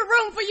 We were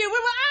rooting for you. We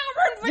were all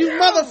rooting for you.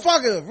 You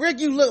motherfucker. Rick,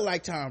 you look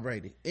like Tom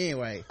Brady.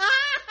 Anyway.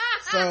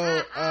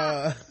 So,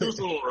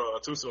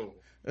 Too soon.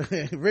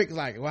 Rick's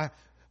like,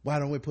 why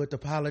don't we put the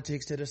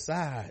politics to the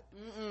side?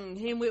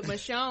 Him with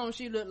Michonne,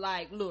 she looked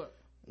like, look,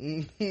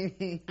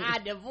 I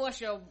divorce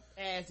your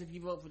ass if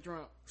you vote for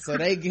Trump. So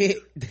they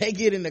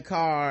get in the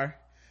car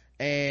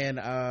and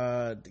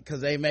because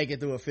they make it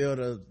through a field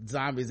of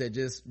zombies that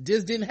just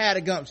didn't have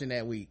the gumption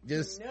that week.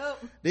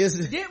 Nope.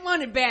 Didn't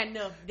want it bad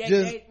enough.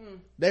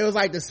 They was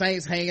like the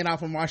Saints hanging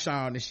off of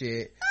Marshawn and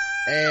shit.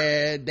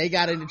 And they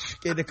got in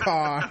the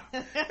car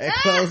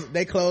and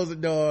they closed the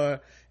door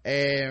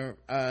and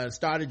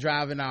started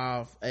driving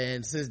off.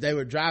 And since they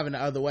were driving the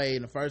other way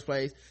in the first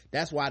place,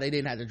 that's why they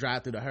didn't have to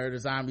drive through the herd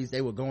of zombies.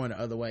 They were going the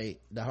other way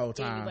the whole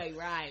time. Anyway,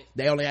 right.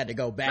 They only had to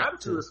go back. Now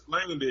that you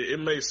explained it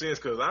made sense,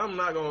 because I'm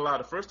not gonna lie,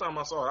 the first time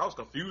I saw it, I was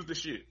confused as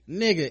shit.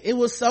 Nigga, it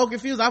was so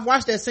confused. I've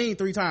watched that scene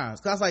 3 times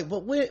because I was like,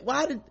 but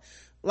why did,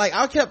 like,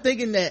 I kept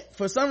thinking that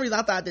for some reason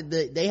I thought that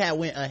they had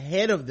went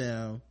ahead of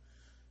them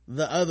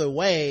the other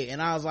way,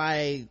 and I was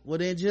like, well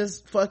then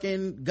just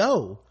fucking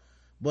go.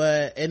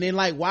 And then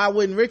like, why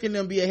wouldn't Rick and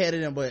them be ahead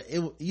of them? But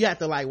you have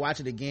to like watch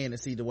it again to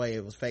see the way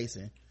it was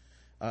facing.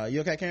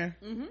 You okay, Karen?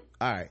 Mm-hmm.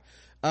 All right.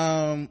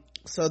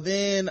 So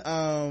then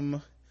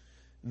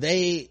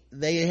they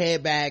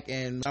head back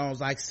and I was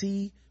like,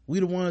 see,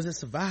 we the ones that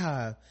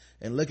survived,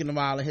 and looking them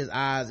all in his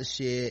eyes and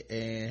shit,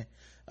 and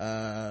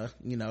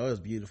it was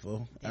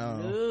beautiful.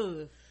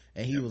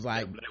 And he was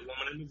like, black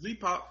woman in the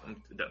Z-Pop,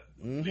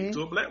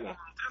 to a black woman.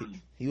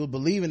 He was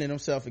believing in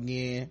himself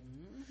again.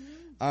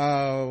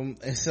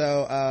 And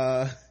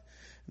so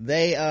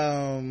they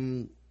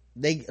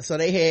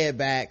head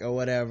back or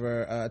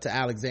whatever to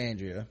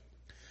Alexandria.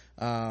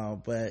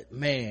 But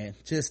man,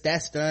 just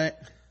that stunt,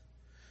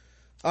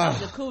 that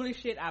was the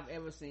coolest shit I've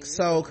ever seen.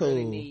 So cool.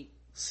 Really neat.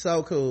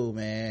 So cool,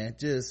 man.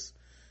 Just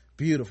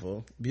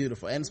beautiful.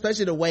 And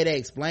especially the way they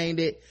explained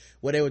it,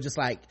 where they were just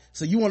like,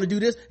 so you want to do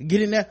this?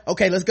 Get in there?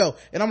 Okay, let's go.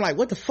 And I'm like,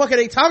 what the fuck are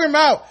they talking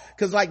about?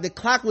 Cause like the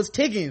clock was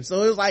ticking.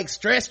 So it was like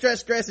stress.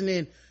 And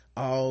then,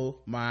 oh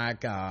my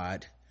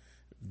God,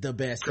 the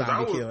best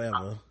zombie kill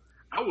ever.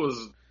 I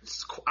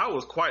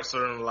was quite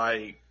certain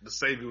like the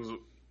Savior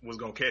was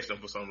gonna catch them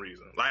for some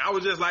reason. Like, I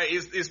was just like,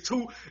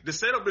 the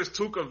setup is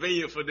too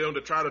convenient for them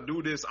to try to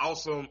do this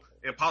awesome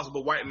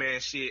impossible white man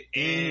shit,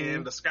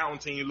 and the scouting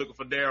team looking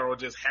for Daryl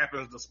just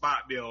happens to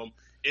spot them,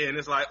 and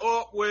it's like,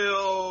 oh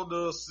well,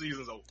 the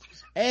season's over.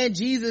 And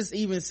Jesus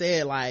even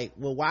said like,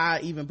 well, why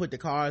even put the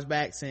cars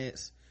back,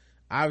 since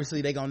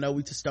obviously they gonna know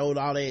we just stole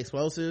all their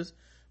explosives.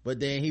 But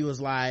then he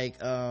was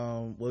like,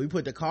 well, we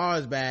put the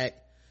cars back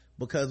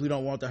because we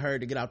don't want the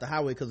herd to get out the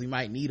highway because we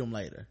might need them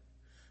later.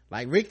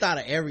 Like, Rick thought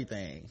of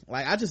everything.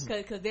 Like, I just,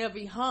 cause they'll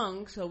be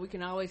hung, so we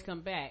can always come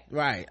back.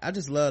 Right. I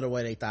just love the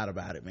way they thought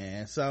about it,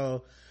 man.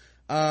 So,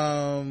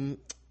 and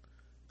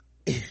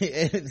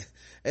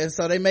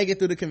so they make it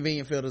through the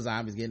convenient field of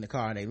zombies, get in the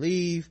car and they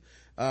leave.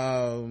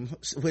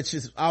 which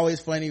is always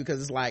funny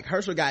because it's like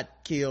Herschel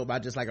got killed by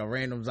just like a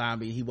random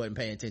zombie he wasn't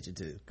paying attention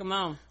to. Come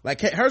on.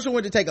 Like Herschel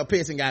went to take a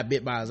piss and got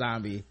bit by a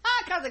zombie.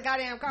 Cause of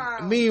goddamn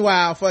Carl.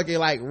 Meanwhile, fucking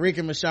like Rick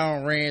and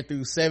Michonne ran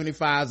through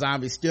 75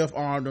 zombies, stiff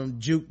armed them,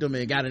 juked them,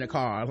 and got in the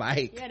car.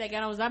 Like, yeah, they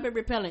got on zombie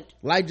repellent.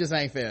 Life just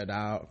ain't fair,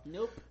 dog.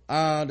 Nope.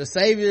 The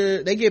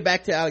Savior, they get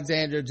back to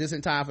Alexandria just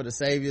in time for the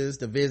Saviors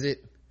to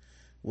visit,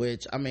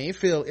 which, I mean,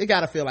 it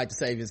gotta feel like the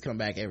Saviors come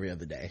back every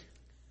other day.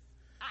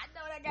 I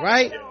know that guy.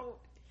 Right?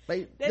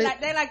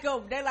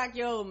 They like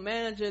your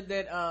manager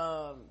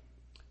that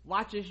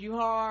watches you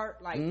hard,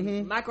 like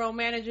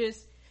micromanages.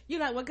 You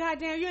like, well,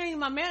 goddamn, you ain't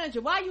my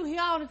manager. Why you here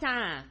all the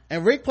time?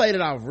 And Rick played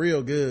it off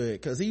real good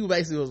because he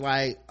basically was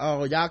like,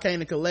 "Oh, y'all came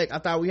to collect. I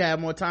thought we had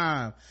more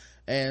time."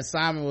 And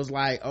Simon was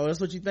like, "Oh, that's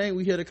what you think?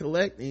 We here to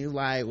collect?" And he was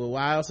like, "Well,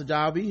 why else would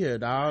y'all be here,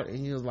 dog?"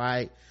 And he was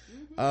like,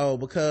 "Oh,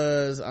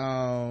 because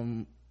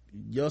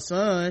your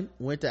son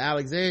went to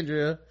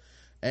Alexandria,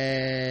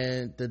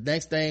 and the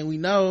next thing we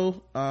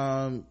know,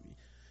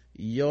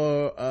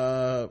 your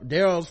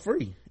Daryl's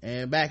free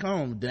and back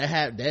home.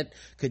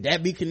 Could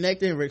that be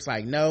connected?" And Rick's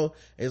like, "No."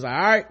 It's like, all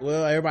right,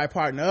 well, everybody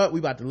partner up, we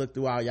about to look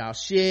through all y'all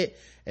shit.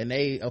 And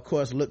they of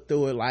course look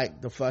through it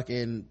like the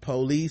fucking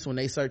police when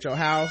they search your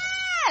house.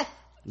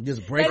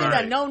 Just break it. They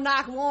did a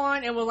no-knock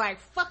warrant and was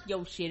like, fuck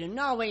your shit, and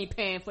no, we ain't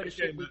paying for the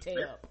shit we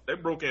tell. They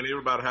broke into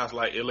everybody's house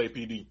like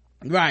LAPD.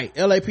 Right,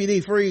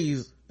 LAPD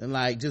freeze, and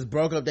like just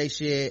broke up they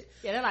shit.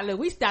 Yeah, they're like, look,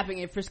 we stopping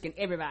and frisking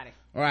everybody.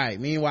 Right,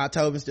 meanwhile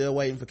Tobin's still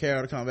waiting for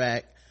Carol to come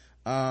back.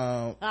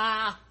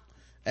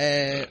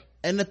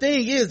 And the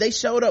thing is, they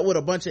showed up with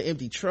a bunch of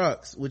empty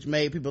trucks, which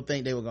made people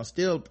think they were gonna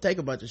still take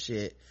a bunch of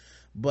shit,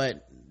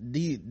 but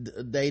they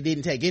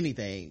didn't take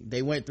anything.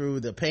 They went through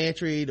the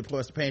pantry. Of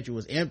course the pantry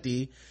was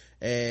empty,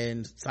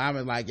 and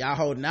Simon's like, y'all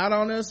holding out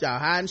on us, y'all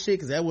hiding shit,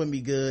 because that wouldn't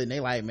be good. And they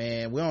like,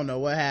 man, we don't know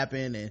what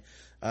happened.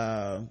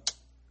 And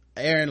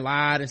Aaron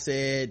lied and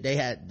said they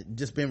had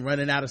just been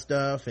running out of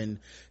stuff, and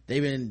they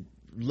ain't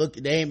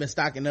been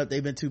stocking up.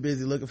 They've been too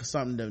busy looking for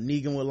something that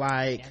Negan would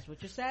like. That's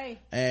what you say.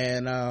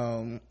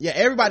 And yeah,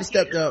 everybody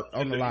stepped up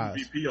on the lies.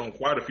 MVP on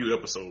quite a few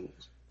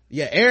episodes.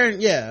 Yeah, Aaron,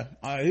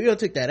 he'll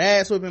take that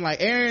ass whipping.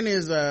 Like, Aaron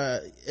is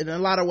in a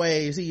lot of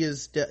ways he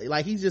is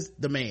he's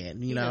just the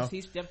man, you know. He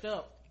stepped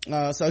up.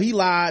 So he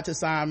lied to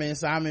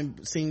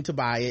Simon seemed to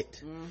buy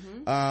it.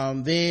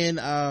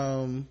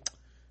 Then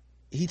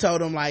he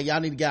told him like, y'all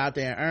need to get out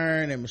there and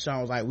earn, and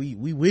Michonne was like,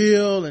 we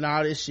will, and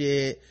all this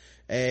shit.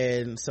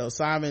 And so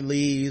Simon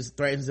leaves,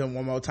 threatens him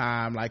one more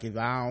time, like, if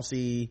y'all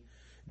see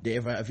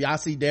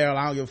Daryl,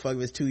 I don't give a fuck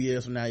if it's 2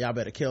 years from now, y'all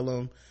better kill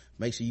him.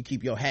 Make sure you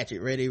keep your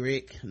hatchet ready,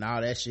 Rick, and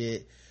all that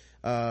shit.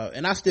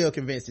 And I'm still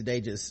convinced that they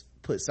just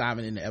put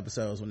Simon in the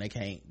episodes when they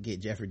can't get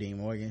Jeffrey Dean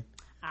Morgan.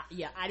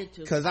 Yeah, I did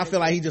too. Cause I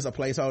feel like he's just a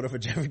placeholder for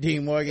Jeffrey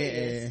Dean Morgan,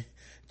 and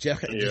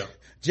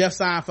Jeff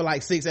signed for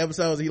like 6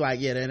 episodes. He like,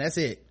 yeah, then that's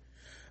it.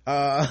 He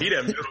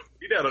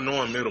that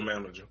annoying middle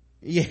manager.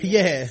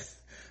 Yeah.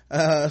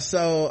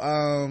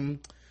 So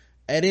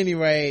at any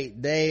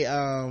rate, they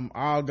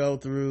all go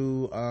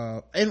through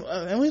and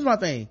here's my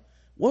thing,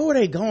 where were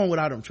they going with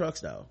all them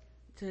trucks though?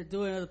 To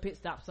do another pit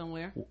stop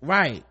somewhere.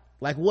 Right.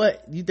 Like,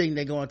 what you think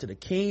they going to the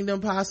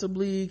Kingdom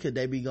possibly? Could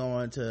they be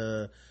going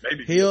to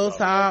maybe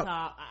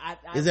Hilltop?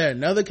 Is there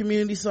another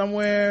community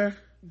somewhere?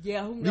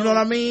 Yeah, who knows? You know what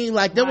I mean?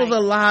 Like, there was a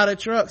lot of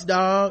trucks,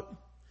 dog.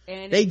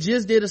 And they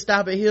just did a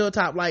stop at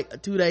Hilltop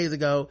like 2 days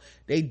ago.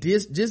 They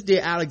just did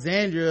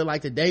Alexandria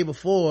like the day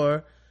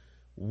before.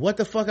 What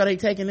the fuck are they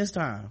taking this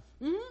time?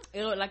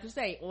 Like you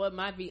say, or it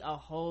might be a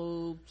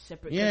whole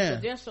separate. Yeah,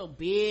 they're so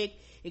big.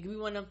 It could be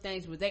one of them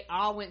things where they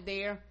all went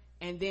there,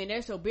 and then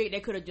they're so big they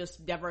could have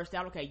just diversed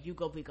out. Okay, you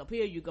go pick up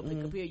here, you go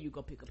pick up here, you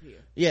go pick up here.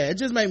 Yeah, it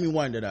just made me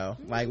wonder though.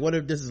 Like, what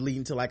if this is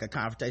leading to like a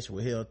confrontation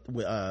with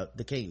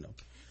the Kingdom?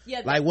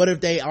 Yeah, like, what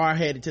if they are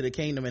headed to the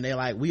Kingdom and they're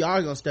like, we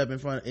are gonna step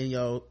in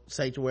your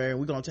sanctuary and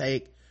we're gonna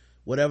take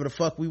whatever the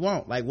fuck we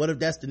want? Like, what if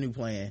that's the new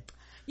plan?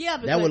 Yeah,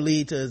 that would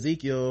lead to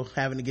Ezekiel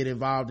having to get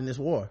involved in this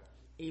war,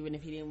 even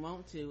if he didn't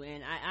want to.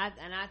 And I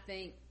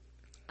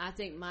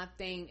think my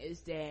thing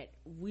is that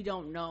we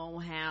don't know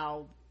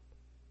how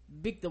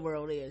big the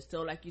world is.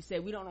 So like you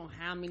said, we don't know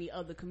how many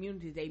other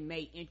communities they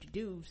may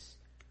introduce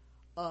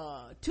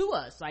to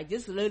us. Like,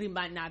 this literally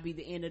might not be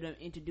the end of them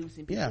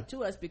introducing people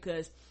to us,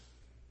 because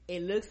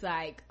it looks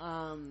like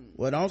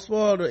well, don't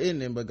spoil the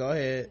ending, but go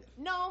ahead.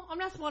 No, I'm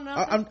not spoiling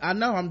I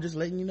know, I'm just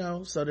letting you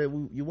know so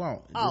that you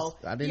won't.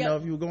 I didn't know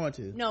if you were going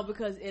to. No,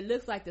 because it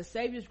looks like the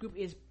Saviors group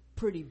is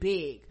pretty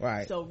big,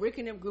 right? So Rick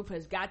and them group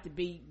has got to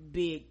be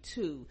big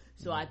too.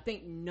 So I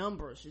think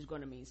numbers is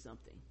going to mean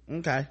something.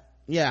 Okay,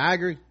 yeah, I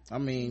agree. I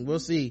mean, we'll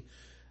see.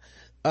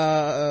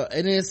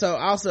 And then so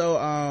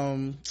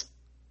also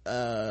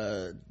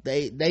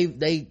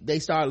they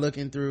start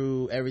looking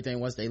through everything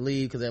once they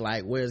leave, because they're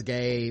like, where's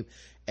Gabe?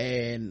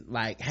 And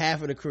like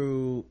half of the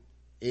crew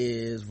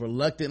is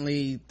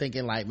reluctantly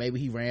thinking like maybe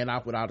he ran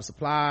off with all the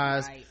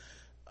supplies. Right.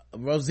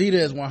 Rosita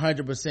is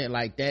 100%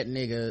 like, that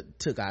nigga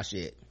took our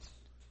shit.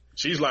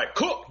 She's like,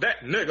 cook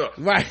that nigga.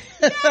 Right.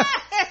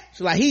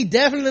 She's like, he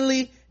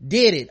definitely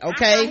did it,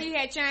 okay? I thought he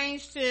had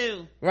changed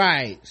too.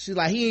 Right. She's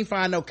like, he ain't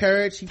find no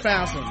courage, he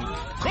found some.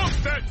 Cook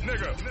that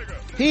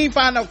nigga. He ain't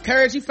find no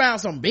courage, he found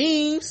some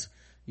beans.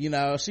 You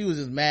know, she was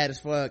just mad as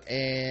fuck,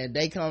 and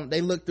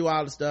they look through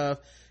all the stuff,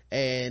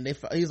 and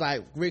he's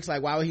like, Rick's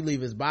like, why would he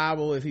leave his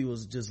Bible if he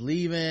was just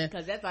leaving?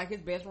 Because that's like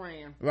his best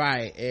friend.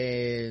 Right.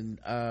 And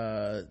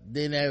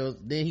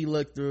then he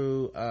looked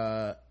through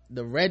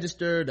the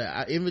register,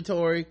 the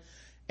inventory,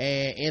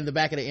 and in the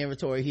back of the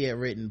inventory he had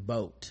written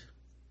boat.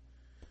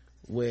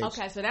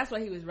 Okay, so that's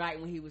what he was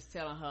writing when he was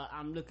telling her,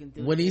 I'm looking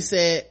through when this. he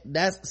said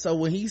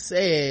when he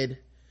said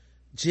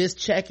just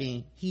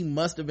checking, he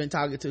must have been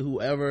talking to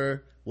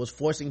whoever was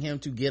forcing him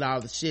to get all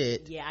the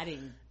shit. Yeah, I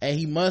didn't. And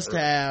he must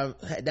have,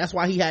 that's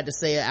why he had to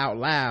say it out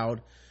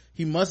loud.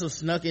 He must have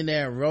snuck in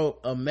there and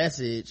wrote a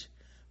message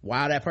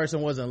while that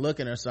person wasn't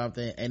looking or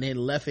something, and then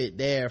left it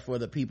there for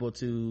the people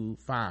to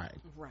find.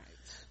 Right.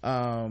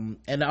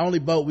 And the only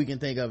boat we can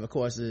think of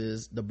course,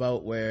 is the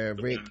boat where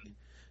Rick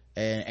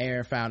and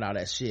Aaron found all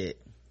that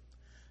shit.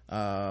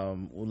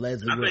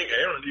 Leslie, I think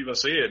Aaron even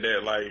said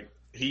that, like,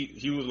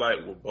 he was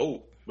like, well,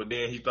 boat. But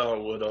then he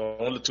thought, well, the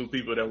only two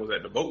people that was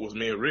at the boat was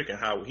me and Rick, and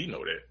how would he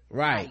know that?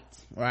 Right.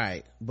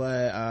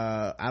 But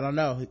I don't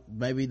know,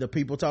 maybe the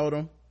people told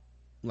him,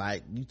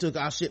 like, you took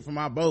our shit from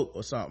our boat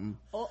or something.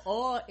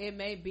 Or it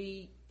may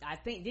be, I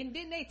think, didn't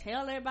they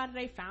tell everybody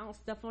they found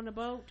stuff on the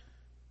boat?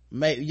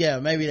 Maybe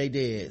they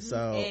did. Mm-hmm.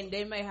 So, and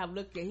he may have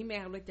looked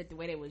at the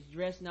way they was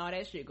dressed and all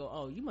that shit, go,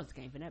 oh, you must have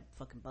came from that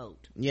fucking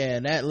boat. Yeah,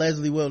 and that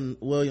Leslie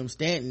William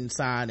Stanton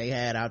sign they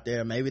had out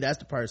there, maybe that's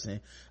the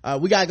person.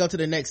 We gotta go to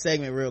the next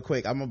segment real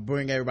quick. I'm gonna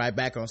bring everybody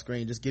back on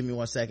screen. Just give me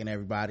 1 second,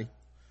 everybody.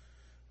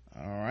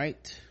 All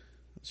right,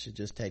 should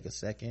just take a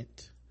second,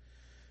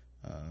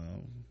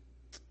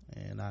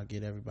 and I'll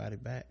get everybody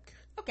back.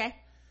 Okay.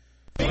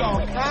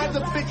 All kinds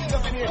of bitches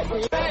up in here.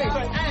 Hey,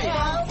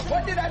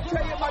 what did I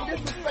tell you about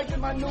disrespecting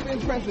my Nubian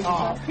princess?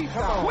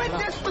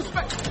 What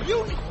disrespect?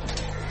 You.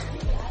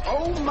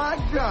 Oh my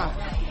God.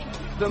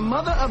 The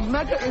mother of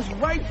Mecca is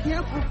right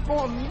here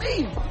before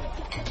me.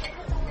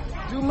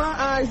 Do my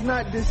eyes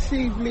not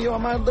deceive me, or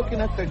am I looking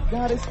at the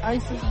goddess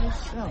Isis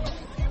herself?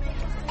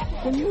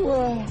 Can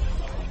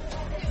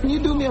you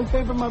do me a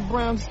favor, my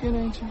brown skin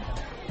angel?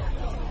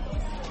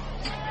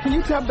 Can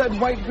you tap that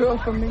white girl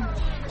for me?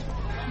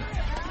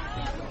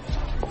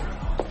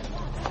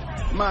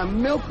 My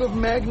milk of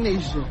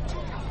magnesia.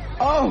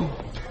 Oh.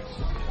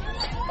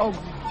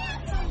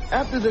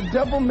 After the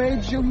devil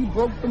made you, he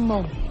broke the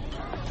mold.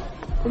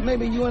 But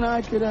maybe you and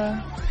I could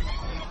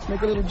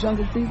make a little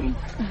jungle fever.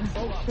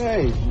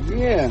 Okay,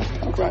 yeah,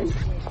 all right.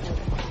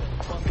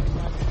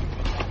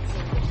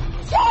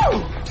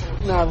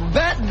 Woo! Now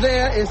that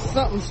there is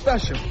something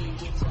special.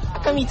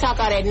 How come you talk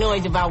all that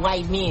noise about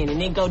white men and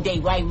then go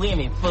date white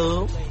women,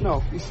 fool?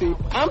 No, you see,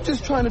 I'm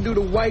just trying to do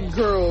the white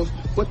girls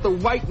what the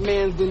white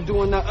man's been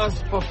doing to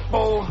us for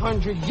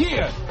 400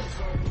 years.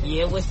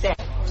 Yeah, what's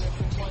that?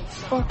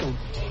 Fucking.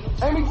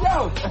 Amy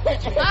Jones.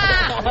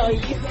 Oh,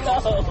 you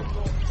go.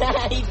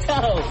 He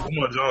told.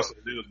 Umar Johnson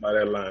lives by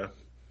that line.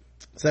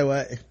 Say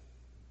what?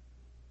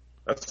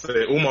 I said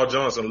Umar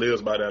Johnson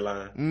lives by that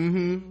line.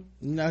 Mm-hmm.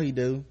 You know he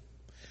do.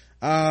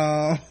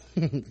 Cause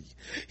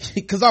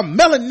I'm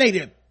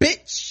melanated,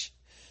 bitch.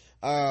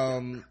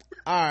 All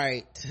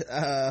right,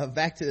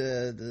 back to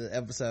the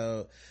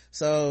episode.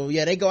 So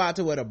yeah, they go out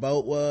to where the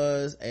boat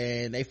was,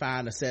 and they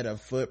find a set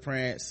of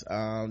footprints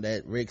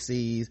that Rick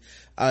sees.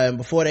 And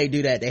before they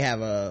do that, they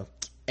have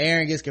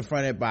Aaron gets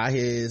confronted by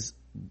his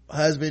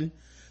husband,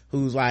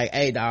 who's like,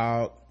 hey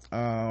dog,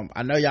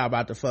 I know y'all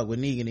about to fuck with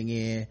Negan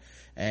again,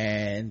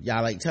 and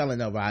y'all ain't telling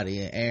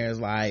nobody. And Aaron's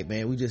like,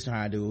 man, we just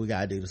trying to do what we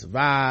gotta do to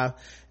survive.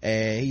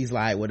 And he's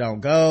like, well, don't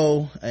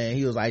go. And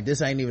he was like,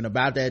 this ain't even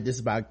about that, this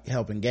is about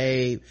helping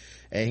Gabe.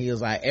 And he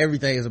was like,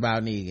 everything is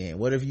about Negan.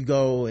 What if you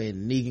go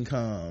and Negan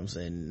comes,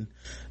 and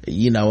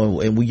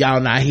and we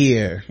y'all not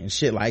here and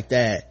shit like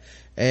that.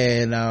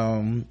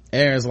 And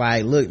Aaron's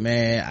like, look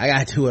man, I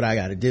gotta do what I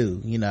gotta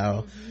do,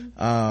 yeah,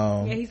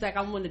 he's like,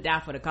 I'm willing to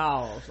die for the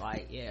cause.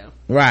 Like, yeah,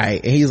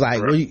 right. And he's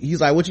like,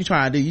 what you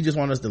trying to do? You just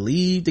want us to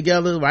leave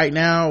together right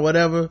now or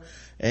whatever?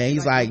 And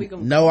he's like,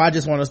 no, I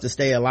just want us to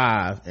stay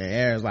alive. And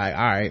Aaron's like,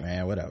 all right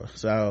man, whatever.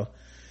 So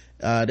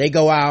they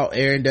go out.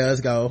 Aaron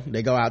does go.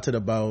 They go out to the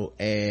boat,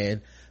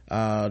 and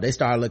they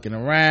start looking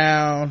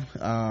around.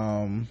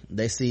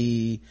 They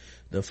see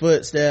the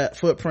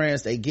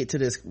footprints. They get to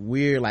this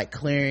weird like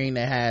clearing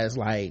that has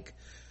like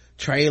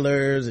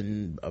trailers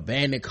and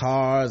abandoned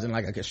cars and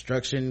like a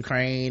construction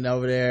crane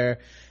over there.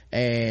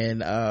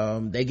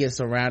 And they get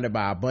surrounded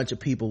by a bunch of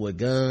people with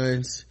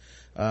guns,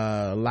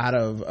 a lot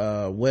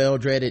of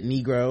well-dreaded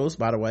Negroes,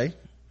 by the way.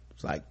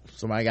 It's like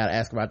somebody gotta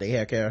ask about their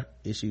hair care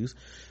issues.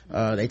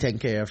 They taking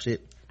care of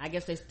shit. I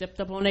guess they stepped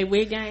up on their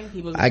wig game.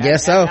 I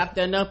guess so.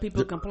 After enough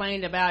people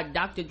complained about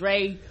Dr.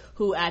 Dre,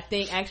 who I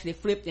think actually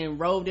flipped and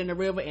rolled in the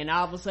river, and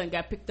all of a sudden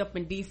got picked up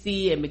in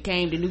DC and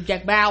became the new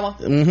Jack Bauer.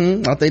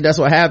 I think that's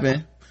what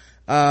happened.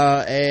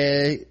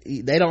 And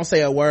they don't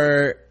say a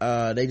word.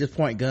 They just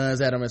point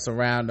guns at him and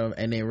surround him,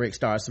 and then Rick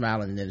starts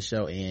smiling, and then the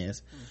show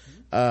ends.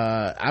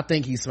 I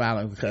think he's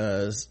smiling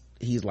because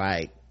he's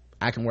like,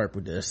 I can work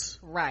with this.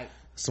 Right.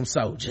 Some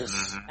soldiers.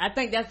 I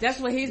think that's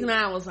what his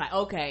mind was like.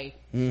 Okay,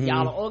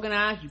 y'all are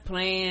organized, you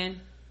plan.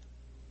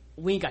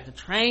 We ain't got to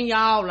train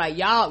y'all. Like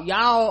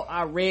y'all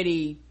are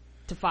ready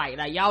to fight.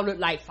 Like y'all look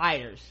like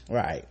fighters.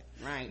 Right.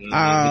 Right.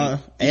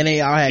 And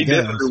they all had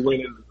guns.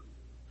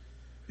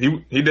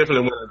 He definitely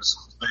went into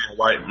Super Saiyan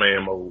white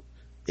man mode.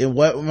 In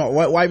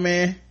what white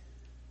man?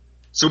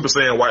 Super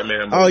Saiyan white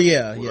man mode. Oh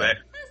yeah.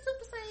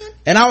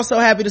 And I was so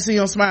happy to see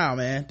him smile,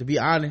 man, to be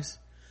honest.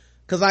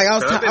 Cause like I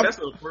think that's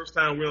the first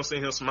time we don't see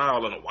him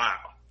smile in a while.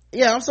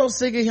 Yeah, I'm so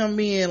sick of him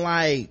being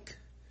like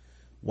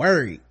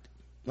worried.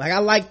 Like I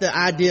like the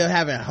idea of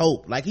having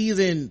hope. Like he's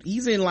in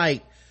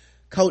like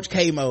Coach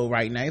K mode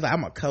right now. He's like,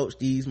 I'm gonna coach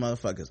these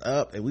motherfuckers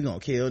up and we gonna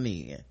kill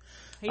Negan.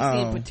 He's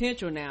seeing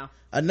potential now.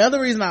 Another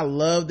reason I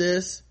love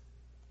this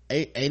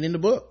ain't in the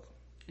book.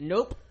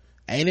 Nope.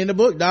 Ain't in the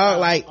book, dog.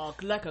 Like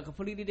a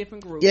completely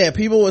different group. Yeah,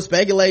 people were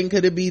speculating,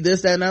 could it be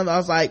this, that, and other? I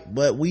was like,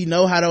 but we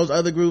know how those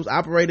other groups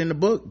operate in the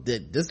book.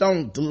 This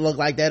don't look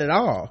like that at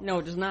all. No,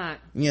 it does not.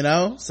 You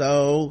know?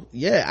 So,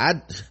 yeah,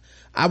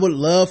 I would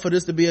love for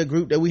this to be a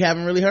group that we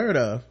haven't really heard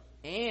of.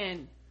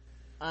 And,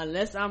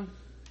 unless I'm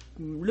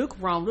look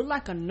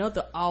like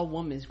another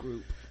all-women's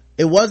group.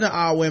 It wasn't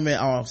all women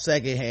on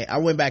second hand. I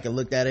went back and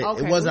looked at it.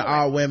 Okay, it wasn't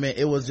all women.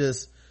 It was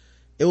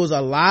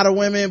a lot of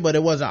women, but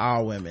it wasn't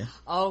all women.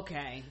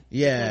 Okay.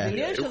 Yeah.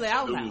 Initially,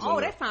 I was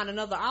like, they found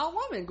another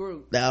all-woman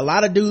group. A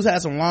lot of dudes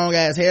had some long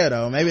ass hair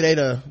though. Maybe they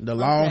the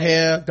long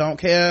hair, don't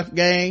care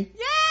gang.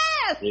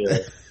 Yes! Yeah.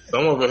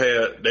 Some of them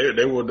had,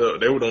 they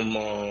were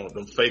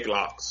them fake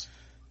locks.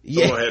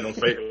 Some of them had them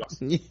fake locks.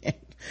 Yeah.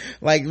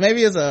 Like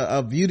maybe it's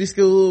a beauty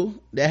school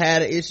that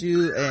had an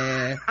issue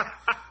and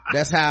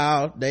that's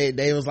how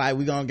they was like,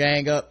 we gonna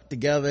gang up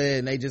together,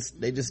 and they just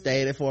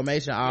stayed in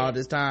formation all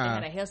this time. They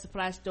had a hair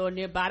supply store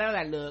nearby. They were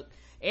like, look,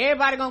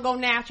 everybody gonna go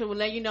natural. We'll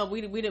let you know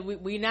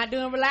we not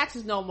doing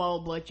relaxers no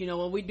more, but you know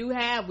what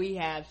we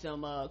have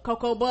some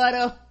cocoa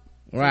butter,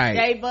 right?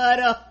 Shea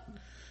butter.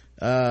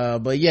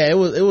 But yeah, it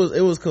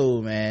was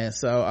cool, man.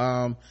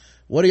 So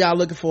what are y'all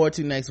looking forward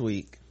to next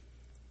week?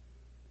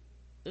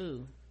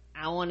 Ooh,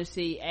 I want to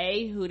see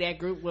who that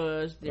group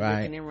was that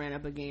Rick and ran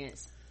up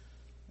against.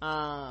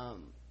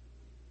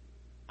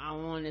 I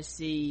want to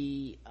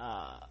see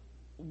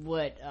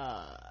what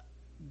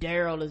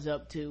Daryl is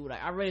up to.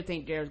 Like, I really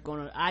think Daryl's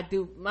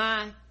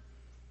my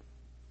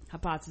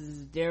hypothesis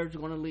is Daryl's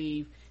gonna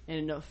leave and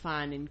end up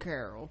finding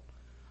Carol.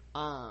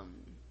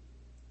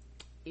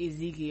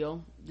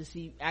 Ezekiel, to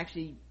see,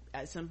 actually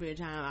at some period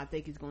of time I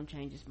think he's gonna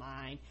change his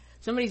mind.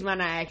 Some of these might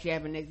not actually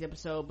have a next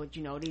episode, but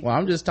you know,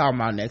 I'm just talking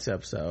about next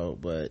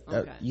episode, but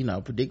you know,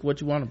 predict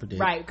what you want to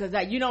predict, right? Because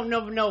you don't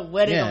never know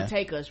where they're gonna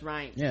take us,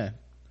 right? Yeah.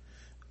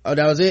 Oh,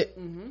 that was it?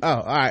 Mm-hmm. Oh,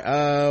 all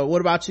right.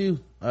 What about you,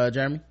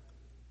 Jeremy?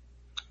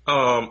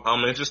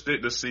 I'm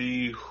interested to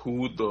see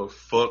who the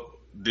fuck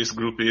this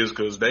group is,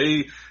 because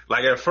they,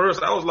 like, at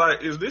first I was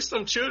like, is this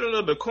some Children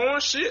of the Corn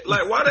shit?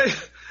 Like, why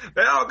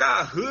they all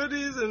got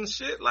hoodies and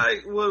shit?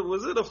 Like,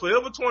 was it a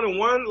Forever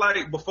 21,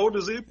 like, before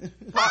the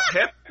Z-Pop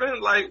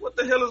happened? Like, what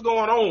the hell is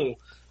going on?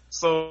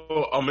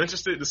 So I'm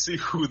interested to see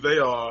who they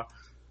are.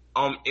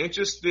 I'm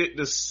interested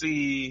to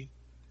see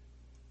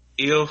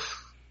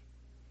if,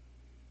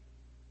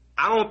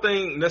 I don't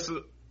think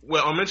necessarily,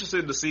 well, I'm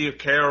interested to see if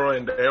Carol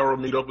and Daryl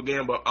meet up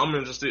again, but I'm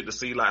interested to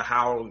see like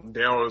how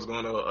Daryl is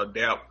going to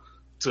adapt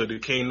to the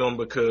kingdom,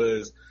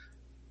 because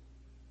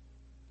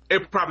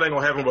it probably ain't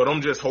gonna happen, but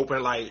I'm just hoping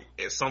like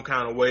in some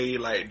kind of way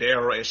like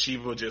Daryl and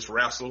Shiva just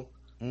wrestle.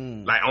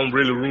 Like, I'm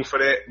really rooting for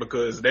that,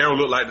 because Daryl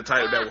look like the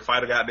type that would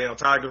fight a goddamn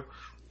tiger.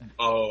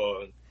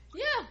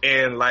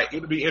 And like,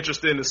 it'd be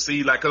interesting to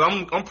see, like, cause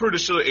I'm pretty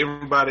sure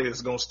everybody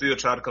is gonna still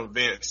try to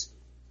convince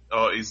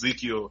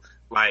Ezekiel,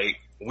 like,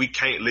 we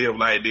can't live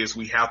like this.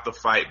 We have to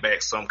fight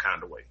back some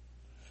kind of way.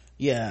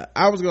 Yeah,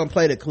 I was gonna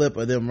play the clip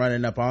of them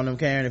running up on them,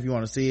 Karen, if you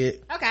want to see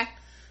it. Okay.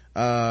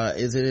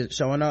 Is it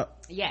showing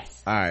up?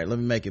 Yes. All right, let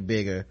me make it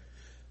bigger.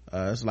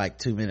 It's like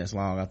 2 minutes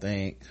long, I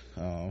think.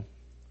 Let me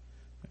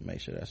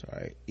make sure that's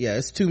right. Yeah,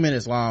 it's 2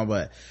 minutes long,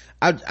 but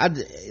I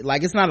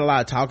like, it's not a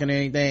lot of talking or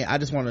anything. I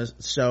just want to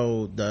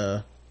show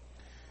the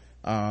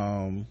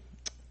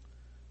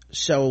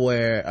show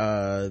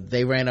where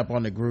they ran up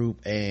on the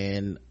group,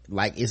 and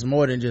like, it's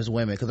more than just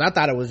women, because I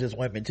thought it was just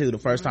women too the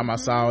first time I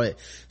saw it.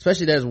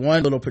 Especially, there's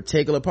one little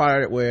particular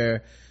part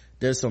where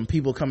there's some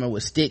people coming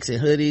with sticks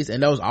and hoodies,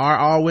 and those are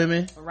all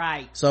women,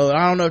 right? So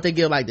I don't know if they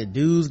get like, the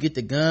dudes get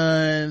the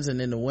guns and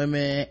then the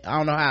women, I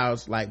don't know how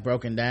it's like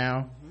broken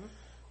down,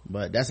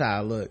 but that's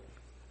how it looked.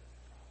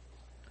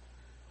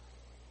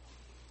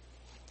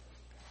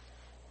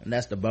 And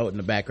that's the boat in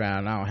the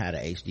background. I don't have the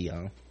HD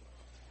on.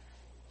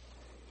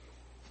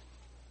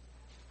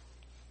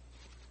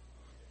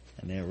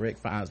 And then Rick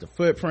finds the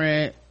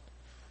footprint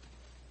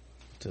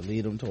to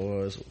lead them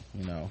towards,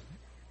 you know,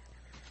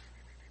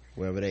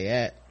 wherever they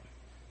at.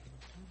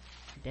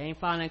 They ain't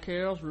finding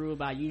Carol's rule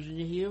about using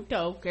your heel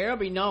toe. Carol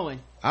be knowing.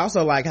 I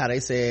also like how they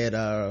said,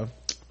 well,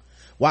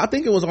 I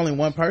think it was only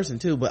one person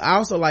too, but I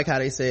also like how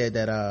they said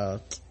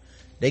that,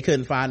 they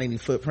couldn't find any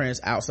footprints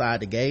outside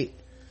the gate.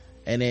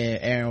 And then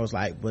Aaron was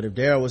like, but if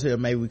Daryl was here,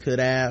 maybe we could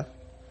have,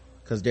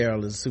 because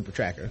Daryl is a super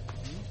tracker.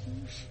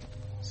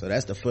 So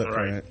that's the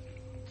footprint. Right.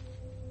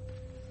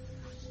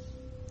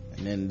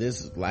 And then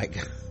this is like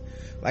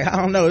I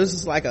don't know, this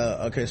is like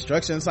a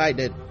construction site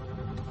that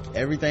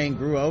everything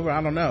grew over.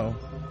 I don't know,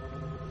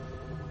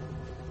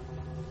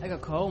 like a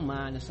coal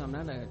mine or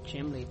something, not like a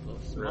chimney full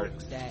of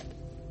smokestack.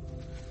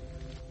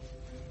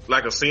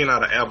 Like a scene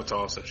out of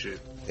Avatar or some shit.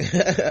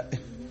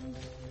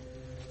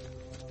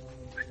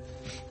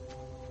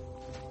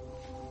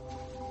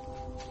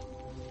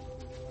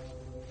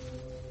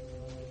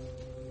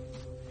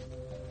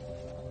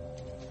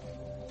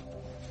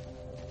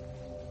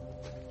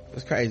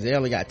 It's crazy. They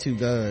only got 2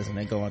 guns and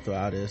they going through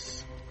all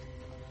this.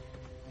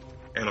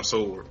 And a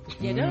sword.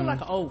 Yeah, they're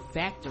like an old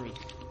factory.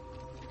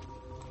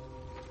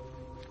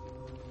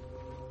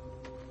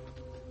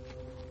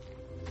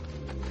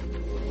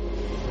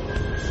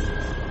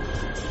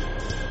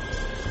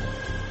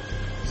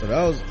 So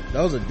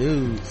those are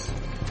dudes.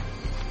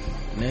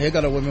 And then here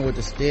go the women with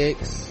the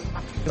sticks.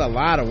 There's a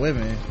lot of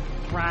women.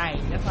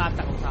 Right. That's why I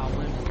thought it was all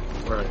women.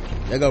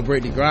 Right. There go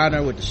Brittany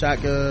Griner with the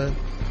shotgun.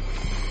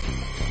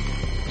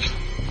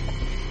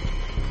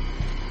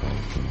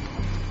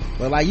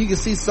 But like you can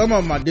see some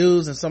of them are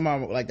dudes and some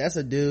of them like that's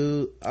a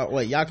dude.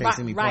 Wait, y'all can't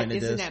see me pointing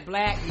at this. Isn't that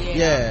black? Yeah.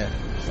 Yeah.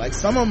 Like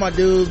some of them are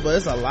dudes, but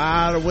it's a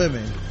lot of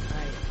women.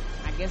 Right.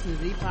 I guess in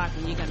Z-Pac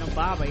when you got no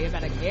barber,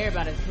 everybody's hair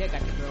got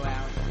to grow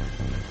out.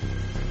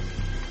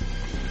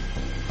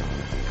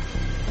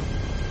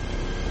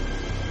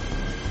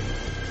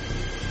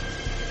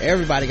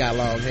 Everybody got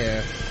long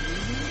hair.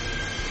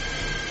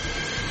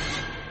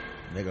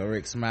 There go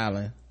Rick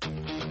smiling.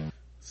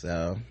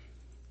 So,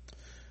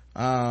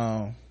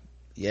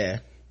 yeah.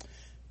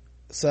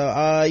 So,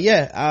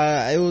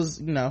 it was,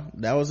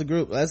 that was a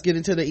group. Let's get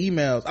into the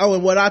emails. Oh,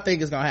 and what I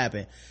think is gonna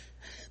happen.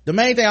 The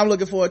main thing I'm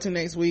looking forward to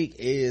next week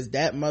is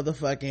that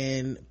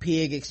motherfucking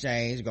pig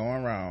exchange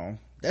going wrong.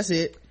 That's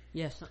it.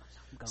 Yes.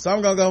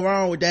 Something gonna go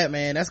wrong with that,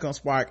 man. That's gonna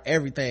spark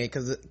everything,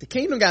 cause the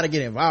kingdom gotta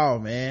get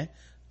involved, man.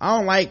 I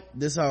don't like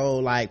this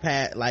whole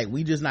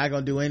we just not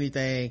gonna do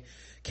anything.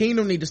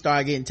 Kingdom need to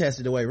start getting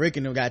tested the way Rick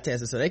and them got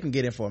tested so they can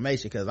get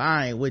information, cause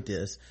I ain't with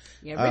this.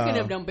 Yeah, Rick and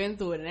them done been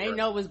through it and they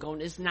know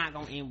it's not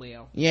gonna end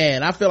well. Yeah,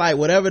 and I feel like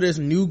whatever this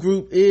new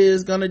group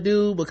is gonna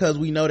do, because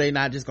we know they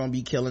not just gonna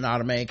be killing all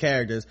the main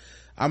characters,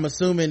 I'm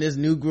assuming this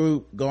new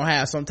group gonna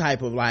have some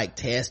type of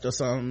test or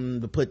something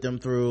to put them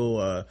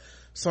through, or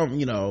some,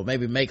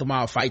 maybe make them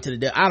all fight to the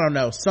death. I don't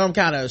know, some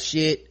kind of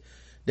shit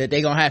that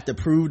they gonna have to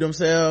prove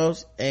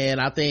themselves.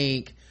 And I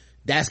think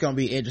that's gonna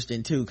be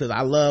interesting too, because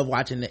I love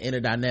watching the inner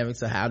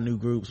dynamics of how new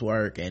groups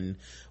work and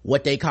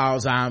what they call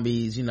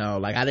zombies. I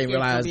didn't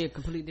realize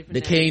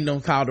the kingdom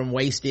called them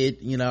wasted.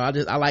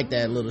 I like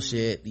that little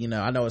shit.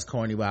 I know it's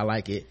corny, but I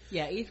like it.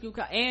 Yeah, each group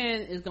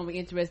and it's gonna be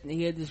interesting to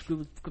hear this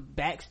group's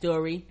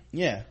backstory.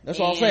 Yeah, that's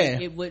what I'm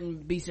saying. It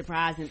wouldn't be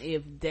surprising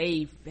if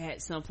Dave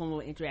had some form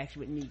of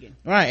interaction with Negan.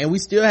 Right, and we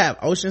still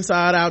have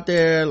Oceanside out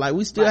there.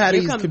 We still have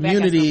these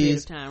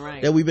communities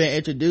that we've been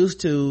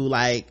introduced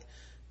to.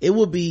 It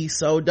would be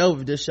so dope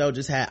if this show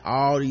just had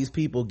all these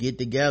people get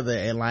together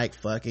and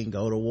fucking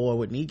go to war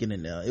with Negan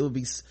in there. It would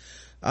be,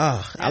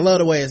 I love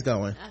the way it's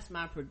going. That's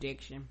my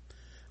prediction.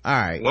 All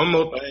right. One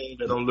more thing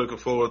that I'm looking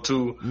forward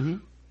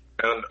to,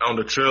 on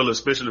the trailer,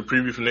 especially the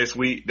preview for next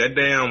week, that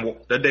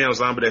damn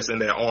zombie that's in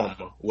that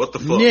armor. What the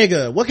fuck?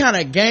 Nigga, what kind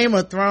of Game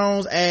of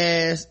Thrones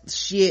ass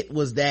shit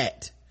was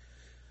that?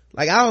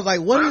 I was like,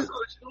 what is...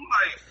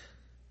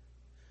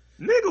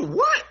 Nigga,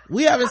 what?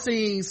 We haven't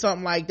seen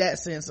something like that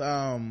since,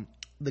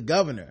 the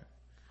governor,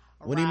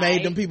 when he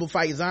made them people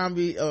fight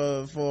zombie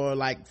for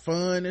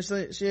fun and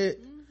shit.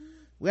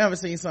 We haven't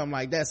seen something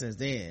like that since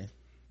then.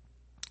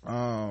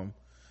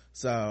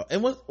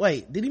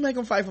 Did he make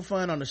them fight for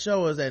fun on the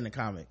show, or is that in the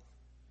comic?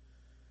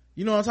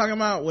 You know what I'm talking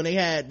about? When they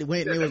had in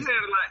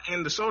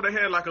the show they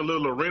had a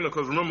little arena,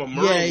 because remember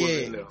Merle was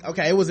in there.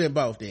 Okay, it was in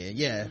both then.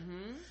 Yeah.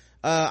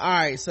 All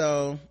right,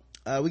 so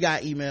we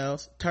got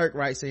emails. Turk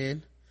writes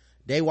in,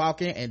 Day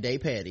Walking and Day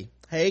Petty.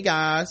 Hey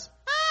guys.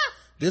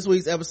 This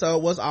week's episode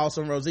was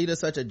awesome. Rosita's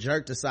such a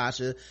jerk to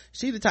Sasha.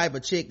 She the type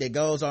of chick that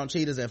goes on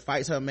cheaters and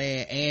fights her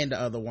man and the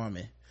other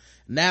woman.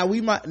 Now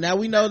we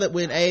know that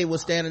when Abe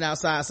was standing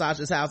outside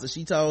Sasha's house and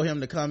she told him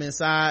to come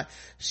inside,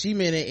 she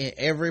meant it in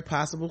every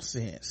possible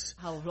sense.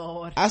 Oh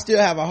Lord. I still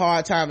have a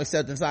hard time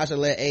accepting Sasha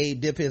let Abe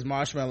dip his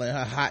marshmallow in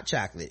her hot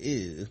chocolate.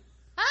 Ew.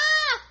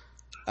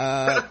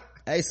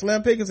 Hey,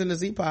 Slim Pickens in the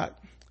Z-Pac.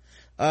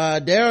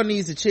 Daryl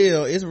needs to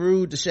chill. It's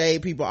rude to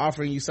shade people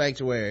offering you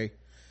sanctuary.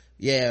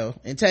 Yeah,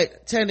 and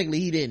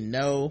technically he didn't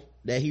know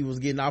that he was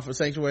getting offered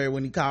sanctuary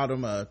when he called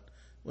him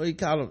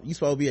you supposed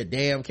to be a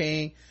damn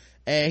king.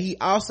 And he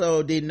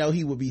also didn't know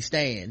he would be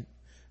staying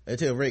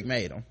until Rick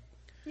made him.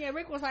 Yeah,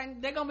 Rick was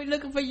like, they're gonna be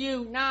looking for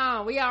you.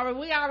 No, we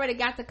already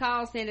got the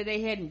call saying that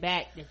they heading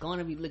back. They're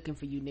gonna be looking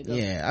for you, nigga.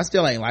 Yeah, I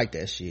still ain't like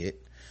that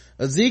shit.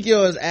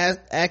 Ezekiel is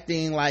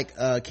acting like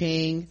a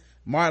king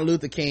Martin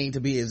Luther King to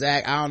be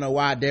exact. I don't know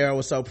why Daryl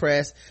was so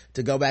pressed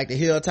to go back to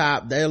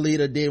Hilltop. Their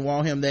leader didn't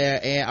want him there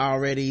and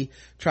already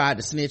tried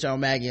to snitch on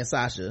Maggie and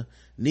Sasha.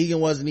 Negan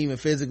wasn't even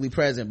physically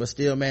present but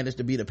still managed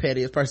to be the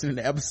pettiest person in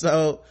the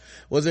episode.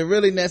 Was it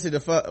really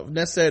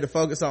necessary to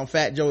focus on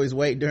Fat Joey's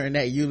weight during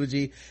that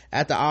eulogy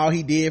after all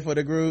he did for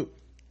the group?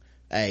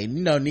 Hey, you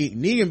know,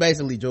 Negan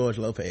basically George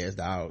Lopez,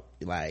 dog.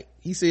 Like,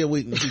 he see a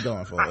weakness, he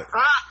going for it.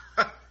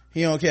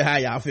 He don't care how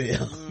y'all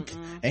feel.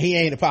 And he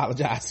ain't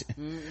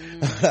apologizing.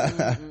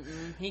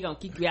 He gonna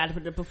kick you out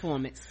of the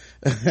performance.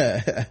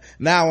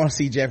 Now I want to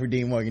see Jeffrey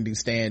Dean Morgan do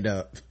stand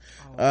up.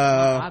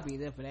 I'll be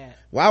there for that.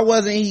 Why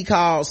wasn't he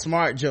called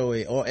Smart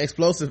Joey or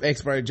Explosive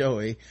Expert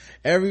Joey?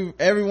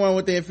 Everyone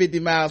within 50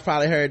 miles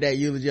probably heard that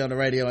eulogy on the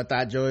radio and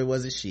thought Joey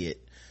wasn't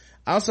shit.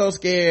 I'm so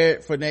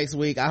scared for next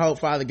week. I hope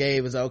Father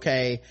Gabe is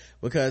okay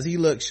because he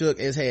looked shook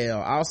as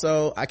hell.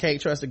 Also, I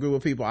can't trust a group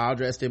of people all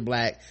dressed in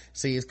black.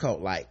 Seems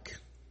cult like.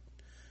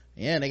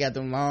 Yeah, they got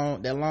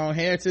that long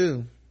hair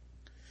too.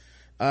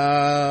 They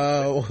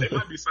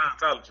might be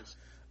Scientologists.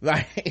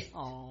 Right.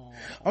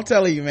 I'm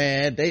telling you,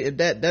 man,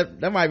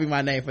 that might be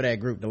my name for that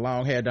group, the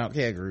long hair don't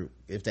care group.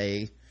 If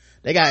they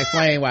gotta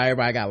explain why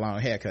everybody got long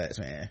haircuts,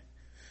 man.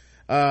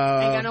 Ain't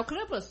got no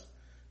clippers.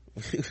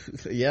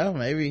 Yeah,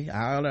 maybe.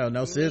 I don't know.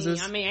 No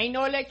scissors. I mean, ain't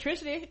no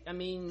electricity.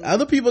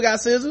 Other people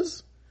got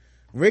scissors.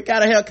 Rick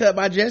got a haircut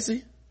by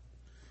Jesse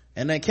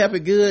and they kept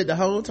it good the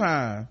whole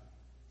time.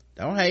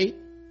 Don't hate.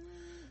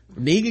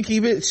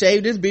 Negan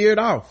shaved his beard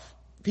off.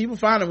 People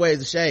finding ways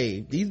to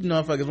shave. These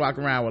motherfuckers walk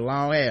around with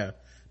long hair.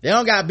 They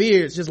don't got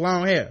beards, just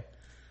long hair.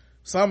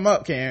 Something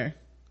up, Karen.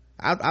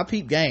 I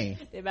peep game.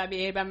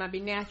 Everybody might be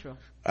natural.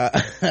 They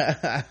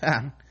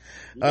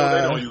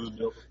don't use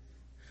milk.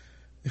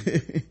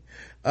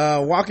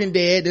 Walking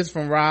Dead, this is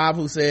from Rob,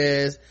 who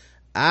says,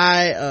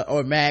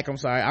 or Mac, I'm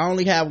sorry, I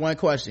only have one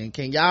question.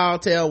 Can y'all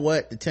tell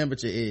what the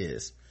temperature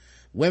is?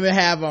 Women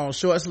have on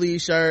short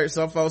sleeve shirts,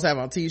 some folks have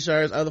on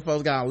t-shirts, other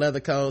folks got on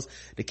leather coats.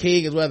 The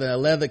king is wearing a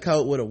leather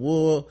coat with a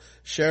wool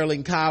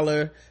shirling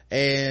collar,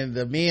 and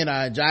the men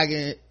are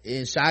jogging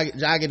in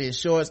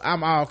shorts.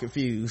 I'm all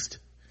confused.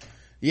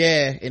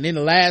 Yeah, and then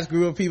the last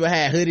group of people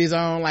had hoodies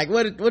on. Like,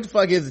 what the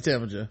fuck is the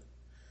temperature?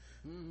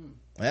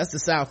 That's the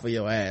South for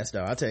your ass,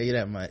 though. I'll tell you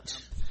that much.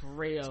 For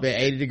real. It's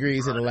been 80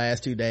 degrees in the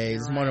last 2 days.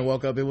 This morning I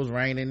woke up, it was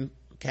raining,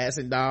 cats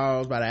and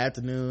dogs. By the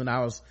afternoon,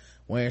 I was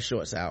wearing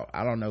shorts out.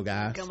 I don't know,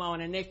 guys. Come on,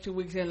 the next 2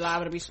 weeks in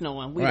live it'll be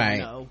snowing. We right.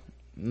 Don't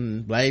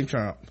know. Blame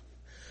Trump.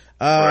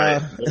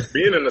 Right.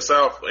 Being in the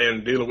South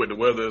and dealing with the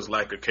weather is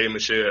like a K.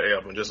 Michelle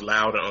album, just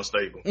loud and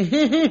unstable.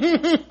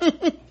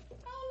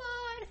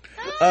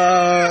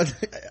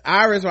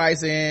 Iris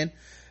writes in,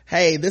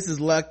 hey, this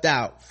is Lucked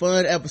Out.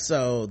 Fun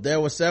episode.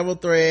 There were several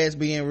threads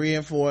being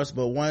reinforced,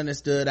 but one that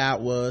stood out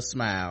was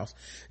smiles.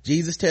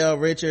 Jesus tell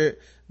Richard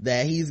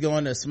that he's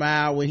going to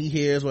smile when he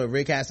hears what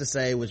Rick has to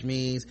say, which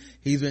means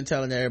he's been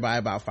telling everybody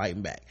about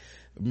fighting back.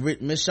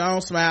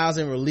 Michonne smiles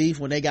in relief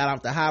when they got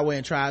off the highway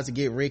and tries to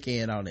get Rick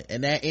in on it.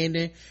 And that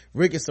ending,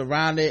 Rick is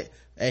surrounded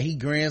and he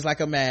grins like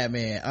a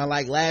madman.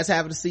 Unlike last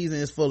half of the season,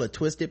 it's full of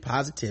twisted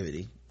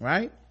positivity.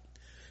 Right?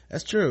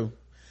 That's true.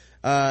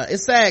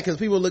 It's sad because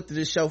people looked at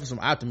this show for some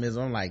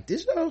optimism. I'm like,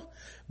 this show?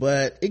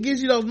 But it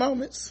gives you those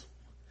moments.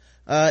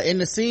 In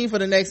the scene for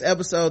the next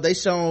episode, they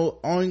show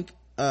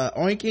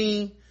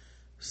oinking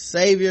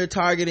Savior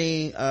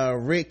targeting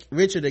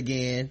Richard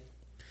again.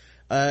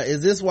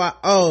 Is this why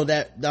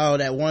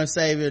that one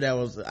Savior that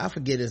was, I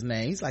forget his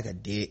name, he's like a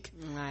dick,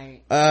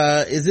 right?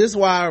 Is this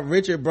why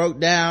Richard broke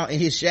down in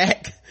his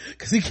shack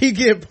because he keep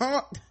getting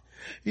punked?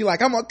 He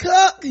like, I'm a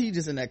cuck. He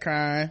just in there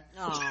crying.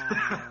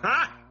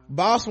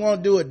 Boss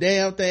won't do a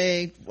damn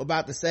thing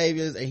about the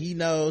Saviors, and he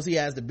knows he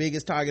has the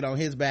biggest target on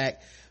his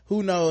back.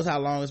 Who knows how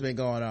long it's been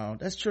going on?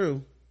 That's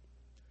true.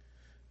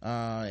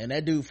 And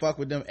that dude fuck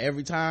with them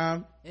every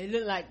time. It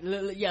look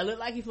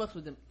like he fucks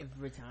with them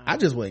every time. I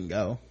just wouldn't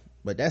go,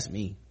 but that's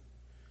me.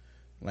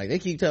 Like, they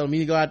keep telling me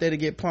to go out there to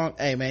get punked.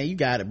 Hey man, you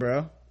got it,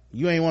 bro.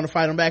 You ain't want to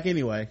fight them back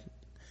anyway.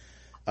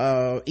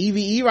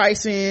 EVE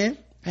writes in,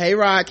 hey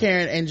Rod,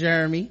 Karen, and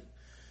Jeremy.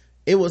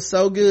 It was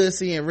so good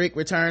seeing Rick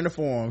return to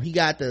form. He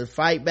got the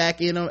fight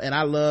back in him, and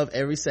I love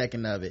every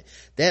second of it.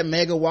 That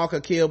Mega Walker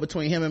kill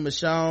between him and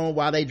Michonne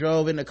while they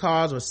drove in the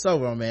cars was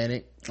so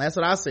romantic. That's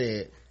what I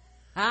said.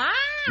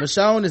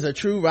 Michonne is a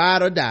true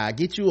ride or die.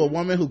 Get you a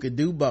woman who could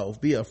do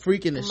both. Be a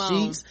freak in the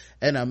sheets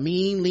and a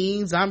mean,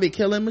 lean zombie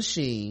killing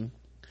machine.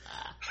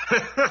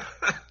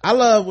 I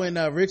love when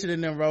Richard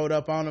and them rode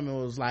up on him and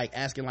was like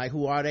asking like,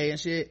 who are they and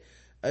shit.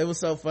 It was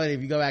so funny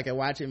if you go back and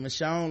watch it.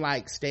 Michonne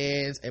like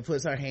stands and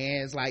puts her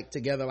hands like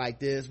together like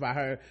this by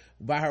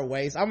her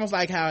waist, almost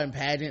like how in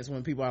pageants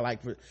when people are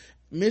like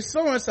Miss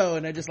so and so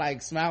and they're just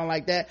like smiling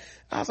like that.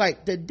 I was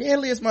like, the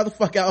deadliest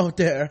motherfucker out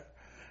there,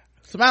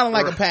 smiling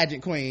like a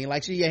pageant queen,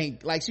 like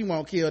she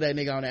won't kill that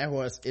nigga on that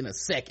horse in a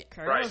second.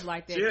 Right. Was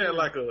like that. She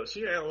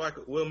had like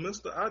a well,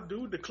 Mr. I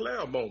do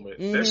declare moment.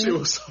 That shit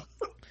was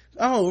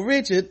oh,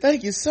 Richard,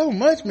 thank you so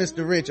much,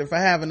 Mr. Richard, for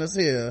having us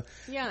here.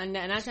 Yeah, and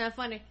that's not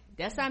funny.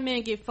 That's how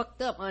men get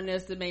fucked up,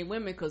 underestimate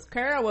women, because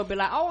Carol will be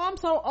like, oh, I'm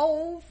so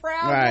old,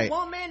 frail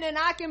woman, and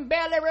I can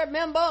barely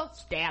remember.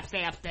 Stab,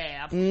 stab,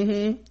 stab.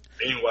 Meanwhile,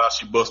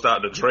 she bust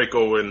out the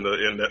Draco in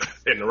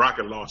the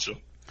rocket launcher.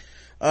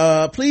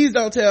 Please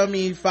don't tell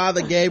me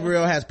Father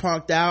Gabriel has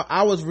punked out.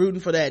 I was rooting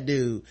for that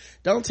dude.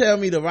 Don't tell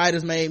me the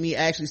writers made me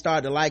actually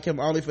start to like him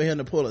only for him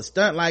to pull a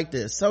stunt like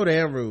this. So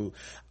damn rude.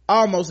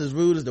 Almost as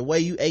rude as the way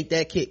you ate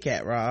that Kit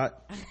Kat, Rod.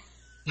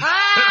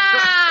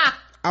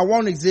 I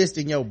won't exist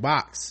in your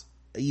box,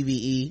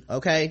 EVE,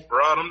 okay?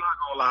 Rod, I'm not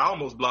gonna lie, I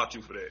almost blocked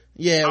you for that.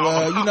 Yeah,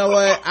 well, you know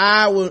what?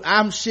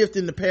 I'm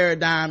shifting the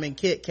paradigm in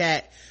Kit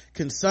Kat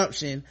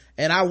consumption,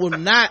 and I will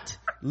not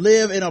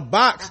live in a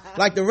box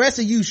like the rest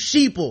of you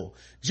sheeple.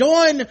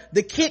 Join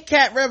the Kit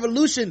Kat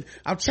revolution.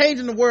 I'm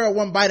changing the world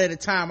one bite at a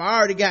time. I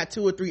already got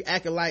 2 or 3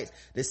 acolytes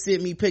that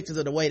send me pictures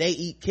of the way they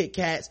eat Kit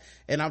Kats,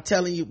 and I'm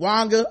telling you,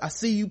 Wonga, I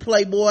see you,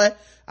 Playboy.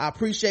 I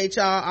appreciate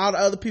y'all. All the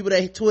other people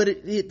that hit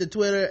the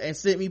Twitter and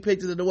sent me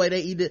pictures of the way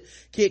they eat the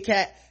Kit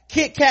Kat.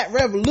 Kit Kat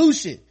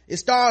revolution. It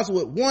starts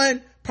with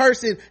one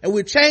person, and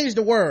we'll change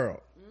the world.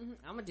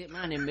 I'm gonna dip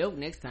mine in milk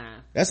next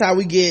time. That's how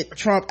we get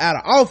Trump out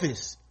of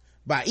office,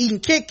 by eating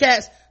Kit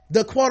Kats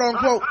the quote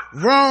unquote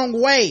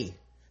wrong way.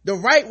 The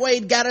right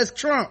way got us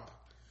Trump.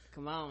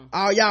 Come on.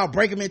 All y'all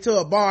break them into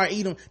a bar and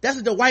eat them. That's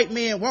what the white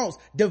man wants.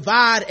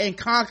 Divide and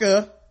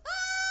conquer.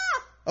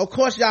 Of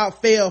course y'all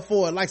fell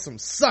for it like some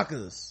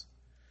suckers.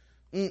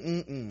 So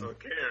Karen,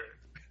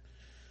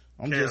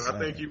 just I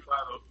think you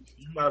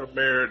might have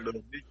married the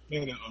big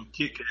fan of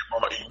Kit Kat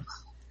bar eaters.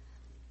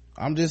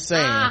 I'm just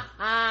saying.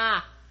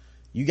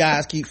 You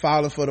guys keep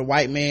falling for the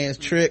white man's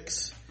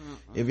tricks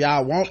if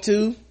y'all want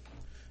to,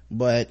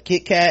 but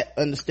Kit Kat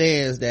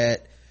understands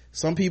that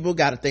some people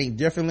gotta think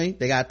differently.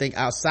 They gotta think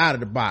outside of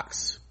the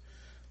box.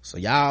 So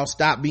y'all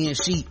stop being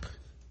sheep.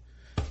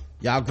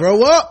 Y'all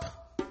grow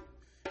up,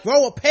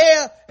 grow a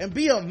pair, and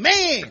be a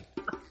man.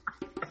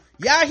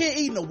 Y'all here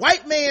eating the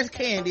white man's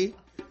candy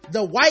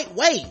the white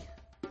way.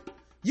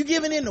 You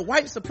giving in to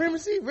white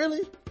supremacy?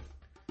 Really?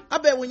 I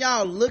bet when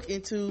y'all look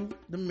into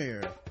the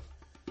mirror,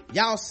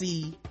 y'all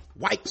see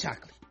white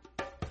chocolate.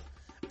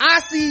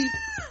 I see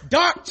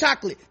dark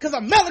chocolate because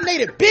I'm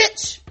melanated,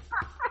 bitch.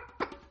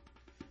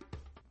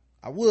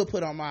 I would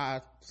put on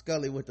my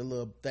Scully with the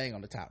little thing on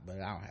the top, but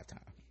I don't have time.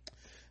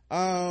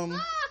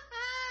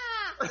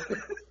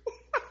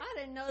 I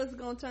didn't know this was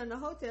gonna turn the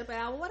hotel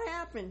hour. What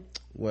happened?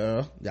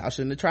 Well, y'all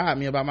shouldn't have tried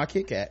me about my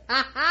Kit Kat.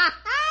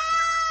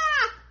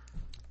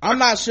 I'm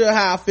not sure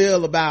how I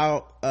feel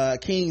about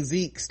King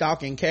Zeke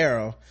stalking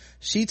Carol.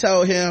 She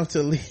told him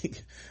to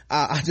leave.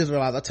 I just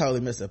realized I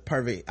totally missed a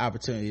perfect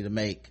opportunity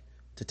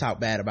to talk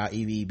bad about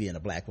Evie being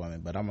a black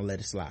woman, but I'm gonna let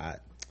it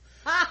slide.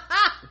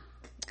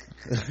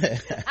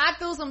 I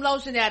threw some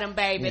lotion at him,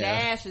 baby. The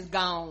ash is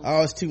gone.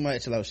 Oh, it's too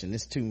much lotion.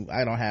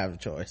 I don't have a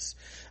choice.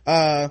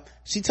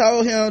 She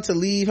told him to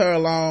leave her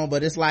alone,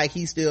 but it's like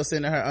he's still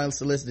sending her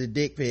unsolicited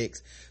dick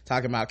pics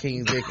talking about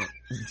King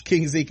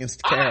Zeke and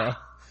Carol.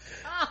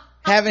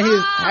 Having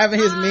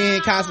his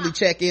men constantly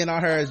check in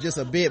on her is just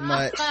a bit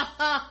much.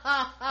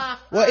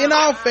 Well, in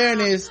all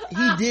fairness,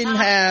 he didn't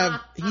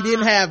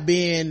have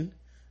Ben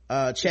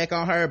check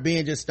on her.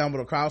 Ben just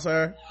stumbled across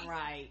her.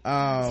 Right.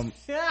 But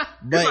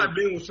it's like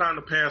Ben was trying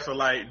to pass her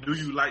like, do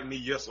you like me,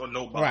 yes or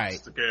no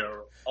box to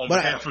Carol on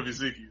behalf of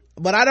Ezekiel.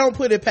 But I don't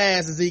put it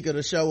past Ezekiel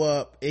to show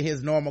up in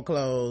his normal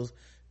clothes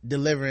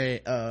delivering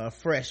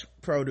fresh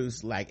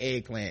produce like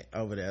eggplant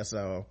over there,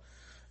 so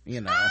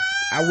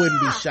I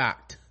wouldn't be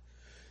shocked.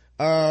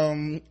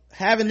 Having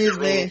this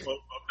man up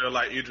there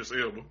like Idris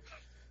Elba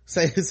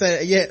say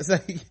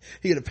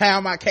he gonna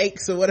pound my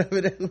cakes or whatever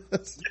it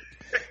was.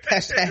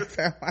 Hashtag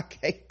pound my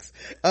cakes.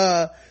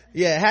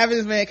 Having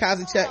this man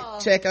constantly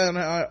check on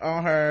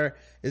her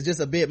is just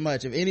a bit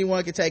much. If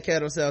anyone can take care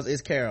of themselves,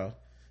 it's Carol.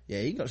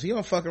 Yeah, she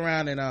gonna fuck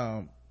around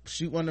and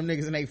shoot one of them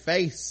niggas in their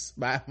face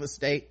by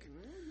mistake.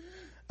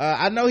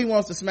 I know he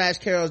wants to smash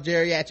Carol's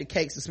geriatric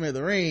cakes to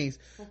smithereens,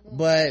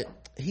 but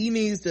he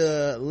needs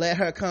to let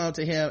her come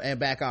to him and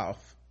back off.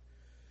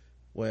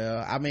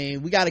 Well, I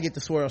mean, we got to get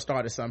the swirl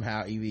started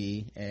somehow,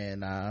 Evie,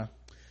 and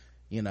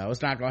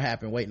it's not gonna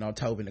happen waiting on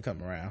Tobin to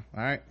come around.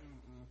 All right,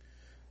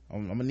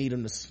 I'm gonna need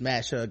him to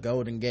smash her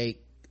Golden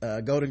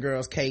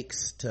Girls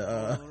cakes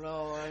to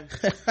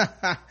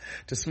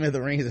to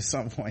smithereens at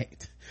some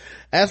point.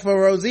 As for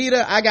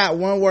Rosita, I got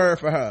one word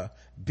for her: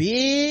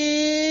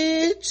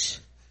 bitch.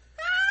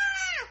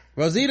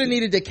 Rosita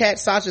needed to catch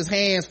Sasha's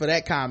hands for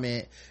that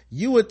comment.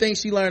 You would think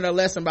she learned her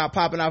lesson by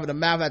popping off in the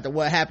mouth after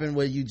what happened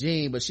with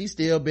Eugene, but she's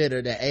still bitter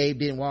that Abe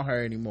didn't want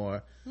her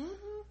anymore.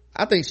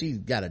 I think she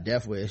got a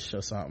death wish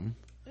or something.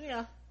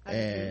 Yeah.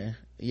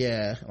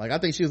 I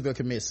think she was gonna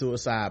commit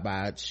suicide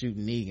by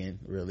shooting Negan,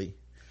 really.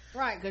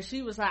 Right, because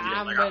she was like,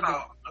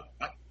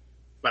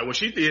 like when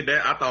she did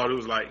that, I thought it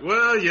was like,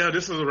 well, yeah,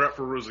 this is a wrap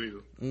for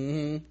Rosita.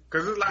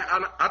 Because it's like,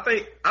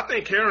 I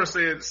think Karen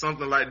said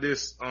something like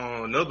this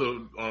on another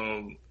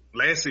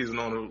last season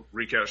on the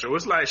recap show.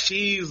 It's like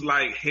she's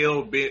like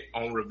hell bent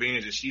on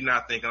revenge, and she's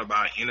not thinking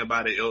about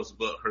anybody else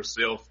but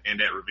herself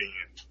and that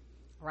revenge.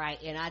 Right,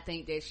 and I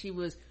think that she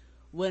was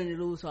willing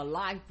to lose her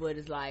life, but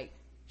it's like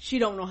she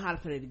don't know how to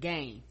play the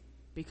game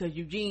because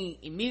Eugene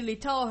immediately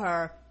told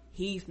her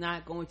he's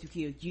not going to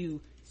kill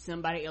you.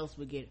 Somebody else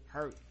will get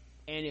hurt,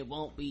 and it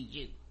won't be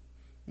you.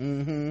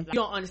 Like, you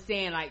don't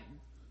understand. Like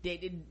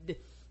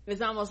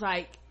it's almost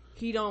like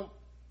he don't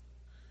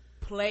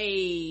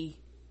play,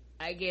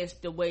 I guess,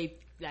 the way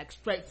like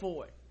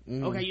straightforward.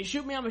 Okay, you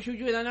shoot me, I'm gonna shoot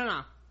you.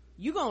 No.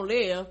 You gonna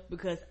live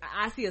because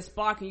I see a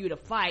spark in you to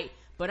fight,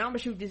 but I'm gonna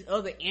shoot this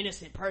other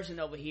innocent person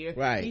over here.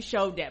 Right. He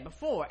showed that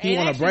before. He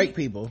want to break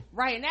people.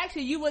 Right, and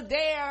actually you were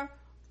there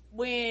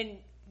when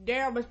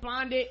Daryl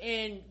responded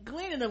and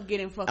Glenn ended up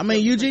getting fucked up. I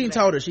mean, Eugene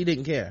told her she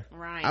didn't care.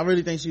 Right. I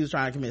really think she was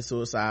trying to commit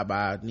suicide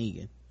by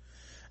Negan.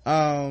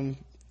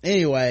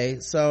 Anyway,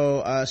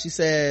 so she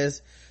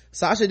says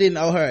Sasha didn't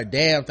owe her a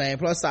damn thing.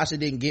 Plus, Sasha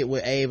didn't get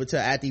with Abe until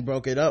after he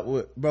broke up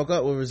with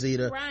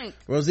Rosita. Right.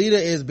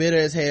 Rosita is bitter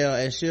as hell,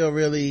 and she's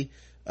really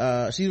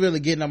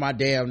getting on my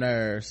damn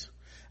nerves.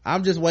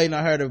 I'm just waiting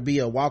on her to be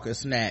a Walker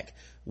snack.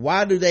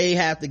 Why do they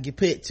have to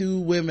pit two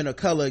women of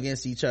color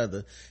against each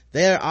other?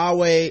 They're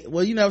always,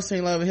 well, you never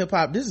seen Love and Hip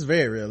Hop. This is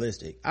very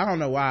realistic. I don't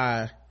know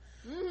why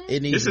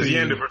it needs to be. This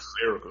is Yandy versus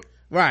Erica.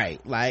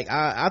 Right. Like,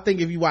 I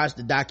think if you watch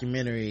the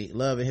documentary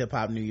Love and Hip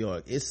Hop New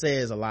York, it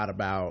says a lot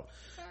about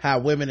how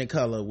women of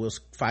color will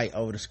fight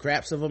over the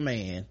scraps of a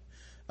man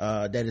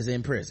that is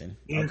in prison.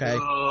 Okay.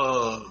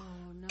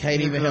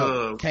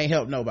 Can't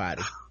help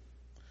nobody.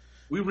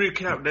 We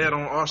recapped that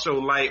on our show.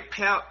 Like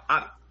Pap,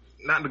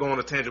 not to go on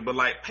a tangent, but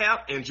like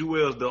Pap and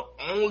Jewel's the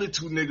only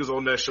two niggas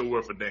on that show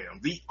worth a damn.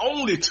 The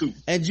only two.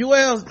 And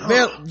Jewel's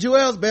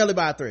barely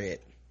by a thread.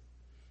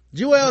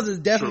 Jewel's is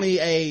definitely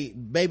a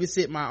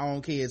babysit my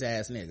own kids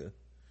ass nigga.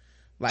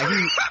 Like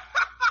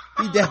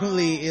he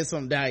definitely is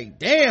some like,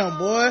 damn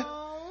boy,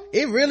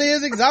 it really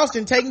is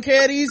exhausting taking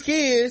care of these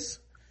kids.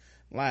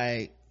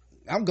 Like,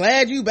 I'm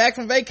glad you back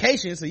from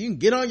vacation so you can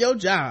get on your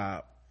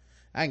job.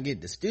 I can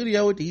get the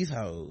studio with these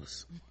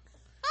hoes.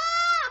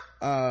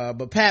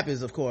 But Pap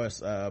is, of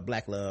course,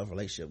 black love,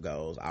 relationship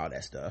goals, all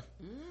that stuff.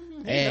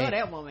 And know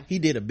that woman. He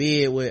did a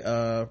bid with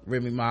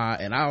Remy Ma,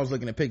 and I was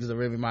looking at pictures of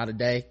Remy Ma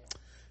today.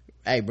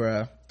 Hey,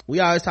 bruh, we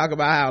always talk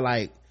about how,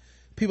 like,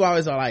 people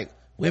always are like,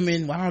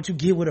 women, why don't you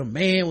get with a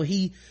man when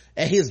he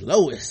at his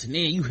lowest, and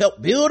then you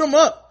help build him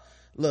up?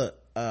 Look,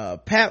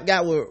 Pap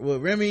got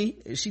with Remy,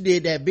 she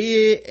did that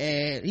bid,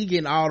 and he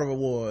getting all the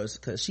rewards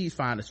because she's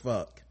fine as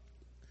fuck.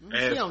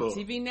 She on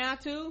TV now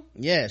too?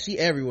 Yeah, she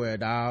everywhere,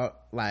 dog.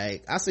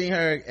 Like, I seen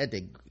her at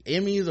the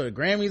Emmys or the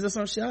Grammys or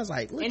some shit. I was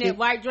like, look in that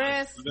white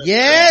dress?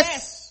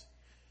 Yes.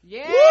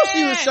 Yeah. Woo,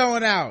 she was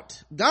showing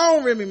out.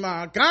 Gone, Remy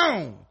Ma,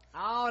 gone.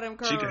 All them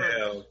curls.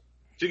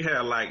 She could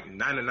have like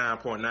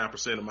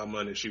 99.9% of my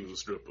money if she was a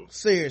stripper.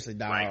 Seriously,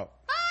 dog.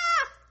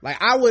 Like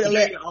I would have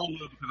let all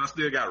of it because I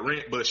still got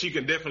rent, but she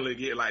can definitely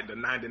get like the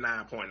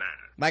 99.9.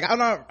 Like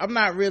I'm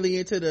not really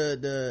into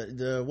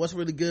the what's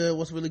really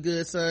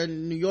good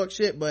son New York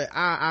shit, but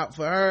I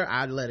for her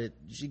I'd let it.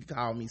 She could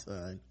call me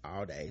son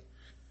all day.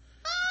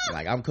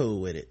 Like I'm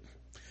cool with it.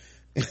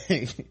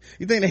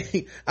 You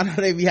think I know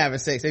they be having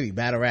sex, they be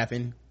battle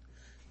rapping.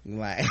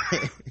 Like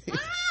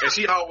and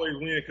she always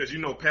win because you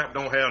know Pap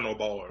don't have no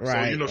bars,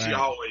 right, so you know she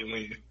always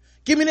win.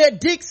 Give me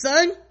that dick,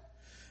 son.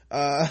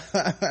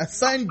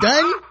 Son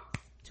done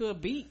to a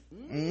beat.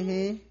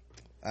 Anyway,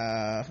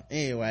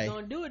 you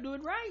gonna do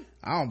it right.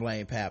 I don't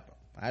blame Pap.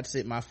 I'd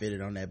sit my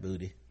fitted on that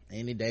booty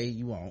any day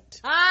you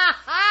want.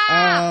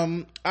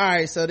 All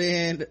right, so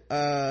then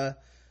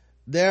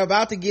they're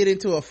about to get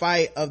into a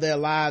fight of their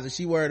lives, and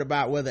she worried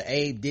about whether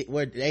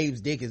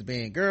Abe's dick is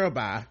being girl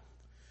by.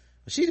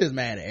 She just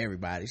mad at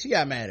everybody. She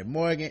got mad at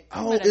Morgan.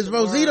 Is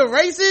Rosita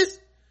racist?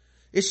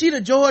 Is she the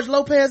George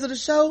Lopez of the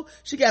show?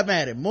 She got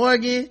mad at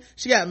Morgan.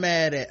 She got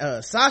mad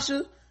at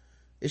Sasha.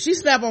 If she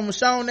snap on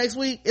Michonne next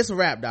week, it's a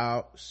wrap,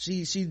 dog.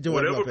 She's doing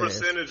whatever Lopez.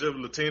 Percentage of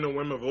Latina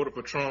women voted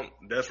for Trump,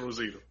 that's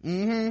Rosita.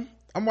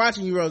 I'm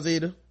watching you,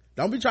 Rosita.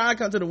 Don't be trying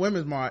to come to the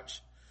Women's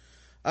March.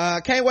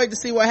 Can't wait to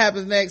see what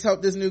happens next.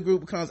 Hope this new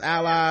group becomes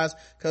allies,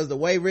 because the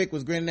way Rick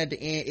was grinning at the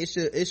end,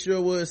 it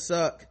sure would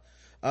suck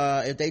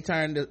if they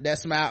turned that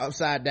smile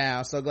upside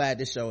down. So glad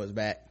this show is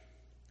back.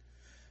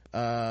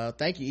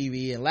 Thank you,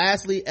 Evie. And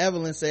lastly,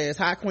 Evelyn says,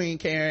 hi Queen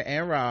Karen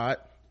and Rod,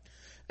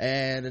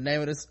 and the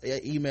name of this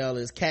email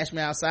is Cash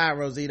Me Outside,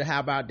 Rosita. How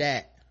about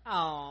that?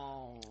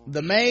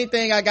 The main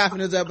thing I got from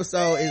this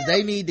episode is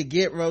they need to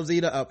get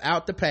Rosita up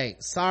out the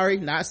paint. Sorry,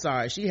 not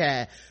sorry. She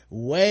had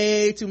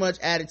way too much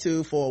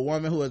attitude for a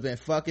woman who has been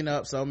fucking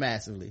up so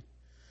massively.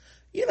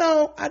 You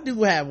know, I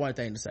do have one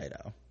thing to say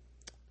though.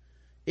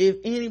 If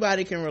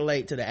anybody can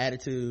relate to the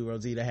attitude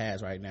Rosita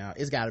has right now,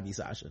 it's gotta be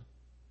Sasha.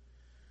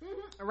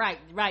 Right.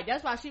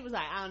 That's why she was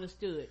like, I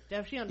understood. She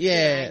understood.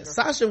 Yeah,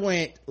 Sasha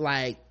went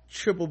like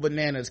triple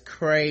bananas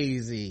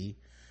crazy.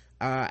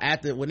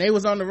 When they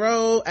was on the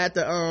road at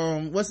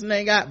the, what's the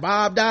name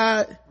Bob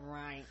died?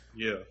 Right.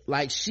 Yeah.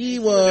 Like she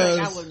was.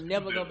 I would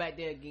never go back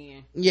there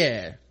again.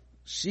 Yeah.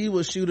 She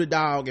would shoot a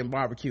dog and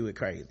barbecue it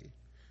crazy.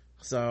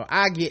 So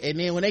I get, and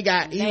then when they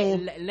got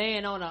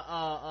laying on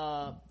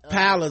a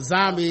pile of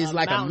zombies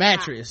like a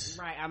mattress,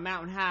 right, a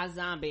mountain high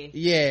zombie.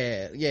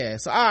 Yeah.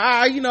 So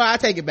I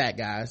take it back,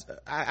 guys.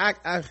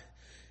 I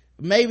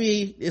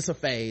maybe it's a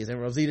phase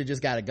and Rosita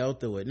just got to go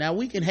through it. Now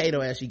we can hate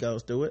her as she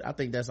goes through it. I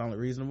think that's only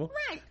reasonable.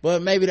 Right.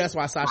 But maybe that's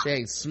why Sasha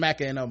ain't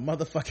smacking in her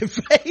motherfucking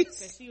face.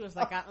 Cause she was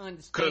like, I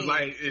understand. Cause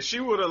like, if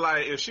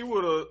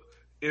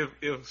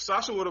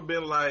Sasha would have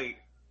been like,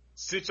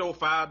 sit your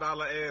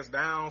 $5 ass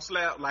down,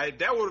 slap, like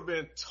that would have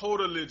been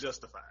totally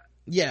justified.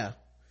 Yeah.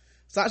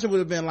 Sasha would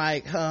have been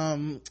like,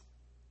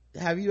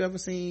 have you ever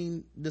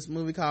seen this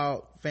movie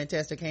called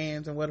Fantastic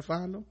Hands and Where to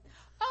Find Them?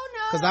 Oh no.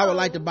 Cause I would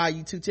like to buy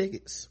you 2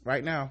 tickets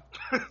right now.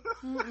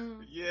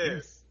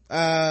 Yes.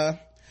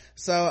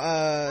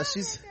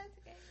 She's,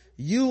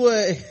 you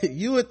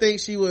would think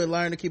she would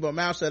learn to keep her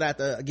mouth shut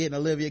after getting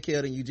Olivia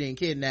killed and Eugene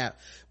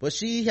kidnapped, but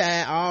she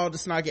had all the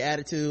snarky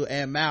attitude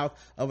and mouth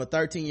of a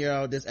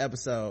 13-year-old this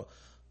episode.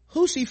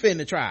 Who she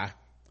finna try?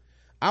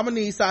 I'm gonna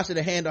need Sasha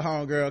to handle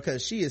homegirl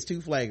cause she is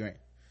too flagrant.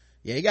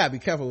 Yeah, you gotta be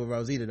careful with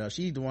Rosita though.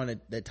 She's the one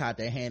that taught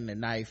that hand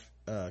and knife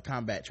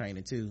combat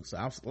training too, so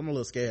I'm a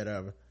little scared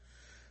of her.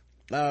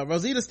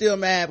 Rosita's still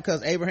mad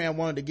because Abraham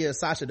wanted to give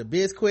Sasha the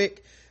biz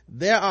quick.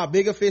 There are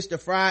bigger fish to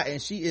fry and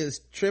she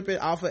is tripping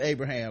off of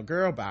Abraham.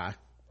 Girl, bye.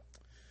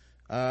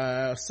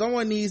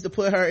 Someone needs to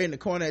put her in the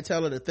corner and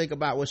tell her to think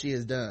about what she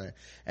has done.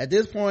 At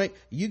this point,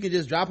 you can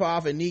just drop her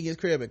off at Negan's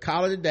crib and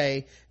call it a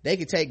day. They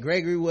can take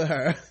Gregory with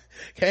her.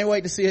 Can't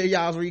wait to see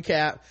y'all's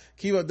recap.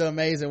 Keep up the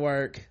amazing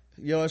work.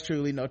 Yours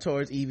truly,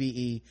 Notorious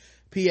EVE.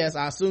 P.S.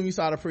 I assume you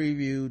saw the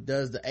preview.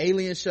 Does the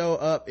alien show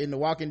up in The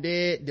Walking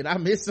Dead? Did I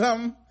miss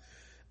something?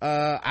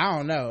 I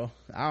don't know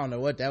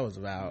what that was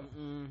about.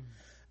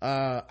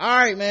 All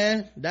right,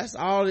 man, that's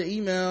all the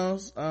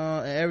emails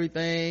and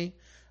everything.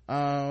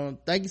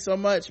 Thank you so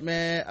much,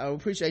 man. I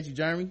appreciate you,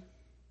 Jeremy.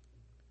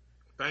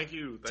 Thank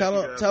you.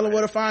 Tell her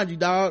where to find you,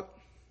 dog.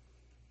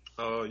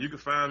 You can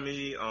find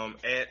me on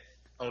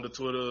the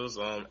Twitters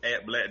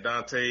at Black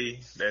Dante.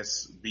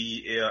 That's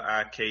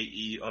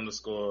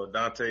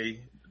BLIKE_Dante.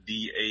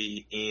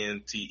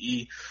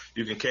 DANTE.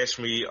 You can catch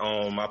me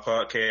on my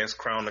podcast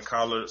Crown the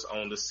Collards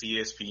on the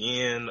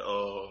CSPN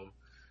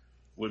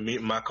with me,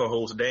 my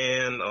co-host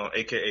Dan,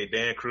 aka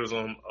Dan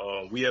Chrism.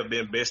 We have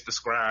been best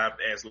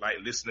described as like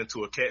listening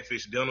to a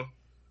catfish dinner.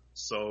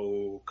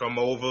 So come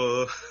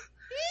over,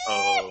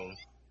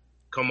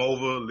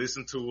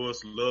 listen to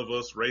us, love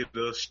us, rate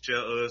us,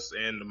 share us,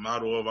 and the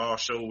motto of our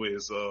show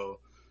is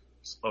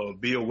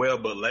be aware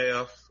but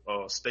laugh,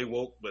 stay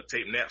woke but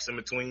take naps in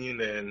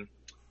between, and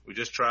we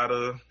just try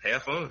to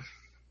have fun.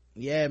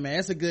 Yeah, man,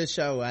 it's a good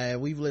show.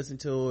 We've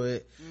listened to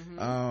it.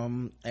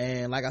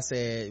 And like I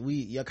said,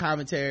 your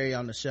commentary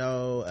on the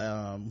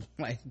show,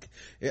 like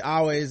it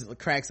always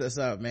cracks us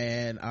up,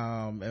 man.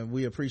 And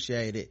we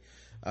appreciate it.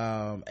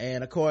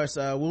 And of course,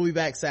 we'll be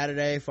back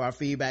Saturday for our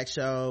feedback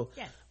show.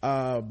 Yes.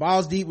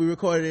 Balls Deep, we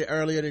recorded it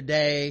earlier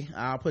today.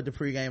 I'll put the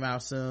pregame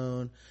out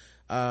soon.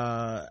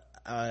 And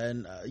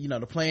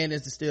the plan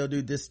is to still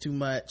do This Too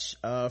Much,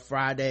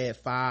 Friday at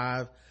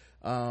 5.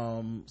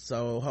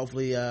 So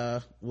hopefully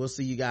we'll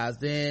see you guys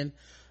then.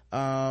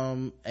 Yeah,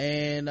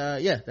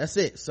 that's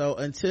it. So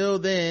until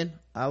then,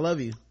 I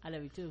love you. I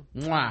love you too.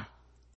 Mwah.